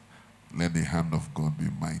Jesus. Let the hand of God be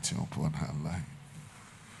mighty upon her life.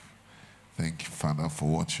 Thank you, Father, for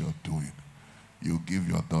what you're doing. You give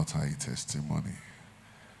your daughter a testimony.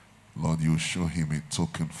 Lord, you show him a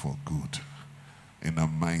token for good. In the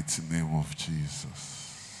mighty name of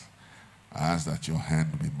Jesus. I ask that your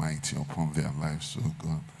hand be mighty upon their lives, oh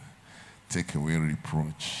God. Take away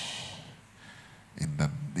reproach. In the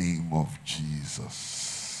name of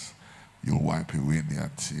Jesus. You'll wipe away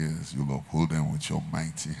their tears. You'll uphold them with your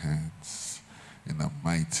mighty hands. In the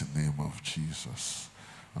mighty name of Jesus.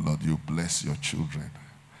 And Lord, you bless your children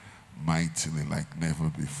mightily like never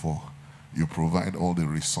before. You provide all the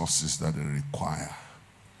resources that they require.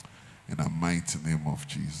 In the mighty name of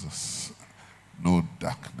Jesus. No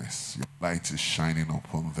darkness. Your light is shining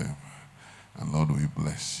upon them. And Lord, we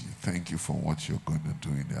bless you. Thank you for what you're going to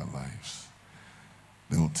do in their lives.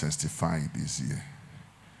 They will testify this year.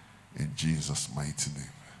 In Jesus' mighty name.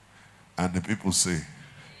 And the people say,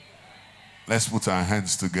 let's put our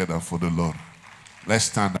hands together for the Lord. Let's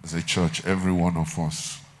stand as a church, every one of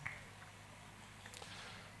us.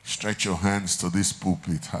 Stretch your hands to this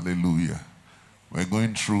pulpit. Hallelujah. We're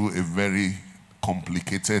going through a very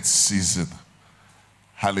complicated season.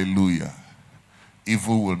 Hallelujah.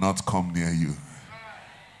 Evil will not come near you.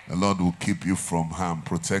 The Lord will keep you from harm,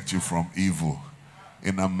 protect you from evil.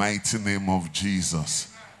 In the mighty name of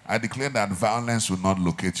Jesus. I declare that violence will not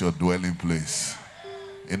locate your dwelling place.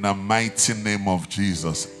 In the mighty name of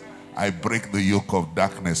Jesus. I break the yoke of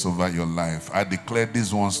darkness over your life. I declare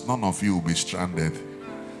these ones, none of you will be stranded.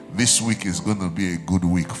 This week is going to be a good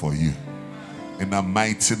week for you. In the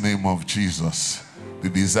mighty name of Jesus. The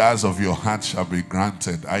desires of your heart shall be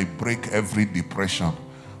granted. I break every depression.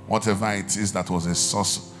 Whatever it is that was a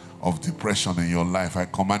source of depression in your life, I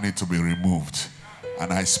command it to be removed.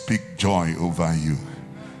 And I speak joy over you.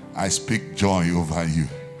 I speak joy over you.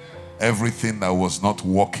 Everything that was not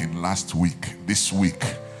working last week, this week,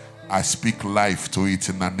 I speak life to it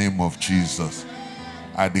in the name of Jesus.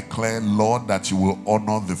 I declare, Lord, that you will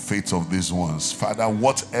honor the faith of these ones. Father,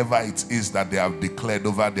 whatever it is that they have declared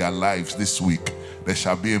over their lives this week, there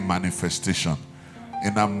shall be a manifestation.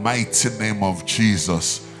 In the mighty name of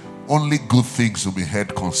Jesus, only good things will be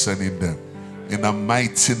heard concerning them. In the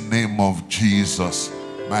mighty name of Jesus,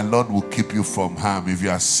 my Lord will keep you from harm. If you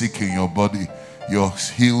are sick in your body, you're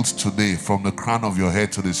healed today from the crown of your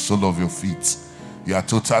head to the sole of your feet. You are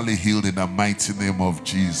totally healed in the mighty name of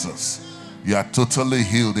Jesus. You are totally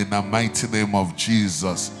healed in the mighty name of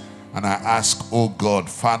Jesus. And I ask, oh God,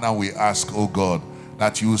 Father, we ask, oh God,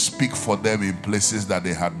 that you will speak for them in places that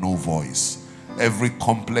they had no voice. Every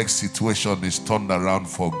complex situation is turned around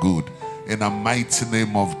for good. In the mighty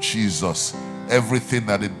name of Jesus, everything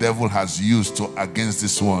that the devil has used to against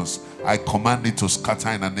these ones, I command it to scatter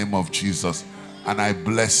in the name of Jesus. And I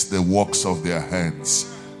bless the works of their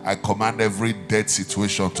hands. I command every dead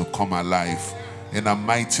situation to come alive. In the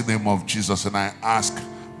mighty name of Jesus. And I ask,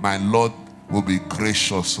 my Lord will be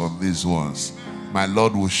gracious on these ones. My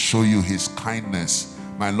Lord will show you his kindness.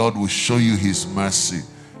 My Lord will show you his mercy.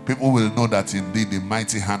 People will know that indeed the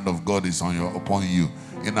mighty hand of God is upon you.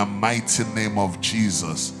 In the mighty name of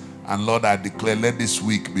Jesus. And Lord, I declare, let this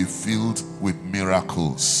week be filled with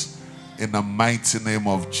miracles. In the mighty name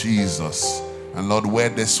of Jesus. And Lord, where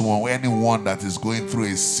anyone that is going through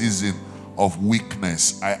a season of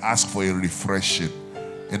weakness, I ask for a refreshing.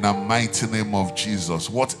 In the mighty name of Jesus.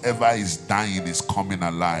 Whatever is dying is coming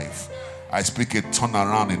alive. I speak a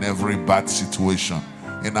turnaround in every bad situation.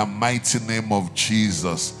 In the mighty name of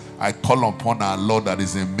Jesus. I call upon our Lord that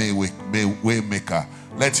is a way maker.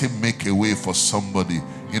 Let him make a way for somebody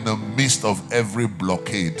in the midst of every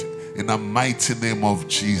blockade. In the mighty name of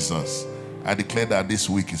Jesus, I declare that this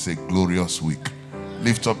week is a glorious week.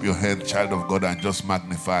 Lift up your head, child of God, and just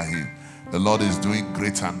magnify him. The Lord is doing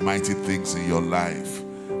great and mighty things in your life.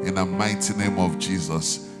 In the mighty name of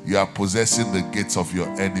Jesus, you are possessing the gates of your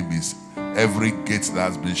enemies. Every gate that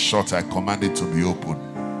has been shut, I command it to be opened.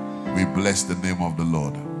 We bless the name of the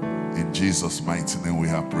Lord. In Jesus' mighty name we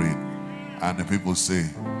have prayed. And the people say,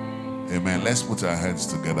 amen. Let's put our hands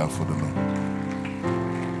together for the Lord.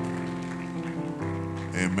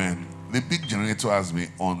 Amen. The big generator has been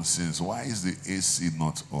on since. Why is the AC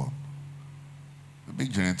not on? The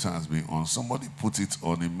big generator has been on. Somebody put it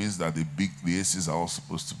on. It means that the ACs are all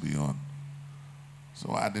supposed to be on. So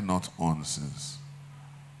why are they not on since?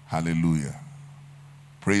 Hallelujah.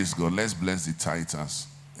 Praise God. Let's bless the tithes.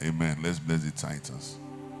 Amen. Let's bless the tithes.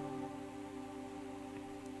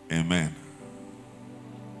 Amen.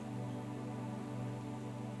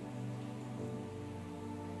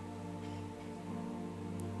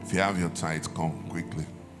 If you have your tithe, come quickly.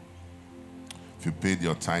 If you paid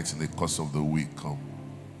your tithe in the course of the week, come.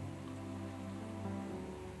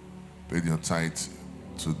 Paid your tithe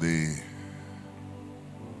today.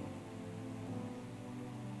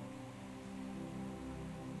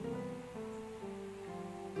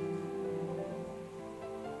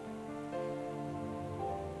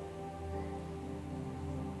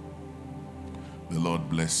 The Lord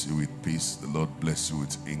bless you with peace. The Lord bless you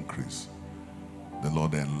with increase. The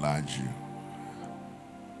Lord enlarge you.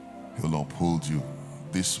 He'll uphold you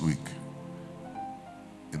this week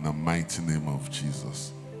in the mighty name of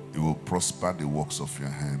Jesus. He will prosper the works of your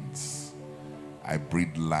hands. I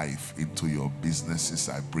breathe life into your businesses.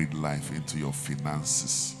 I breathe life into your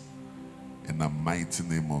finances in the mighty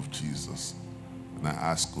name of Jesus. And I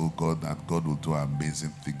ask, oh God, that God will do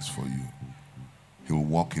amazing things for you. He will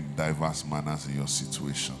walk in diverse manners in your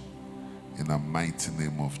situation. In the mighty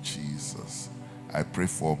name of Jesus. I pray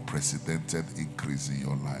for unprecedented increase in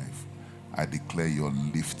your life. I declare your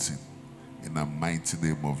lifting. In the mighty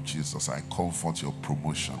name of Jesus. I comfort your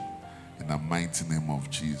promotion. In the mighty name of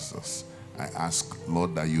Jesus. I ask,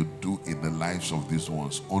 Lord, that you do in the lives of these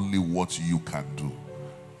ones only what you can do.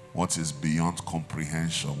 What is beyond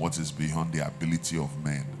comprehension, what is beyond the ability of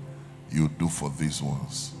men, you do for these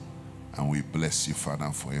ones. And we bless you,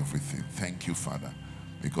 Father, for everything. Thank you, Father,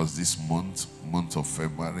 because this month of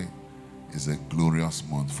February, is a glorious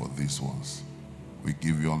month for these ones. We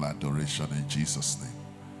give you all adoration in Jesus'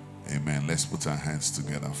 name. Amen. Let's put our hands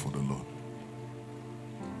together for the Lord.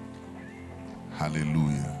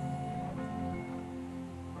 Hallelujah.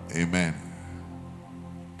 Amen.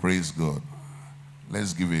 Praise God.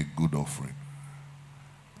 Let's give a good offering.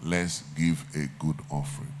 Let's give a good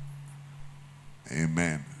offering.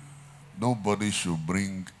 Amen. Nobody should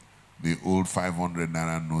bring the old 500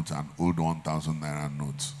 naira note and old 1,000 naira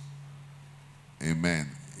note. Amen.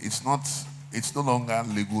 It's no longer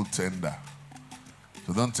legal tender.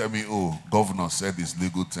 So don't tell me, oh, governor said it's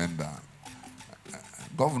legal tender.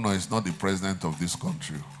 Governor is not the president of this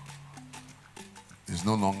country. It's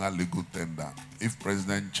no longer legal tender. If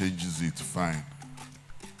president changes it, fine.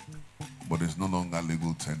 But it's no longer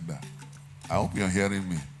legal tender. I hope you're hearing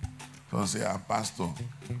me. So say, Pastor,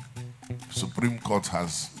 Supreme Court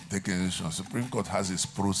has taken a decision. Supreme Court has its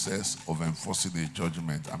process of enforcing a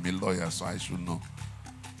judgment. I'm a lawyer, so I should know.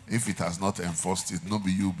 If it has not enforced it,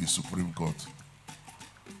 nobody you be Supreme Court.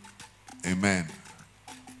 Amen.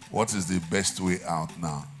 What is the best way out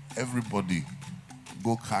now? Everybody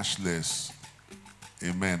go cashless.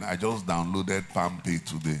 Amen. I just downloaded PalmPay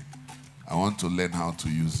today. I want to learn how to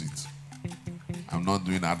use it. I'm not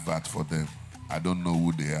doing advert for them. I don't know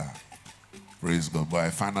who they are. Praise God. But I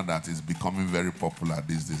find out that it's becoming very popular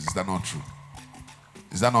these days. Is that not true?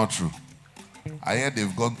 Is that not true? I hear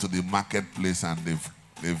they've gone to the marketplace and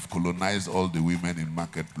they've colonized all the women in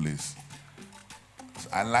marketplace. So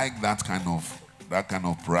I like that kind of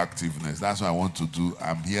proactiveness. That's what I want to do.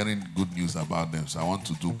 I'm hearing good news about them, so I want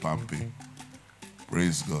to do PalmPay.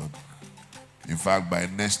 Praise God. In fact, by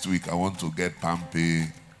next week, I want to get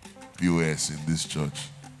PalmPay POS in this church.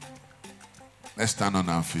 Let's stand on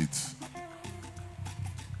our feet.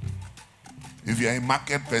 If you're a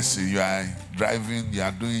market person, you are driving, you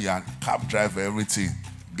are doing your cab driver, everything,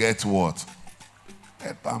 get what?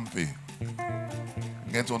 Get PalmPay.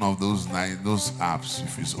 Get one of those apps.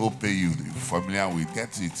 If it's OPay you, if you're familiar with,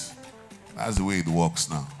 get it. That's the way it works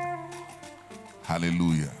now.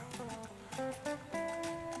 Hallelujah.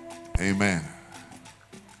 Amen.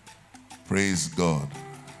 Praise God.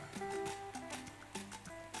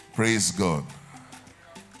 Praise God.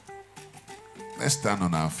 Let's stand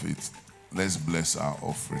on our feet. Let's bless our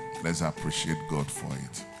offering. Let's appreciate God for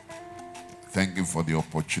it. Thank Him for the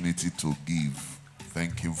opportunity to give.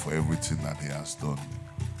 Thank Him for everything that He has done.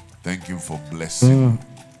 Thank Him for blessing.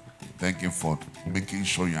 Thank Him for making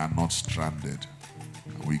sure you are not stranded.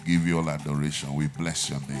 We give you all adoration. We bless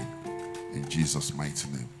your name. In Jesus' mighty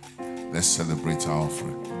name. Let's celebrate our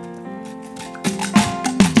offering.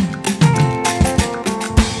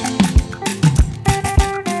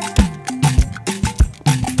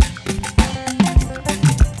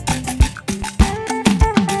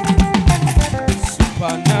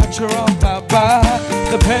 Supernatural Baba,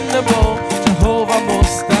 dependable Jehovah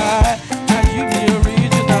Most High. Now you the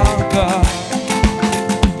original God.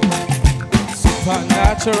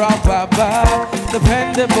 Supernatural Baba,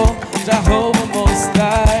 dependable Jehovah Most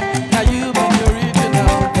High. Now you be the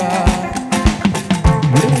original God.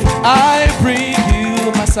 I bring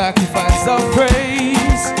you my sacrifice of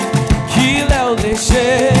praise. Kill El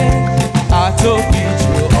Leshe, I told you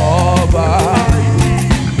over.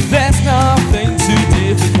 There's nothing too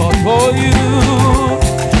difficult for you.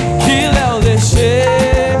 Kill El Leshe,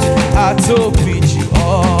 I told you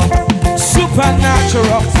all.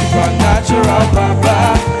 Supernatural, supernatural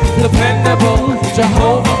Baba, dependable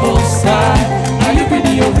Jehovah Most High. Now you be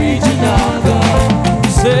the original God.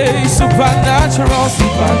 Say supernatural,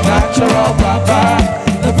 supernatural Baba,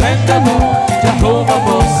 dependable Jehovah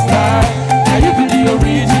Most High. Now you be the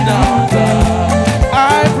original God. I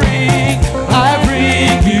bring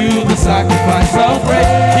you the sacrifice of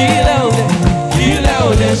praise. Kill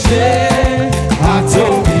El Leshe, I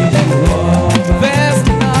told you all. There's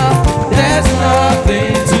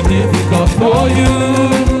nothing too difficult for you.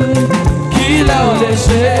 Kill El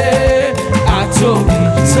Leshe, I told you.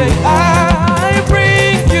 Say I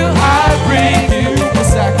bring you the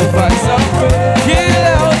sacrifice of praise. Kill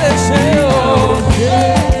El Leshe, oh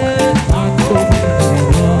yeah, I told you.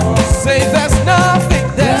 Say there's nothing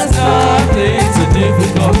too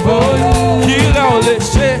difficult for you. Kill El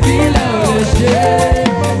Leshe,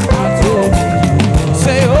 I told you.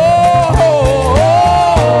 Say oh.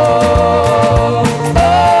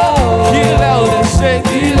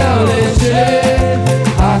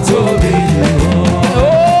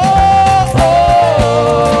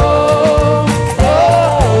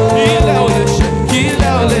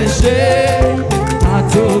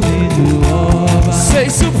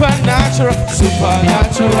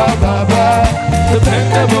 Supernatural Baba,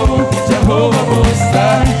 dependable Jehovah Most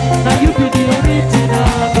High. Now you be the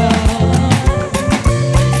original God.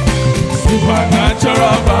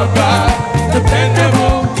 Supernatural Baba,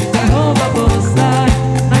 dependable Jehovah Most High.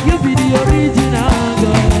 Now you be the original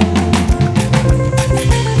God.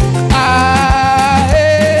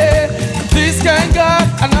 This kind God,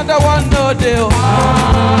 another one no deal.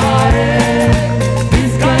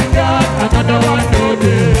 This kind God, another one no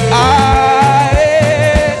deal.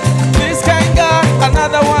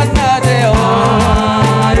 Another one now there.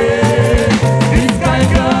 This guy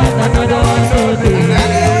got another one now there.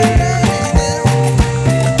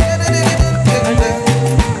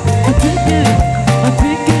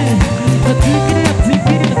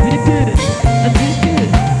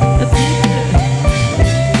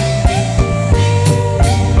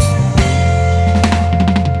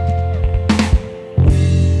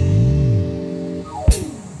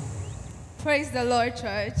 Praise the Lord,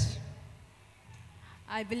 church.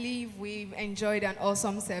 I believe we've enjoyed an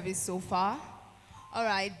awesome service so far. All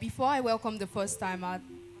right, before I welcome the first timer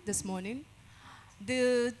this morning,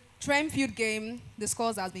 the TREM field game, the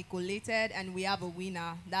scores have been collated and we have a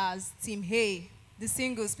winner. That's Team Hey, the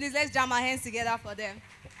singles. Please, let's jam our hands together for them.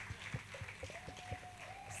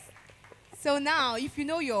 So now, if you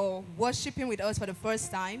know you're worshiping with us for the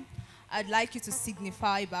first time, I'd like you to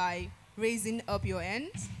signify by raising up your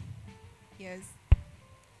hands. Yes.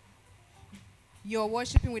 You're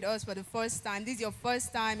worshiping with us for the first time. This is your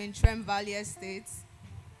first time in TREM Valley Estate.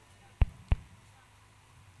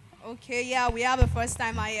 Okay, yeah, we have a first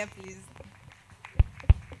timer here, please.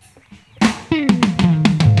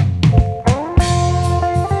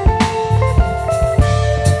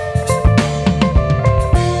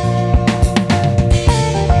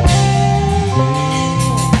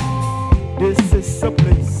 This is a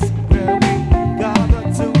place where we gather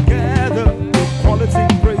together, quality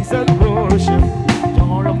praise and worship,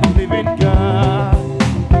 joy of the living God,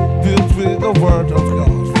 filled with the word of God.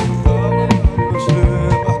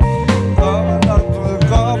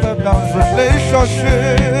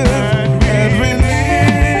 Relationship and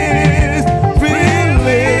release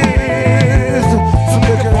to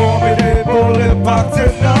make a formidable impact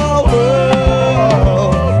in our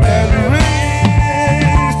world. And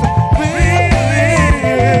release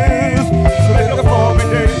to make a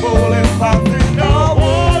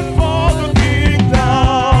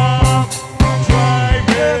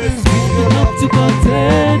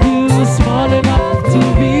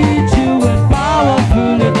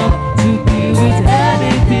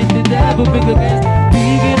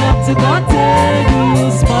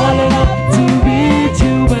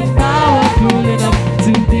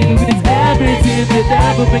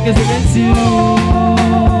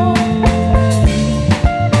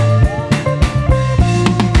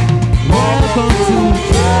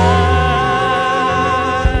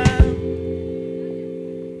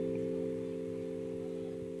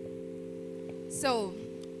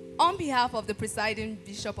behalf of the presiding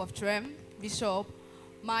Bishop of TREM, Bishop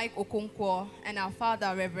Mike Okonkwo, and our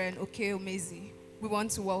father, Reverend Omezi, we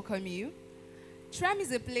want to welcome you. TREM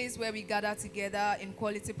is a place where we gather together in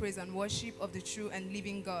quality praise and worship of the true and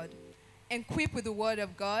living God, equipped with the word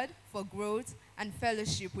of God for growth and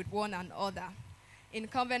fellowship with one another. In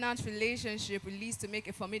covenant relationship released to make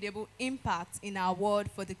a formidable impact in our world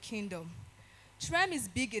for the kingdom. TREM is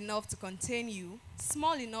big enough to contain you,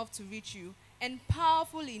 small enough to reach you, and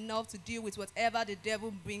powerful enough to deal with whatever the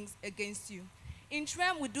devil brings against you. In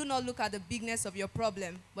TREM, we do not look at the bigness of your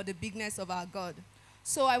problem, but the bigness of our God.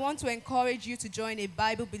 So I want to encourage you to join a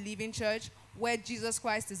Bible-believing church where Jesus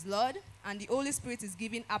Christ is Lord and the Holy Spirit is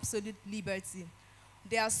giving absolute liberty.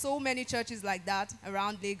 There are so many churches like that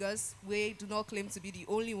around Lagos. We do not claim to be the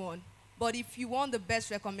only one. But if you want the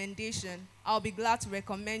best recommendation, I'll be glad to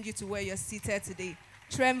recommend you to where you're seated today,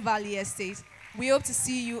 TREM Valley Estate. We hope to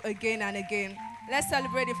see you again and again. Let's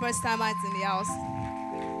celebrate the first timers in the house.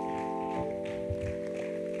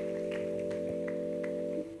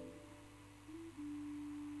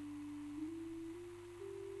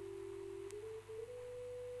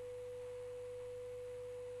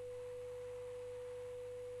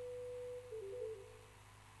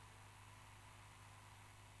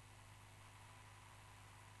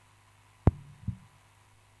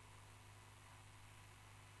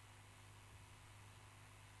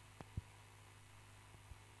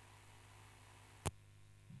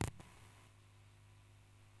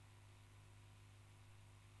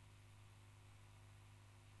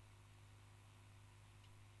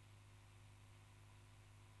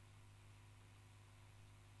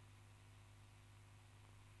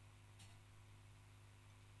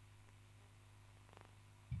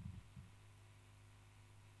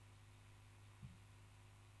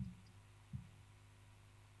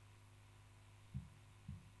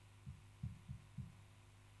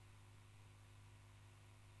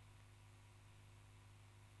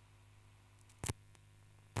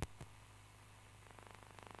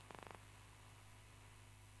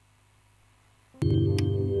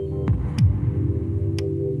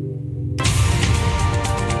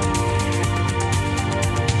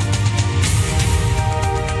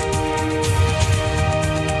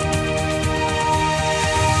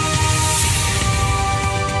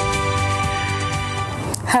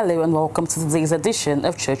 Hello and welcome to today's edition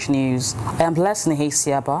of Church News. I am Blessing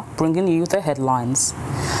Hesiaba, bringing you the headlines.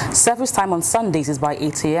 Service time on Sundays is by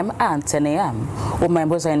 8 a.m. and 10 a.m. All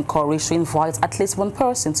members are encouraged to invite at least one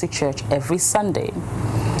person to church every Sunday.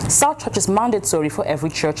 South Church is mandatory for every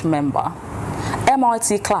church member.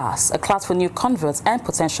 MIT class, a class for new converts and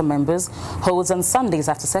potential members, holds on Sundays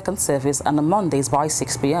after second service and on Mondays by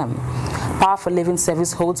 6 p.m. Power for Living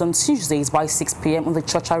service holds on Tuesdays by 6 p.m. in the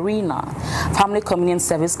church arena. Family Communion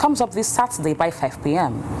service comes up this Saturday by 5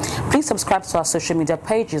 p.m. Please subscribe to our social media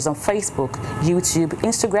pages on Facebook, YouTube,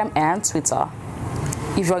 Instagram, and Twitter.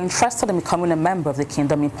 If you're interested in becoming a member of the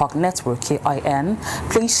Kingdom Impact Network, KIN,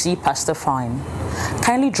 please see Pastor Fine.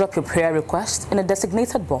 Kindly drop your prayer request in a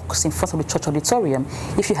designated box in front of the church auditorium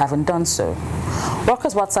if you haven't done so.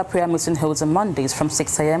 Workers' WhatsApp prayer meeting holds on Mondays from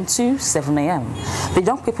 6 a.m. to 7 a.m. The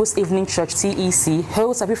Young People's Evening Church, TEC,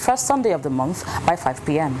 holds every first Sunday of the month by 5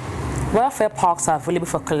 p.m. Welfare parks are available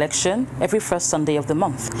for collection every first Sunday of the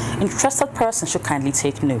month. Interested persons should kindly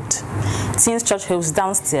take note. Teens Church holds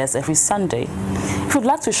downstairs every Sunday. If you'd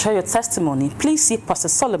like to share your testimony, please see Pastor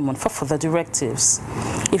Solomon for further directives.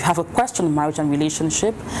 If you have a question on marriage and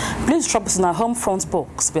relationship, please drop us in our home front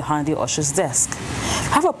box behind the usher's desk.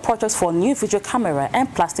 Have a project for a new video camera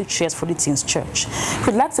and plastic chairs for the Teens Church. If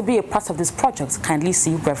you'd like to be a part of this project, kindly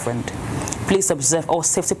see Reverend. Please observe all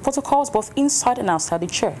safety protocols both inside and outside the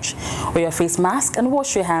church. Wear your face mask and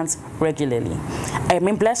wash your hands regularly. I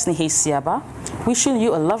am Blessing Hesiaba, wishing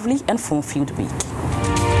you a lovely and fun-filled week.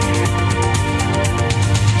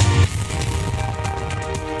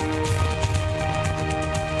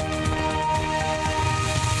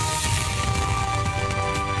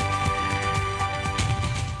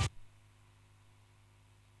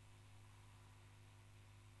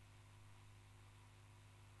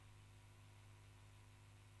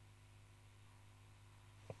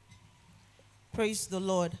 Praise the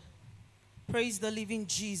Lord. Praise the living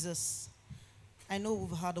Jesus. I know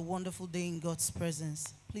we've had a wonderful day in God's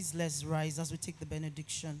presence. Please let's rise as we take the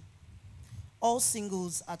benediction. All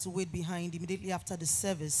singles are to wait behind immediately after the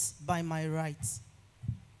service by my right.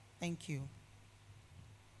 Thank you.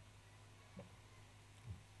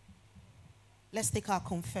 Let's take our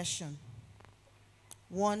confession.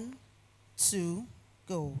 1, 2,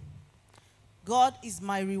 go. God is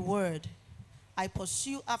my reward. I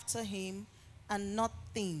pursue after him and not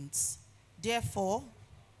things. Therefore,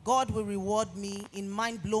 God will reward me in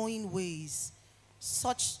mind-blowing ways,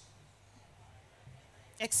 such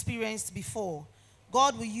experienced before.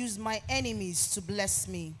 God will use my enemies to bless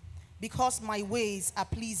me because my ways are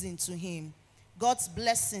pleasing to him. God's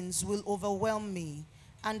blessings will overwhelm me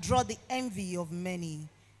and draw the envy of many.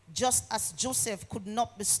 Just as Joseph could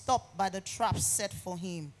not be stopped by the traps set for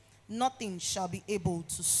him, nothing shall be able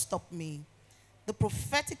to stop me. The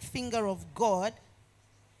prophetic finger of God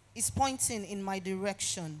is pointing in my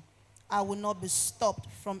direction. I will not be stopped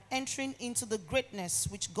from entering into the greatness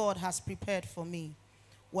which God has prepared for me.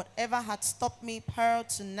 Whatever had stopped me prior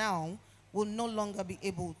to now will no longer be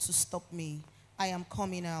able to stop me. I am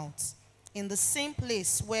coming out. In the same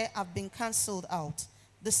place where I've been cancelled out,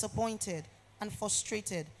 disappointed, and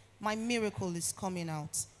frustrated, my miracle is coming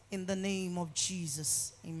out. In the name of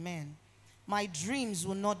Jesus, amen. My dreams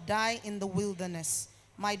will not die in the wilderness.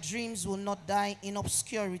 My dreams will not die in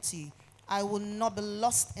obscurity. I will not be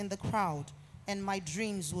lost in the crowd, and my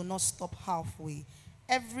dreams will not stop halfway.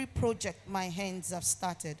 Every project my hands have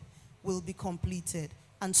started will be completed,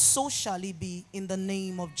 and so shall it be in the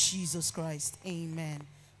name of Jesus Christ. Amen.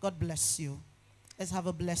 God bless you. Let's have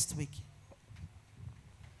a blessed week.